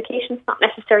calming medications, not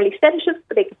necessarily sedatives,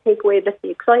 but they can take away a bit of the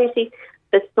anxiety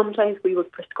that sometimes we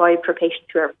would prescribe for patients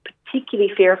who are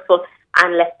particularly fearful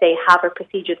and, let's say, have a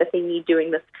procedure that they need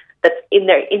doing that's in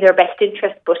their best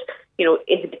interest, but, you know,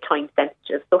 is a bit time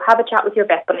sensitive. So have a chat with your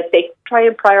vet, but I'd say try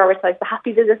and prioritise the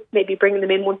happy visits, maybe bringing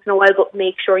them in once in a while, but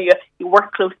make sure you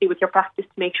work closely with your practice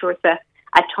to make sure it's a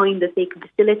time that they can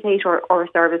facilitate or a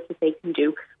service that they can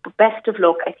do. But best of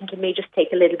luck. I think it may just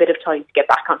take a little bit of time to get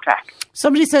back on track.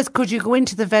 Somebody says, could you go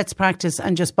into the vet's practice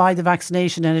and just buy the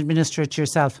vaccination and administer it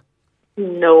yourself?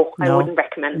 No, I wouldn't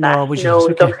recommend that.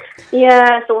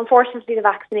 So unfortunately the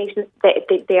vaccinations,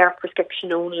 they are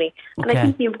prescription only. And I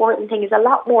think the important thing is a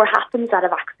lot more happens at a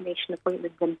vaccination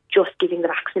appointment than just giving the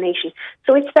vaccination.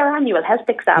 So it's their annual health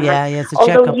exam. It's a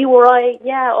although checkup. you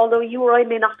or I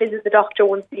may not visit the doctor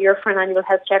once a year for an annual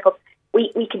health checkup,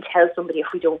 we can tell somebody if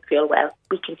we don't feel well.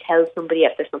 We can tell somebody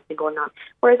if there's something going on.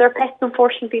 Whereas our pets,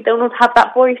 unfortunately, they don't have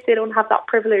that voice. They don't have that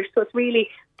privilege. So it's really,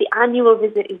 the annual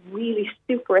visit is really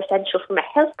super essential from a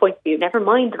health point of view, never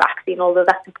mind the vaccine, although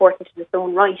that's important in its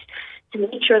own right, to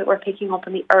make sure that we're picking up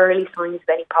on the early signs of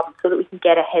any problem so that we can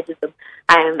get ahead of them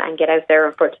and get out there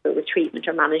and for with treatment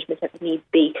or management if it needs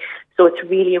be. So it's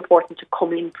really important to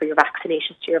come in for your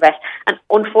vaccinations to your vet. And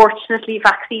unfortunately,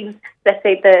 vaccines, let's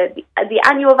say the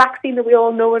annual vaccine that we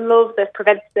all know and love that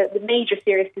prevents the major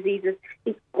serious diseases,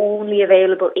 is only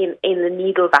available in the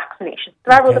needle vaccination.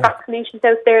 There are other vaccinations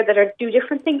out there that do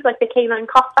different things, like the canine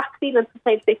cough vaccine, and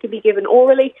sometimes they can be given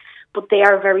orally, but they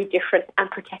are very different and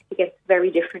protect against very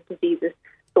different diseases.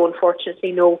 So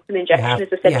unfortunately, no, an injection is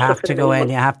essential. You have to go in,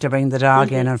 you have to bring the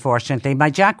dog in, unfortunately. My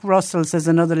Jack Russell says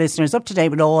another listener is up to date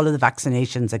with all of the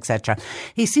vaccinations, etc.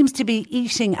 He seems to be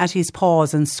eating at his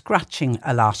paws and scratching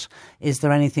a lot. Is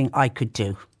there anything I could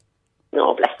do?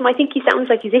 No, bless him. I think he sounds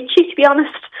like he's itchy, to be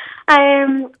honest.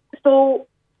 So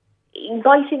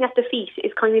biting at the feet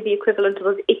is kind of the equivalent of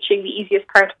us itching the easiest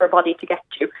part of our body to get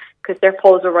to, because their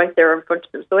paws are right there in front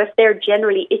of them. So if they're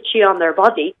generally itchy on their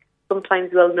body,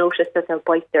 sometimes we'll notice that they'll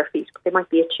bite their feet, but they might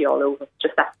be itchy all over.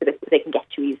 Just that's the bit that they can get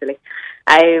to easily.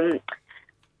 I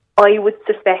would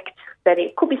suspect that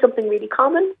it could be something really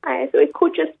common. So it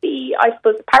could just be, I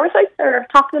suppose, parasites are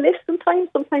top of the list sometimes.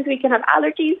 Sometimes we can have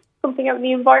allergies, something out in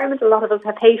the environment. A lot of us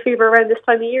have hay fever around this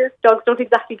time of year. Dogs don't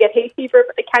exactly get hay fever,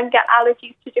 but they can get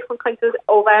allergies to different kinds of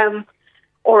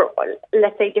or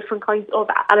let's say different kinds of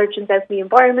allergens out in the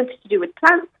environment to do with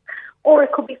plants. Or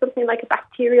it could be something like a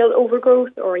bacterial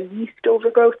overgrowth or a yeast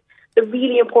overgrowth. The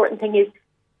really important thing is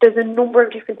there's a number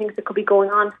of different things that could be going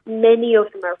on. Many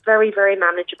of them are very, very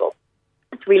manageable.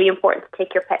 It's really important to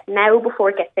take your pet now before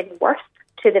it gets any worse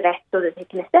to the vet so that they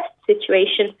can assess the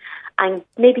situation and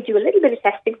maybe do a little bit of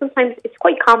testing. Sometimes it's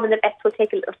quite common that vets will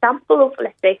take a little sample of,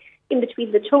 let's say, in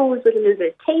between the toes with a little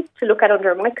bit of tape to look at under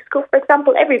a microscope, for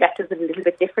example. Every vet does it a little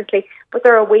bit differently, but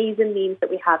there are ways and means that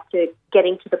we have to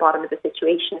getting to the bottom of the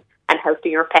situation and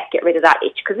helping your pet get rid of that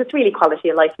itch, because it's really quality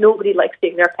of life. Nobody likes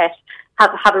seeing their pet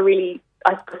have a really,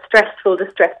 I suppose, stressful,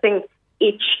 distressing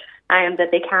itch that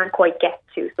they can't quite get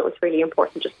to. So it's really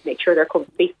important just to make sure they're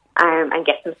comfy and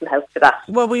get them some help for that.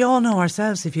 Well, we all know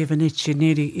ourselves, if you have an itch, you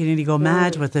nearly go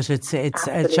mad with it.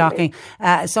 It's shocking.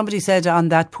 Somebody said on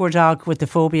that poor dog with the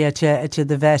phobia to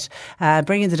the vet,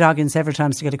 bringing the dog in several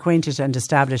times to get acquainted and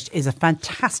established is a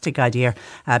fantastic idea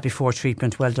before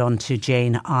treatment. Well done to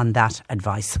Jane on that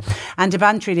advice. And a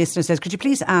Bantry listener says, could you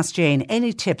please ask Jane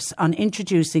any tips on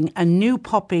introducing a new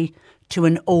puppy to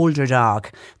an older dog?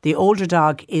 The older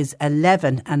dog is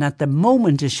 11 and at the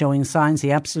moment is showing signs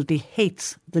he absolutely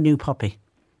hates the new puppy.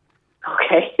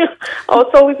 Okay.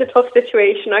 It's always a tough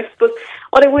situation. I suppose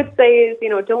what I would say is,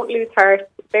 don't lose heart,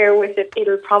 bear with it,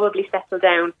 it'll probably settle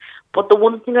down. But the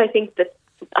one thing I think that,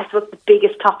 I suppose the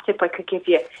biggest top tip I could give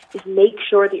you is make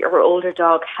sure that your older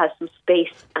dog has some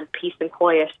space and peace and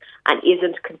quiet and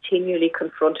isn't continually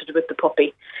confronted with the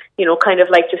puppy. Kind of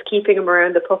like just keeping him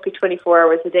around the puppy 24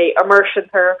 hours a day. Immersion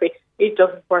therapy, it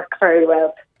doesn't work very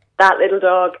well. That little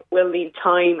dog will need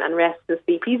time and rest and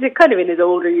sleep. He's kind of in his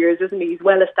older years, isn't he? He's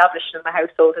well established in the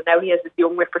household, and now he has this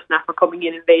young whippersnapper coming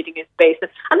in, invading his space.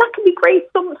 And that can be great.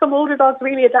 Some older dogs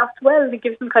really adapt well, and it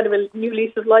gives them kind of a new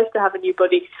lease of life to have a new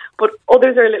buddy. But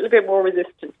others are a little bit more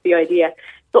resistant to the idea.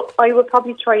 So I would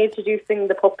probably try introducing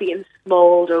the puppy in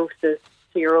small doses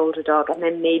to your older dog, and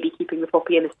then maybe keeping the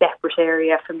puppy in a separate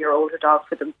area from your older dog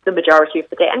for the majority of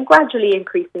the day, and gradually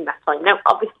increasing that time. Now,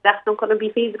 obviously, that's not going to be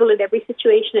feasible in every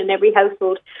situation, in every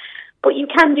household, but you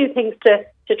can do things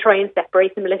to try and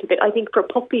separate them a little bit. I think for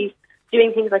puppies,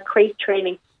 doing things like crate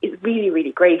training is really,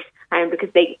 really great, because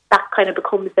that kind of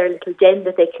becomes their little den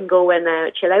that they can go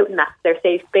and chill out in. That's their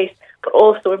safe space. But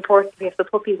also, importantly, if the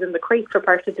puppy's in the crate for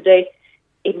part of the day,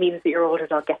 it means that your older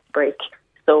dog gets a break.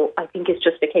 So I think it's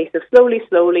just a case of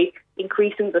slowly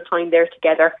increasing the time there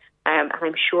together, and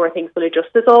I'm sure things will adjust.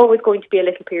 There's always going to be a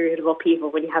little period of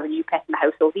upheaval when you have a new pet in the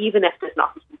household, even if there's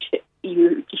not a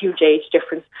huge age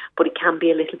difference, but it can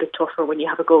be a little bit tougher when you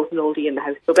have a golden oldie in the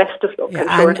house. So best of luck.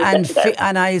 Yeah,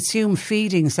 and I assume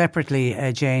feeding separately,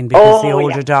 Jane, because the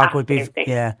older dog would be...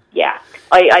 Yeah,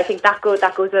 I think that goes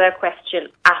without question.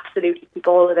 Absolutely, keep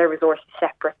all of their resources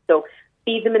separate. So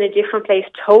feed them in a different place,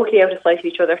 totally out of sight of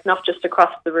each other, not just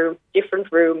across the room,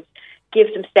 different rooms.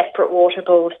 Give them separate water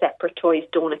bowls, separate toys.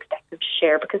 Don't expect them to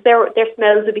share, because their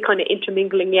smells will be kind of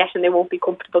intermingling yet, and they won't be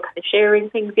comfortable kind of sharing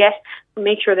things yet. So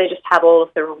make sure they just have all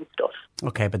of their own stuff.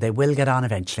 Okay, but they will get on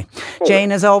eventually.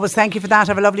 Jane, as always, thank you for that.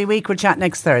 Have a lovely week. We'll chat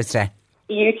next Thursday.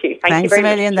 You too. Thanks a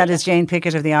million. That is Jane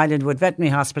Pickett of the Islandwood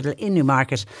Veterinary Hospital in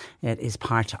Newmarket. It is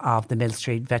part of the Mill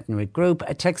Street Veterinary Group.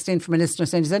 A text in from a listener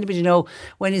saying, does anybody know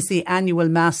when is the annual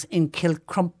mass in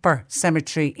Kilcrumper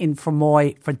Cemetery in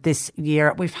Fermoy for this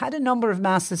year? We've had a number of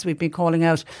masses we've been calling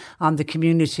out on the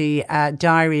community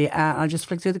diary. I'll just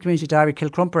flick through the community diary.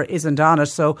 Kilcrumper isn't on it,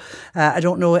 so I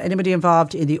don't know anybody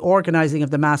involved in the organising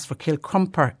of the mass for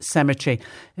Kilcrumper Cemetery.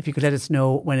 If you could let us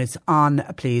know when it's on,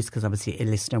 please, because obviously a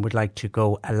listener would like to go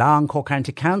along. Cork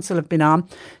County Council have been on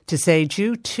to say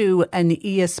due to an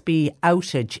ESB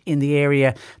outage in the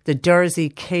area, the Jersey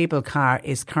cable car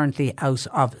is currently out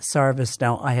of service.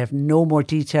 Now, I have no more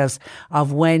details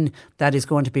of when that is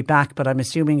going to be back, but I'm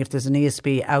assuming if there's an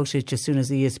ESB outage, as soon as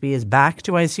the ESB is back,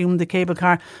 do I assume the cable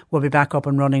car will be back up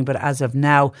and running? But as of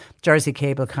now, Jersey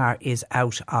cable car is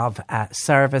out of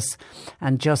service.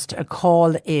 And just a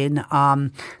call in,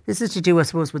 this is to do, I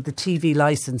suppose, with the TV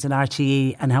licence and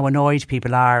RTE and how annoyed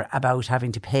people are about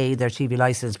having to pay their TV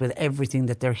licence with everything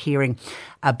that they're hearing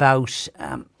about,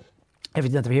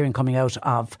 everything that they're hearing coming out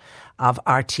of of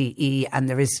RTE, and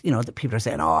there is, that people are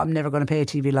saying, oh, I'm never going to pay a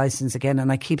TV licence again.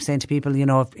 And I keep saying to people,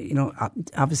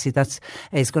 obviously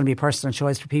it's going to be a personal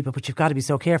choice for people, but you've got to be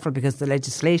so careful because the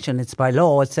legislation, it's by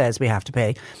law, it says we have to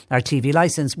pay our TV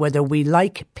licence whether we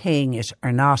like paying it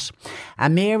or not.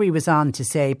 And Mary was on to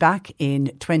say back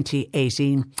in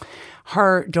 2018,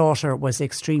 her daughter was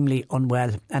extremely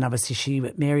unwell, and obviously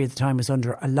Mary at the time was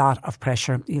under a lot of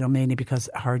pressure, mainly because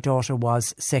her daughter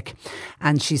was sick.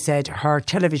 And she said her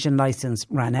television licence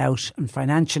ran out, and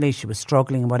financially she was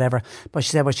struggling and whatever. But she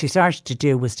said what she started to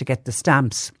do was to get the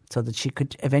stamps so that she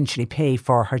could eventually pay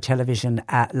for her television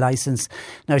licence.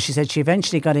 Now, she said she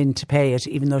eventually got in to pay it,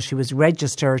 even though she was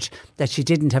registered that she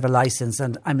didn't have a licence.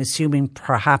 And I'm assuming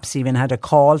perhaps even had a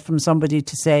call from somebody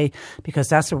to say, because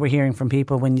that's what we're hearing from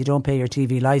people, when you don't pay your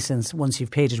TV licence, once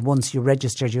you've paid it, once you're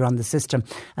registered, you're on the system.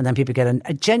 And then people get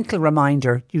a gentle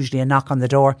reminder, usually a knock on the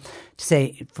door, to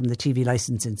say, from the TV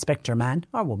licence inspector, man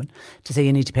or woman, to say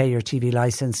you need to pay your TV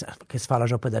licence. It's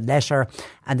followed up with a letter.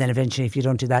 And then eventually, if you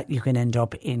don't do that, you can end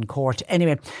up in court.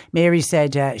 Anyway, Mary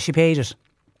said she paid it.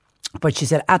 But she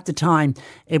said at the time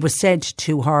it was said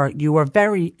to her, you were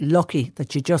very lucky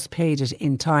that you just paid it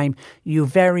in time. You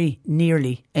very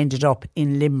nearly ended up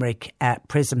in Limerick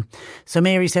prison. So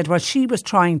Mary said, well, she was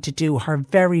trying to do her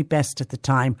very best at the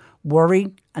time,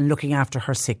 worrying and looking after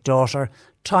her sick daughter,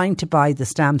 trying to buy the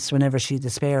stamps whenever she had the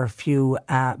spare few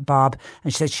bob.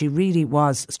 And she said she really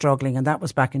was struggling, and that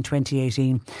was back in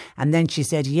 2018. And then she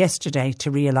said yesterday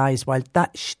to realise while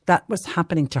that was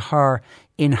happening to her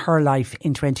in her life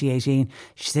in 2018,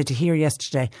 she said to hear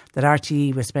yesterday that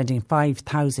RTE was spending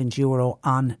 €5,000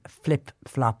 on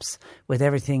flip-flops with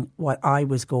everything what I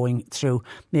was going through.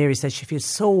 Mary said she feels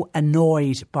so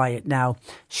annoyed by it now.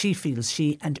 She feels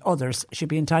she and others should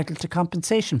be entitled to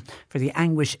compensation for the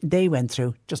anguish they went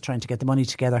through just trying to get the money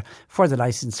together for the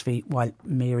licence fee while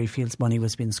Mary feels money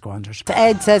was being squandered.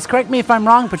 Ed says, correct me if I'm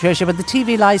wrong, Patricia, but the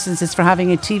TV licence is for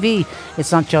having a TV.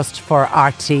 It's not just for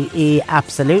RTE.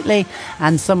 Absolutely.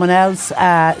 And someone else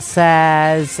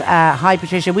says, hi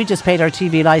Patricia, we just paid our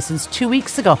TV licence 2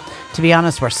 weeks ago. To be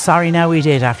honest, we're sorry now we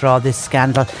did after all this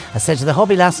scandal. I said to the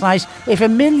hubby last night, if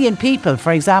 1 million people,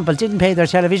 for example, didn't pay their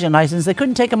television licence, they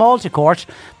couldn't take them all to court.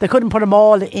 They couldn't put them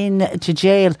all into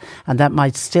jail. And that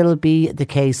might still be the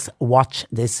case. Watch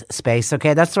this space.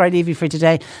 Okay, that's where I leave you for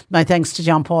today. My thanks to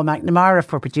John Paul McNamara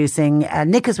for producing.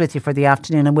 Nick is with you for the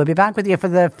afternoon, and we'll be back with you for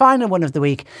the final one of the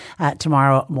week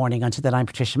tomorrow morning. Until then, I'm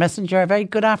Patricia Messenger. A very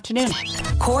good afternoon.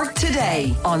 Cork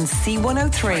Today on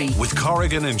C103. With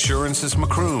Corrigan Insurance's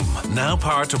Macroom, now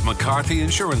part of McCarthy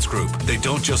Insurance Group. They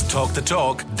don't just talk the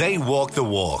talk, they walk the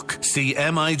walk. See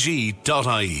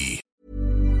MIG.ie.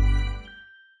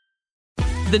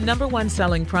 The number one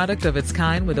selling product of its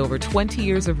kind with over 20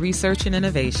 years of research and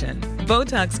innovation.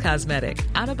 Botox Cosmetic,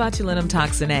 out of botulinum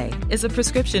toxin A, is a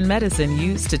prescription medicine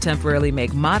used to temporarily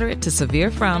make moderate to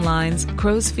severe frown lines,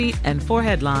 crow's feet, and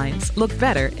forehead lines look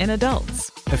better in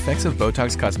adults. Effects of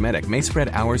Botox Cosmetic may spread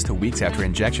hours to weeks after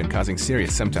injection, causing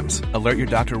serious symptoms. Alert your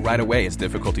doctor right away as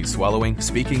difficulty swallowing,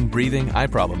 speaking, breathing, eye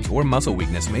problems, or muscle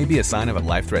weakness may be a sign of a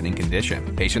life-threatening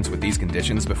condition. Patients with these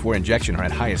conditions before injection are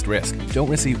at highest risk. Don't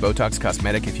receive Botox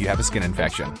Cosmetic if you have a skin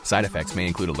infection. Side effects may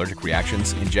include allergic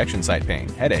reactions, injection site pain,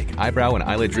 headache, eyebrow and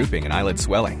eyelid drooping, and eyelid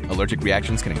swelling. Allergic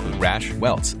reactions can include rash,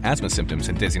 welts, asthma symptoms,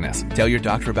 and dizziness. Tell your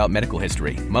doctor about medical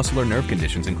history, muscle or nerve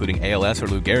conditions including ALS or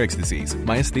Lou Gehrig's disease,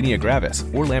 myasthenia gravis,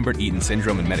 or Lambert-Eaton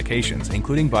syndrome and medications,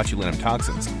 including botulinum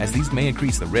toxins, as these may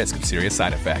increase the risk of serious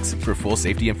side effects. For full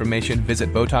safety information,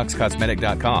 visit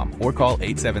BotoxCosmetic.com or call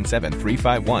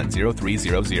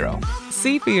 877-351-0300.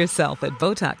 See for yourself at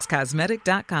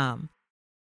BotoxCosmetic.com.